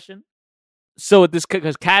ask a question? So with this,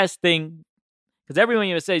 because Because everyone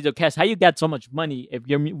even says, "Yo, Cass, how you got so much money if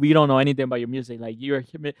we don't know anything about your music? Like you're."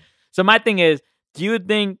 So my thing is, do you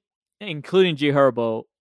think, including G Herbo,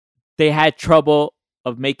 they had trouble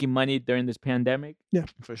of making money during this pandemic? Yeah,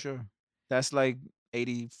 for sure. That's like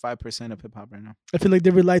 85% of hip hop right now. I feel like they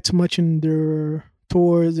rely too much on their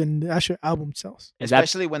tours and the actual album sales.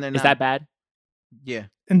 Especially when they're not. Is that bad? Yeah.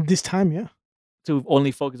 And this time, yeah. To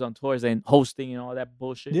only focus on tours and hosting and all that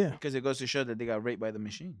bullshit. Yeah. Because it goes to show that they got raped by the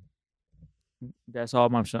machine. That's all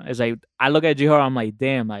I'm saying. It's like I look at G Herbo, I'm like,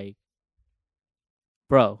 damn, like,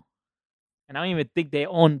 bro. And I don't even think they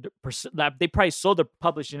own like, they probably sold the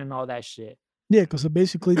publishing and all that shit. Yeah, because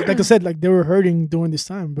basically, like I said, like they were hurting during this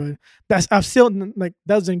time, but I'm still like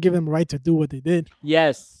doesn't give them right to do what they did.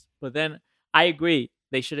 Yes, but then I agree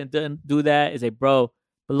they shouldn't do that. Is like, bro,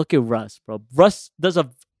 but look at Russ, bro. Russ does a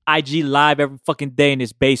IG live every fucking day in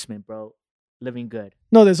his basement, bro, living good.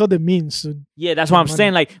 No, there's other means. So yeah, that's what I'm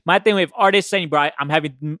saying. Like my thing with artists saying, bro, I'm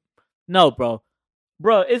having no, bro.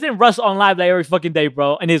 Bro, isn't Russ on live like every fucking day,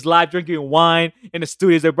 bro? And he's live drinking wine in the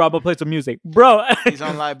studios. Like, bro, I'm gonna play some music, bro. He's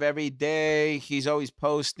on live every day. He's always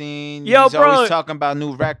posting. Yo, he's bro. always talking about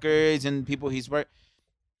new records and people he's worked.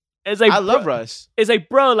 It's like I love Russ. It's like,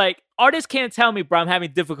 bro, like artists can't tell me, bro, I'm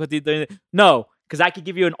having difficulty doing it. No, because I could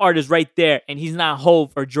give you an artist right there, and he's not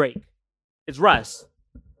Hove or Drake. It's Russ.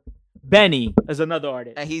 Benny is another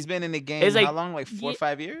artist. And he's been in the game It's like- how long? Like 4 or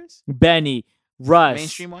 5 years? Benny, Russ.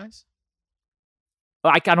 Mainstream wise?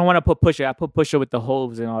 I don't want to put Pusha. I put Pusha with the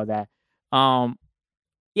Hoves and all that.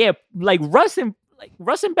 Yeah, like Russ and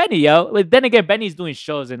Benny, yo. But then again, Benny's doing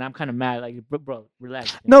shows, and I'm kind of mad. Like, bro,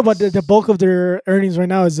 relax. no, but the bulk of their earnings right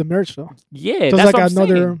now is the merch, though. Yeah, So that's it's like what I'm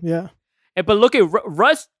another, saying. yeah. But look at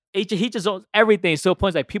Russ. He just owns everything. So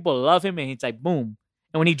points like people love him, and he's like boom.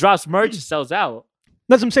 And when he drops merch, it sells out.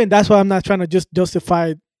 That's what I'm saying. That's why I'm not trying to just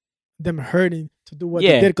justify them hurting to do what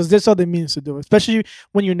Yeah. they did, because there's other means to do it. Especially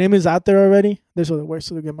when your name is out there already, there's other ways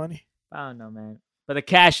to get money. I don't know, man. But the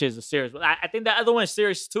cash is a serious. I think the other one is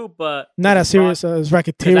serious too, but Not as serious as 'cause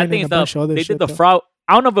racketeering I and think a bunch of other they shit. did the though. fraud.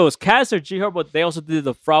 I don't know if it was Cass or G Herbo, but they also did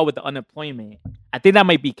the fraud with the unemployment. I think that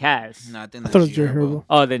might be Cass. No, I think I that's thought it was G J Herbo. Herbo.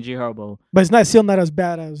 Oh, then G Herbo. But it's still not as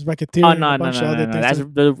bad as racketeering Oh and no, a no, bunch no, of other no, things. That's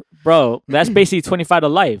that- the bro. That's basically 25 to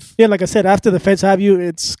life. yeah, like I said, after the feds have you,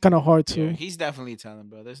 it's kind of hard to. Yeah, he's definitely telling,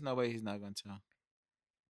 bro. There's no way he's not going to tell.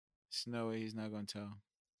 There's no way he's not going to tell.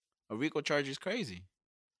 A RICO charge is crazy.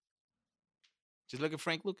 Just look at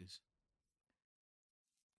Frank Lucas.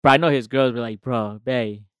 But I know his girls be like, bro,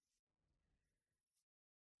 bae.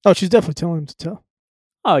 Oh, she's definitely telling him to tell.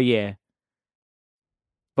 Oh yeah.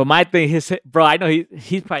 But my thing is, bro, I know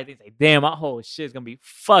he's probably thinks like, damn, my whole shit's gonna be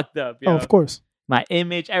fucked up, yo. Oh, of course. My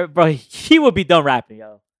image, bro, he would be done rapping,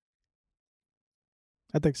 yo.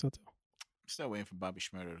 I think so too. I'm still waiting for Bobby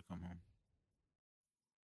Schmurder to come home.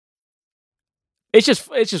 It's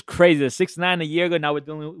just crazy. The 6ix9ine a year ago, now we're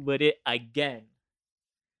dealing with it again.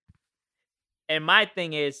 And my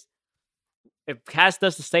thing is, if Cass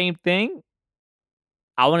does the same thing,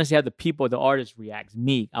 I want to see how the people, the artists react.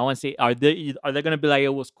 Me, I want to see are they gonna be like it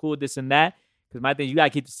was cool, this and that? Because my thing, you gotta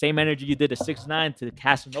keep the same energy you did to 6ix9ine to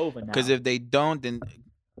Casanova now. Because if they don't, then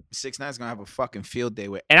 6ix9ine's going to have a fucking field day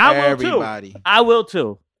with And I will too. everybody. I will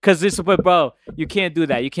too. Because this is what, bro, you can't do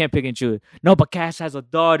that. You can't pick and choose. No, but Cass has a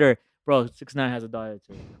daughter. Bro, 6ix9ine has a daughter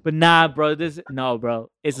too. But nah, bro, no, bro.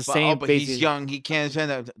 It's the same But basis. he's young. He can't spend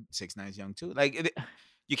that. 6ix9ine's young too. Like,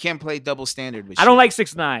 you can't play double standard with I don't shit. like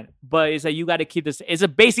 6ix9ine, but it's like you got to keep this. It's a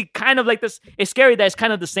basic kind of like this. It's scary that it's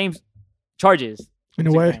kind of the same charges. In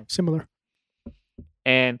a way, 6ix9ine. similar.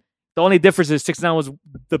 And the only difference is 6ix9ine was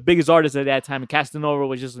the biggest artist at that time, and Casanova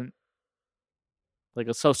was just like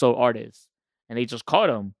a so-so artist, and they just caught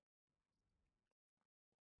him.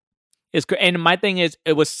 And my thing is,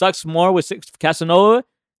 it was sucks more with Casanova.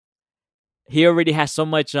 He already has so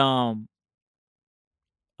much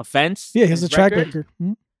offense. Yeah, he in has a his track record.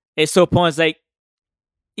 Hmm? It's so points like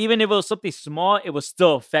even if it was something small, it would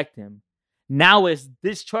still affect him. Now it's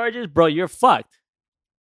discharges, bro. You're fucked.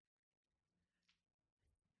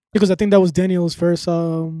 Because I think that was Daniel's first.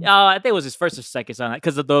 I think it was his first or second song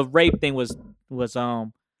because the rape thing was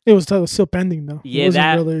It was still pending though. Yeah, it wasn't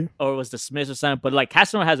that- really. or it was dismissed or something. But like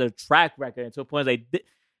Casanova has a track record, and to a point like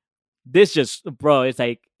this just, bro. It's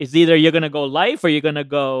like it's either you're gonna go life or you're gonna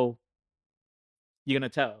tell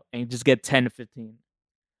and just get 10 to 15.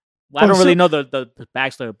 Well, I Oh, don't so- really know the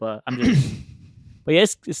backstory, but I'm just, but yeah,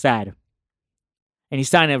 it's sad. And he's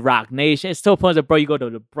signing at Rock Nation. It's still points that, bro, you go to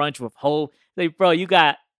the brunch with Ho. Like, bro, you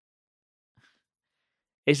got.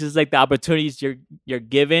 It's just like the opportunities you're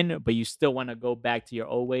given, but you still want to go back to your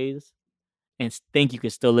old ways and think you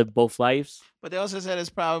can still live both lives. But they also said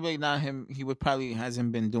it's probably not him. He would probably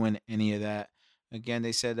hasn't been doing any of that Again,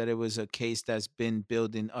 they said that it was a case that's been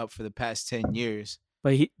building up for the past 10 years.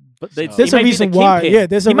 But There's There's he a might be reason the why. kingpin. Yeah,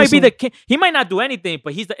 there's a he might be reason. the king. He might not do anything,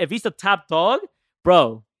 but if he's the top dog,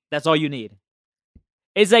 bro, that's all you need.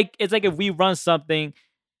 It's like if we run something,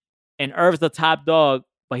 and Irv's the top dog,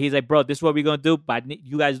 but he's like, bro, this is what we're gonna do. But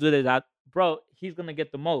you guys do this, bro. He's gonna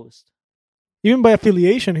get the most. Even by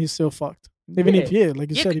affiliation, he's still fucked. Even if like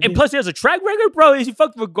you said, and plus he has a track record, bro. He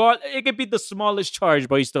fucked regard. It could be the smallest charge,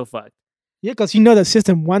 but he's still fucked. yeah, because the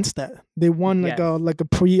system wants that. They want like a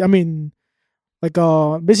pre. I mean, like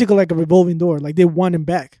basically like a revolving door. Like they want him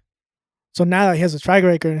back. So now that he has a track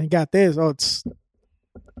record and he got this, it's.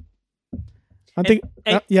 I think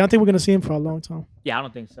we're gonna see him for a long time. Yeah, I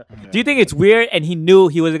don't think so. Do you think it's weird and he knew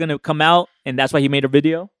he was gonna come out and that's why he made a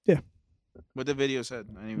video? Yeah. What the video said?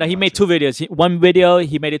 No, he made two videos. One video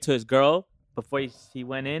he made it to his girl before he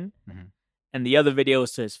went in, and the other video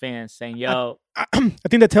was to his fans saying, "Yo." I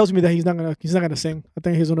think that tells me that he's not gonna sing. I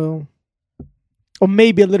think he's gonna, or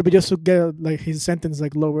maybe a little bit just to get like his sentence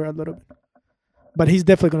like lower a little bit. But he's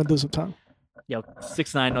definitely gonna do some time. Yo,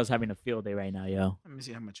 6ix9ine knows having a field day right now, yo. Let me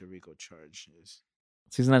see how much a Rico charge is.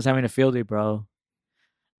 6ix9ine's having a field day, bro.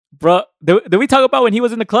 Bro, did we talk about when he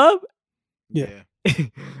was in the club? Yeah.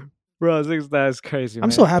 Bro, 6ix9ine is crazy.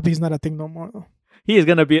 I'm so happy he's not a thing no more though. He is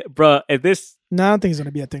gonna be, bro. If this, no, I don't think he's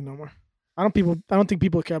gonna be a thing no more. I don't think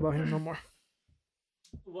people care about him no more.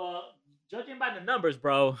 well, judging by the numbers,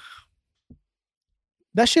 bro.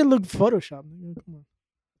 That shit looked photoshopped. Nigga. Come on.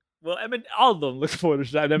 Well, I mean, all of them look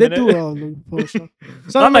photoshopped. They do all look photoshopped.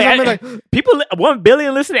 I'm like, people, 1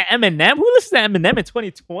 billion listen to Eminem. Who listens to Eminem in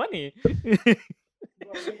 2020?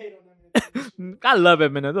 I love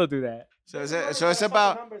Eminem. Don't do that. It's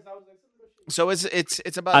about. So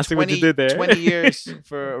it's about see what you did there. 20 years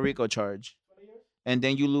for a RICO charge, and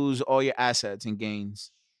then you lose all your assets and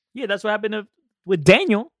gains. Yeah, that's what happened with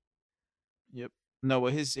Daniel. Yep. No,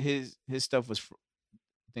 well, his stuff was,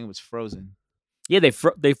 I think it was frozen. Yeah, they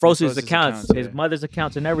froze his his accounts, accounts, his yeah. mother's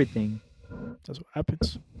accounts, and everything. That's what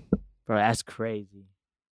happens. Bro, that's crazy.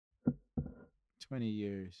 20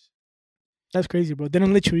 years. That's crazy, bro. They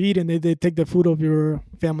don't let you eat, and they take the food off your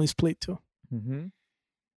family's plate too. Mm-hmm.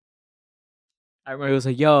 I remember it was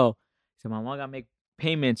like, yo, so my mom gotta make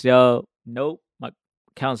payments, yo. Nope,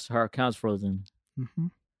 her account's frozen. Mm-hmm.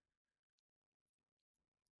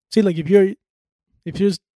 See, like if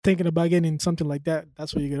you're thinking about getting something like that,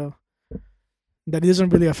 that's what you get off. That doesn't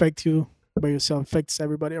really affect you by yourself; affects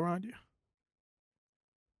everybody around you.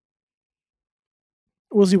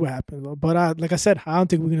 We'll see what happens, though. But like I said, I don't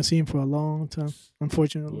think we're gonna see him for a long time,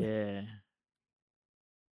 unfortunately. Yeah.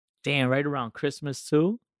 Damn, right around Christmas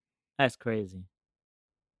too. That's crazy.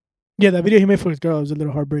 Yeah, that video he made for his girl was a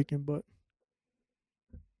little heartbreaking, but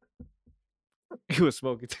He was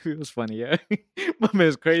smoking too. It was funny, yeah. My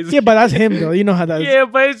man's crazy. yeah, but that's him though. You know how that is. Yeah,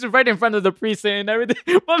 but it's right in front of the precinct and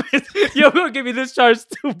everything. My man's, yo, we're gonna give you this charge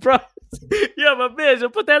too, bro. Yo, my man, yo,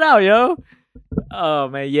 put that out, yo. Oh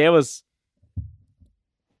man, yeah, it was.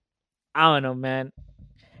 I don't know, man.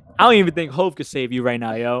 I don't even think Hope could save you right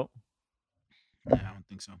now, yo. Yeah, I don't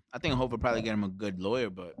think so. I think Hope will probably get him a good lawyer,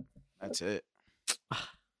 but that's it.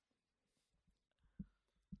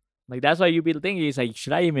 Like that's why you be thinking, it's like,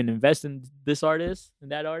 should I even invest in this artist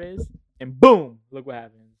and that artist? And boom, look what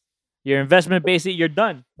happens. Your investment, basically, you're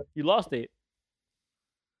done. You lost it.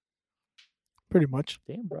 Pretty much.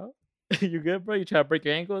 Damn, bro. You good, bro? You try to break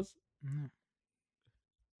your ankles? Mhm.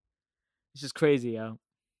 It's just crazy, yo.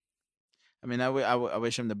 I mean, I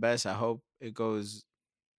wish him the best. I hope it goes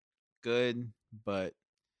good, but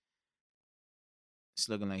it's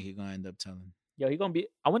looking like he's gonna end up telling. Yo, he gonna be.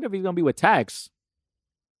 I wonder if he's gonna be with Tax.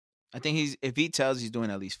 I think if he tells, he's doing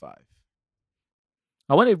at least 5.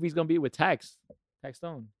 I wonder if he's gonna be with Tax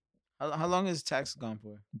Stone. How long is tax gone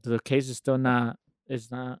for? The case is still not. It's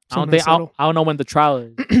not. I Still don't not think. settled. I don't know when the trial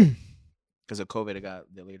is. Because of COVID, it got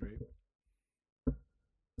delayed, right?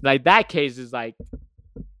 Like that case is like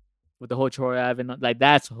with the whole Troy Ave, like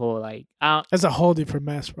that's a whole like. I don't, That's a whole different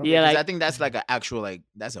mess, bro. yeah, 'Cause like I think that's like an actual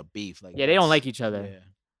that's a beef. Like yeah, they don't that's- like each other. Yeah.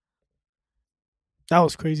 That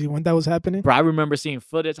was crazy when that was happening. Bro, I remember seeing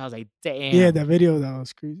footage. I was like, damn. Yeah, that video, that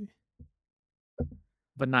was crazy.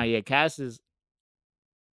 But nah, yeah, Cass is.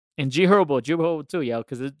 And G Herbo too, yo,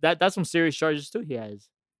 because that's some serious charges too. He has,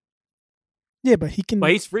 Yeah, but he can.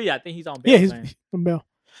 but he's free. I think he's on bail. yeah, he's man. on bail.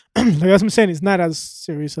 Like that's what I'm saying. It's not as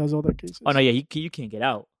serious as other cases. Oh no, yeah, you can't get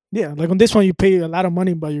out. Yeah, like on this one, you pay a lot of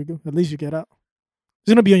money, but at least you get out.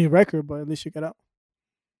 It's gonna be on your record, but at least you get out.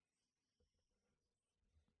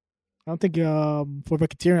 I don't think for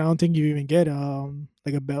racketeering, I don't think you even get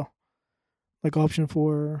like a bail, like option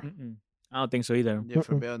for. Mm-mm. I don't think so either. Yeah,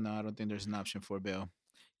 for Mm-mm. bail, no, I don't think there's an option for bail.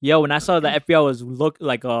 Yo, when I saw the FBI was look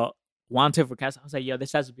like a wanted for Cass, I was like, yo,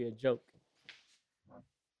 this has to be a joke.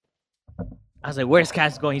 I was like, where's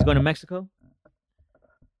Cass going? He's going to Mexico?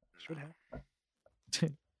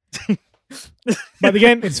 But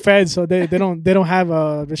again, it's feds, so they don't have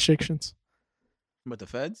restrictions. But the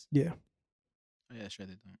feds? Yeah. Oh, yeah, sure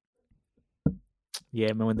they don't.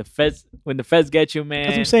 Yeah, man. When the feds get you, man.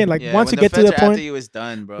 That's what I'm saying. Like Yeah, once when you get to the after point, you, it's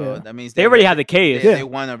done, bro. Yeah. That means They already have the case. They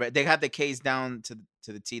won already. They have the case down to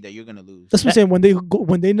the T that you're gonna lose. that's what I'm saying. When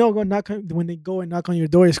they go and knock on your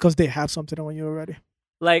door, it's because they have something on you already.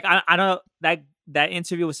 Like I don't that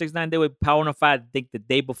interview with 6ix9ine did with Power 105, I think the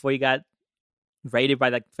day before he got raided by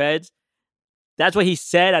the feds. That's what he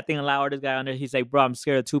said. I think a lot of artists got under. He's like, bro, I'm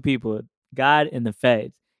scared of two people, God and the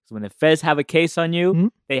feds. So when the feds have a case on you,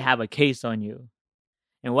 Mhm. they have a case on you.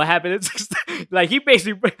 And what happened is, like, he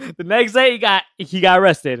basically the next day he got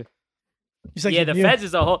arrested. It's like, yeah, the feds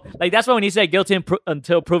is a whole like that's why when he said guilty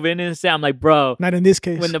until proven innocent, I'm like, bro, not in this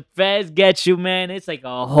case. when the feds get you, man, it's like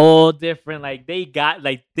a whole different. Like they've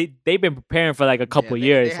been preparing for like a couple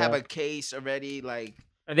years. They have a case already. Like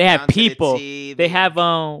and they have down to the people. T. They have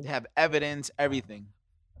They have evidence. Everything.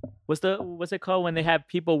 what's it called when they have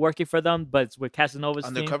people working for them, but it's with Casanova's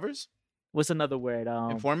team? Undercovers. What's another word?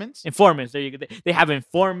 Informants. Informants. There you go. They have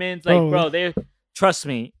informants. Like, bro, they trust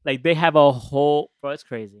me. Like they have a whole. Bro, it's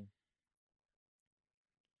crazy.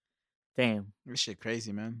 Damn. This shit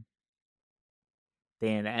crazy, man.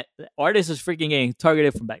 Damn, that artist is freaking getting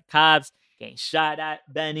targeted from like cops, getting shot at,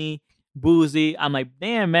 Benny, Boozy. I'm like,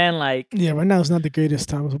 damn, man, like, yeah, right now it's not the greatest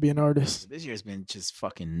time to be an artist. This year's been just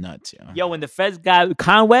fucking nuts, yo. yo, when the feds got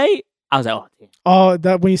Conway, I was like, oh damn. Oh,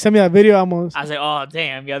 that when you sent me that video, I was like, oh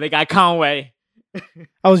damn, yo, they got Conway.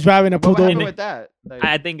 I was driving. I What pulled happened over. with that? Like,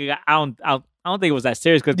 I think I don't think it was that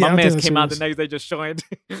serious because Yeah, I my don't man think it was came out the serious. next day just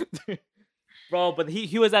showing. Bro, but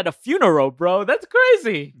he was at a funeral, bro. That's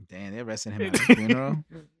crazy. damn, they arrested him at a funeral.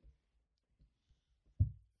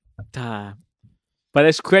 But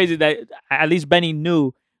it's crazy that at least Benny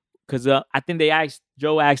knew because I think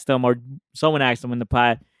Joe asked him or someone asked him in the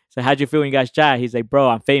pod. So how'd you feel when you got shot? He's like, bro,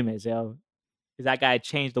 I'm famous, yo. Cause that guy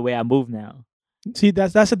changed the way I move now. See,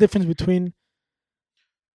 that's the difference between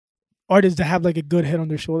artists that have like a good head on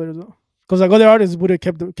their shoulders, though. Because like other artists would have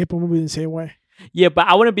kept on moving the same way. Yeah, but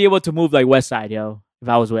I wouldn't be able to move like Westside, yo. If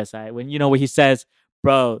I was Westside, when he says,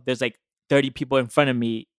 bro, there's like 30 people in front of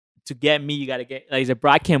me. To get me, you gotta get. Like, he's like,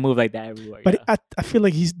 bro, I can't move like that everywhere. But yo. I feel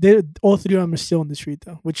like all three of them are still on the street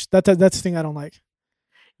though, which that's the thing I don't like.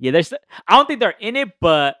 Yeah, I don't think they're in it,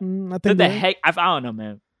 but I what think the heck? I don't know,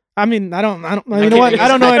 man. I mean, I don't. You know what? I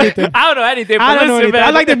don't know anything. I don't know anything. But I don't know listen, anything. man,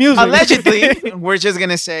 I like the music. Allegedly, we're just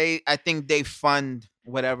gonna say I think they fund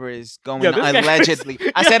whatever is going Yo, on. this guy- Allegedly,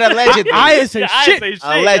 I said allegedly. I didn't say Yeah, I shit. say shit,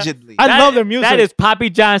 yo. Allegedly. I love their music. That is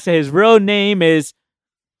Poppy Johnson. His real name is.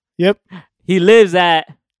 Yep. He lives at.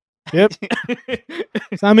 Yep.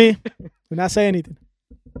 Sammy, do not say anything.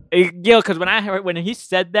 Yo, because when he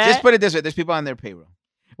said that, Just put it this way: there's people on their payroll.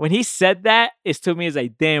 when he said that, it's to me, it's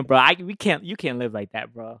like, damn, bro, you can't live like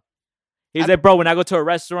that, bro. He's like, bro, when I go to a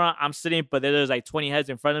restaurant, I'm sitting, but there's like 20 heads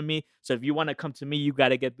in front of me. So if you want to come to me, you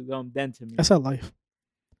gotta get the gum then to me. That's not life.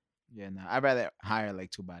 Yeah, no, I'd rather hire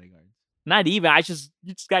like 2 bodyguards. Not even. You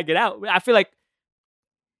just gotta get out. I feel like,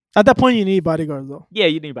 At that point, you need bodyguards though. yeah,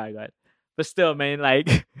 you need bodyguard, but still, man,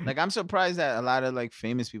 like, Like, I'm surprised that a lot of like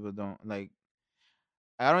famous people don't like.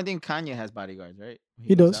 I don't think Kanye has bodyguards, right?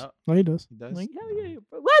 He goes does. out? No, he does. He does. I'm like, hell yeah,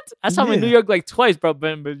 bro. What? I saw him in Yeah. New York like twice, bro.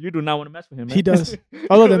 But you do not want to mess with him, man. He does.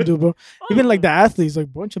 All of them do, bro. Even like the athletes, like a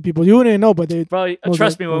bunch of people you wouldn't even know, but they. Bro, Those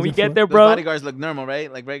trust are- me, when those we are get fun. there, Those bro. bodyguards look normal,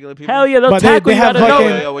 right? Like regular people. Hell yeah, they'll But they tackle you have out of fucking-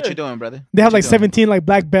 nowhere. Yo, what you doing, brother? They have What like you doing? 17 like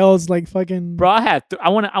black belts, like fucking. Bro, I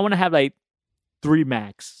want to have like 3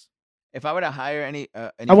 max. If I were to hire any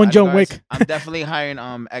I want John bodyguards, Wick. I'm definitely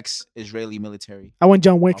hiring ex-Israeli military I want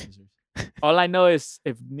John Wick. officers. All I know is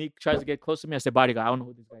if Nick tries to get close to me, I say bodyguard. I don't know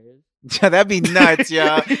who this guy is. Yeah, that'd be nuts, yo.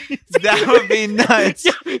 That would be nuts.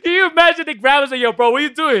 Yo, can you imagine the grab and say, yo, bro, what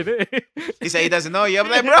you doing? He said he doesn't know you. I'm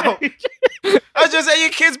like, bro, I was just at your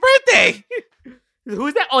kid's birthday.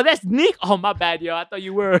 Who's that? Oh, that's Nick. Oh, my bad, yo. I thought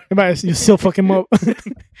you were. You still fuck him up.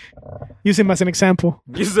 Use him as an example.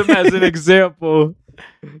 Use him as an example.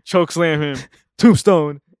 Choke slam him.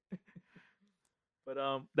 Tombstone. But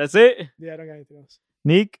that's it. Yeah, I don't got anything else.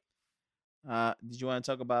 Nick, Did you want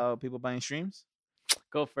to talk about people buying streams?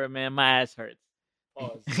 go for it, man. My ass hurts.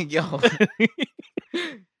 Pause. Yo,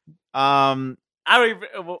 I don't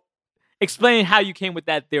even explain how you came with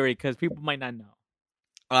that theory because people might not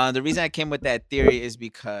know. the reason I came with that theory is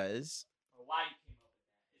because Why you came up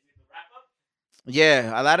with that? Is it the wrap up?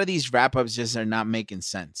 yeah, a lot of these wrap ups just are not making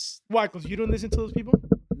sense. Why? Because you don't listen to those people?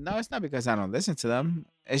 No, it's not because I don't listen to them.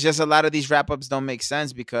 It's just a lot of these wrap-ups don't make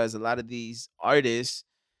sense because a lot of these artists,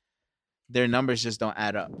 their numbers just don't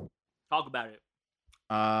add up. Talk about it.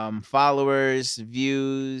 Followers,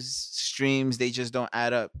 views, streams, they just don't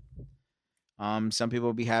add up. Some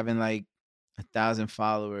people be having like 1,000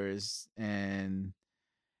 followers and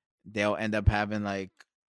they'll end up having like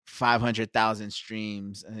 500,000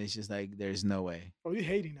 streams, and it's just like there's no way. Oh, you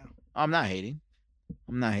hating now? I'm not hating.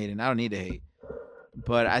 I don't need to hate.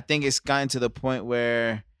 But I think it's gotten to the point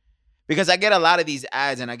where, because I get a lot of these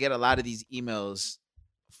ads and I get a lot of these emails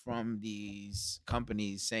from these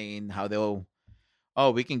companies saying how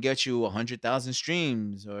we can get you 100,000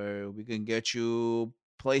 streams, or we can get you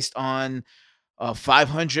placed on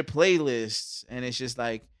 500 playlists. And it's just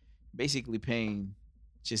like basically paying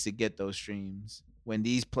just to get those streams when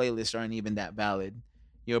these playlists aren't even that valid.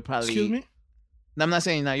 You'll probably... Excuse me? No, I'm not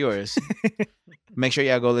saying not yours. Make sure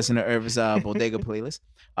y'all go listen to Irv's Bodega playlist.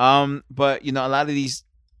 But a lot of these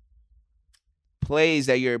plays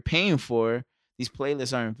that you're paying for, these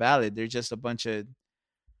playlists aren't valid. They're just a bunch of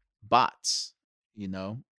bots,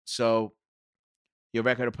 So your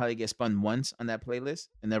record will probably get spun once on that playlist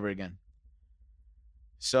and never again.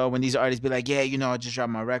 So when these artists be like, yeah, I just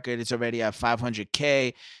dropped my record, it's already at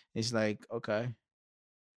 500K. It's like, okay.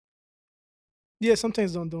 Yeah,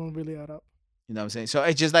 sometimes don't really add up. You know what I'm saying? So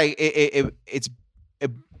it's just like it's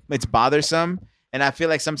bothersome, and I feel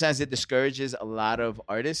like sometimes it discourages a lot of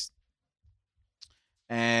artists.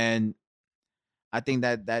 And I think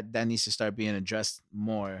that needs to start being addressed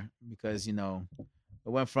more, because it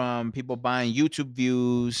went from people buying YouTube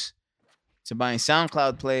views to buying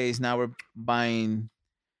SoundCloud plays. Now we're buying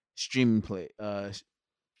streaming play. Now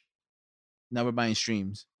we're buying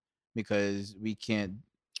streams because we can't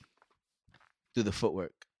do the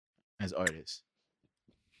footwork as artists,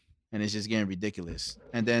 and it's just getting ridiculous.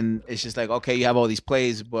 And then it's just like, okay, you have all these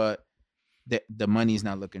plays, but the money's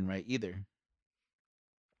not looking right either.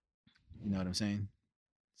 You know what I'm saying?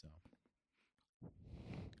 So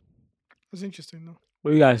that's interesting, though.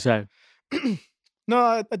 What do you guys say? No,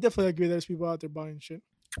 I definitely agree. There's people out there buying shit,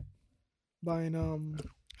 buying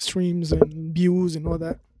streams and views and all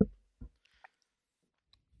that.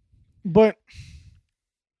 But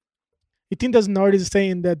you think there's an artist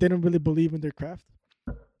saying that they don't really believe in their craft,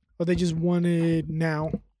 or they just want it now?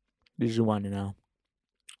 They just want it now.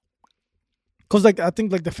 Cause I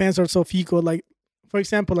think the fans are so fickle. Like, for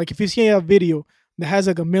example, if you see a video that has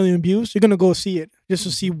 1 million views, you're gonna go see it just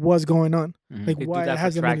to see what's going on, why it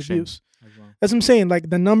has 1 million views. Well. That's what I'm saying.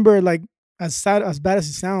 The number, as bad as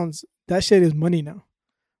it sounds, that shit is money now.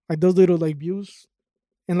 Those little views,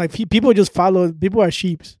 and people just follow. People are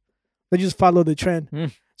sheeps. They just follow the trend.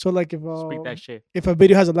 So Speak that shit. If a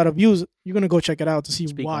video has a lot of views, you're gonna go check it out to see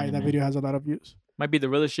Speak why that video has a lot of views. Might be the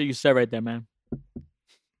realest shit you said right there, man.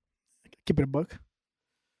 Keep it a buck.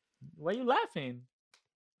 Why are you laughing?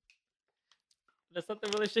 That's not the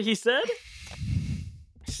realest shit he said?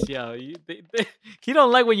 Yo, he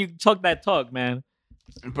don't like when you talk that talk, man.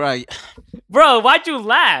 Bro, why'd you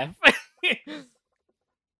laugh?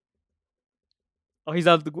 Oh, he's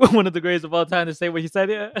one of the greatest of all time to say what he said.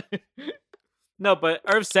 Yeah. No, but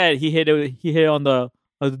Irv said he hit it on the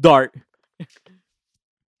dart. I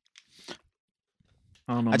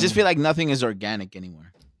don't know. I just feel like nothing is organic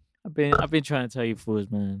anymore. I've been trying to tell you fools,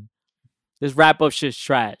 man. This wrap up shit's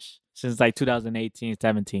trash since 2018,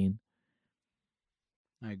 17.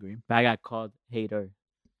 I agree. But I got called hater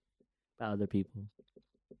by other people.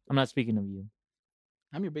 I'm not speaking of you.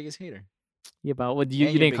 I'm your biggest hater. Yeah, but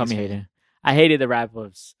you didn't call me hater. I hated the wrap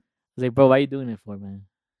ups. I was like, bro, why are you doing it for, man?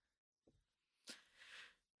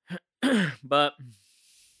 But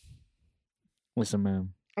listen,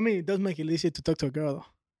 man. I mean, it does make it easier to talk to a girl though,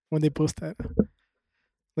 when they post that.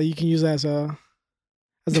 You can use it as a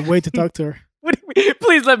way to talk to her. What do you mean?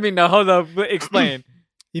 Please let me know. Hold up. Explain.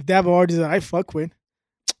 If they have an artist that I fuck with,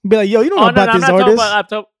 be like, yo, you don't know about this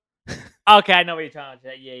artist. Okay, I know what you're talking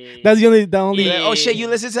about. Yeah. That's the only. Yeah. Oh shit, you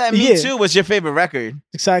listen to that? Me too. What's your favorite record?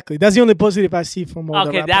 Exactly. That's the only positive I see from all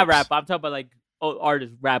the rap that rap. I'm talking about old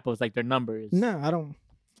artists rap ups, their numbers. No, I don't.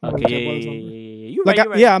 Okay, yeah. You're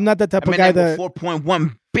right. Yeah, I'm not that type of guy that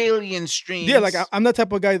 4.1 billion streams. Yeah, I'm that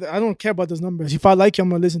type of guy that I don't care about those numbers. If I like you, I'm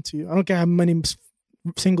gonna listen to you. I don't care how many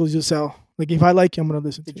singles you sell. If I like you, I'm gonna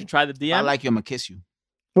listen to you. Did you try the DM? If I like you, I'm gonna kiss you.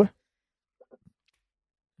 What?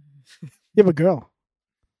 You have a girl.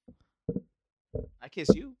 I kiss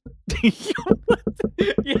you.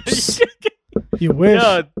 You wish.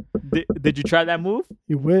 Yo, did you try that move?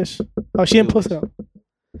 You wish. Oh, she didn't post it up.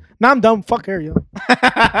 Now I'm done. Fuck her, yo.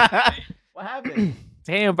 What happened?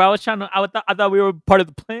 Damn, bro. I thought we were part of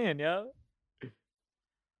the plan, yo.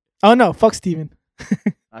 Oh no, fuck Steven.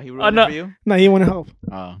 He ruined no. it for you? No, he want to help.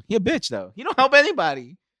 Oh, he a bitch though. He don't help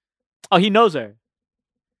anybody. Oh, he knows her.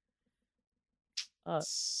 But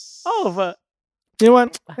You know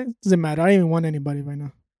what? It doesn't matter. I don't even want anybody right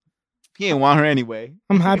now. He didn't want her anyway.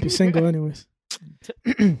 I'm happy single, anyways.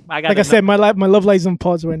 like I said, my love life is on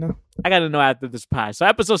pause right now. I gotta know after this pie. So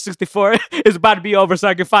episode 64 is about to be over, so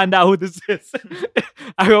I can find out who this is.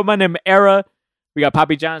 I go, my name is Era. We got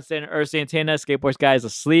Poppy Johnson, Earth Santana, Skateboards Guy is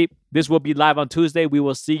asleep. This will be live on Tuesday. We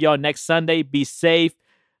will see y'all next Sunday. Be safe,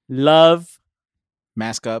 love,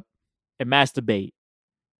 Mask up. and masturbate.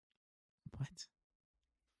 What?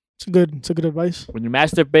 It's good advice. When you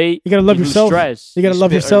masturbate, You gotta love lose yourself. Stress. You gotta love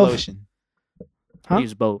Spit or yourself lotion? Huh?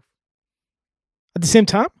 Use both. at the same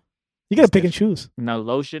time. You gotta pick and choose. Now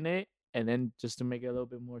lotion it, and then just to make it a little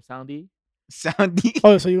bit more soundy. Soundy.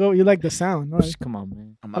 Oh, so you like the sound? All right. Come on,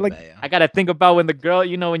 man. Oh, I like- I gotta think about when the girl,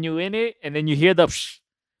 when you in it, and then you hear the,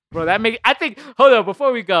 bro. That make. I think. Hold on,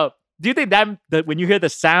 before we go, do you think that when you hear the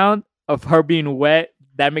sound of her being wet,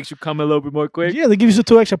 that makes you come a little bit more quick? Yeah, they give you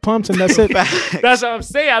 2 extra pumps and that's it. That's what I'm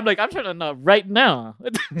saying. I'm like, I'm trying to nut right now.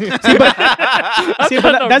 See,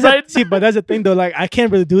 but that's the thing though. Like, I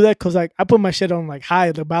can't really do that because like I put my shit on like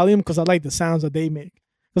high the volume because I like the sounds that they make.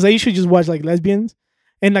 Because I usually just watch like lesbians,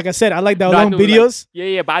 and like I said, I like the long videos.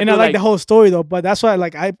 Yeah, but And I like the whole story though. But that's why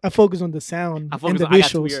like I focus on the sound I and focus the on, I got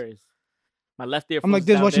 2 visuals. ears. My left ear. I'm like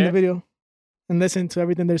this this watching the video and listening to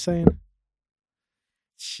everything they're saying.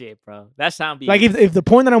 Shit, bro. That sound be Like if the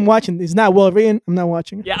porn that I'm watching is not well written, I'm not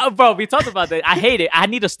watching it. Yeah, bro. We talked about that. I hate it. I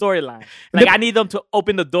need a storyline. Like I need them to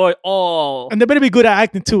open the door. Oh, And they better be good at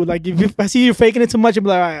acting too. Like if I see you faking it too much, I'm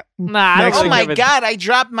like, all right, nah. I don't next Oh really my give a- god! I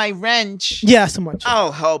dropped my wrench. yeah, that's too much.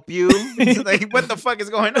 I'll help you. Like, what the fuck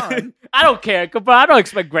is going on? I don't care, bro. I don't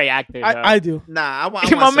expect great actors. yo. I do. Nah, I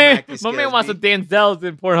want my some man, acting my man skills, wants some B. Denzel's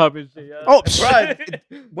in Pornhub and shit. Yo. Oh,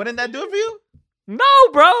 Bro, wouldn't that do it for you?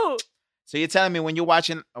 No, bro. So you're telling me when you're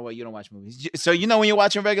watching? Oh well, you don't watch movies. So when you're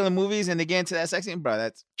watching regular movies and they get into that sex scene, bro,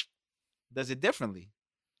 that's does it differently.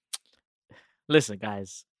 Listen,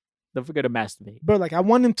 guys, don't forget to masturbate. bro, like I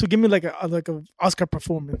want him to give me like a Oscar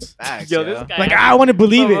performance. Facts, Yo, yo. this guy. Like I want to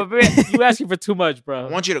believe Bro, it. man, you asking for too much, bro. I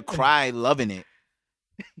want you to cry loving it.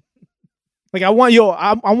 Like I want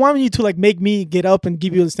you to like make me get up and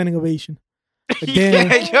give you a standing ovation. Like, damn.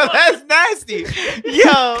 Yo, that's nasty. Yo,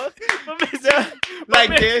 My man- like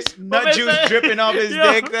man- this, my nut man juice said- dripping off his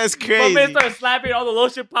Yo, dick. That's My crazy. man starts slapping, all the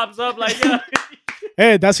lotion pops up. Like, yo.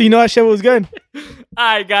 Hey, that's how you know that shit was good. All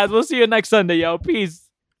right, guys, we'll see you next Sunday, yo. Peace.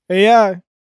 Hey, yeah.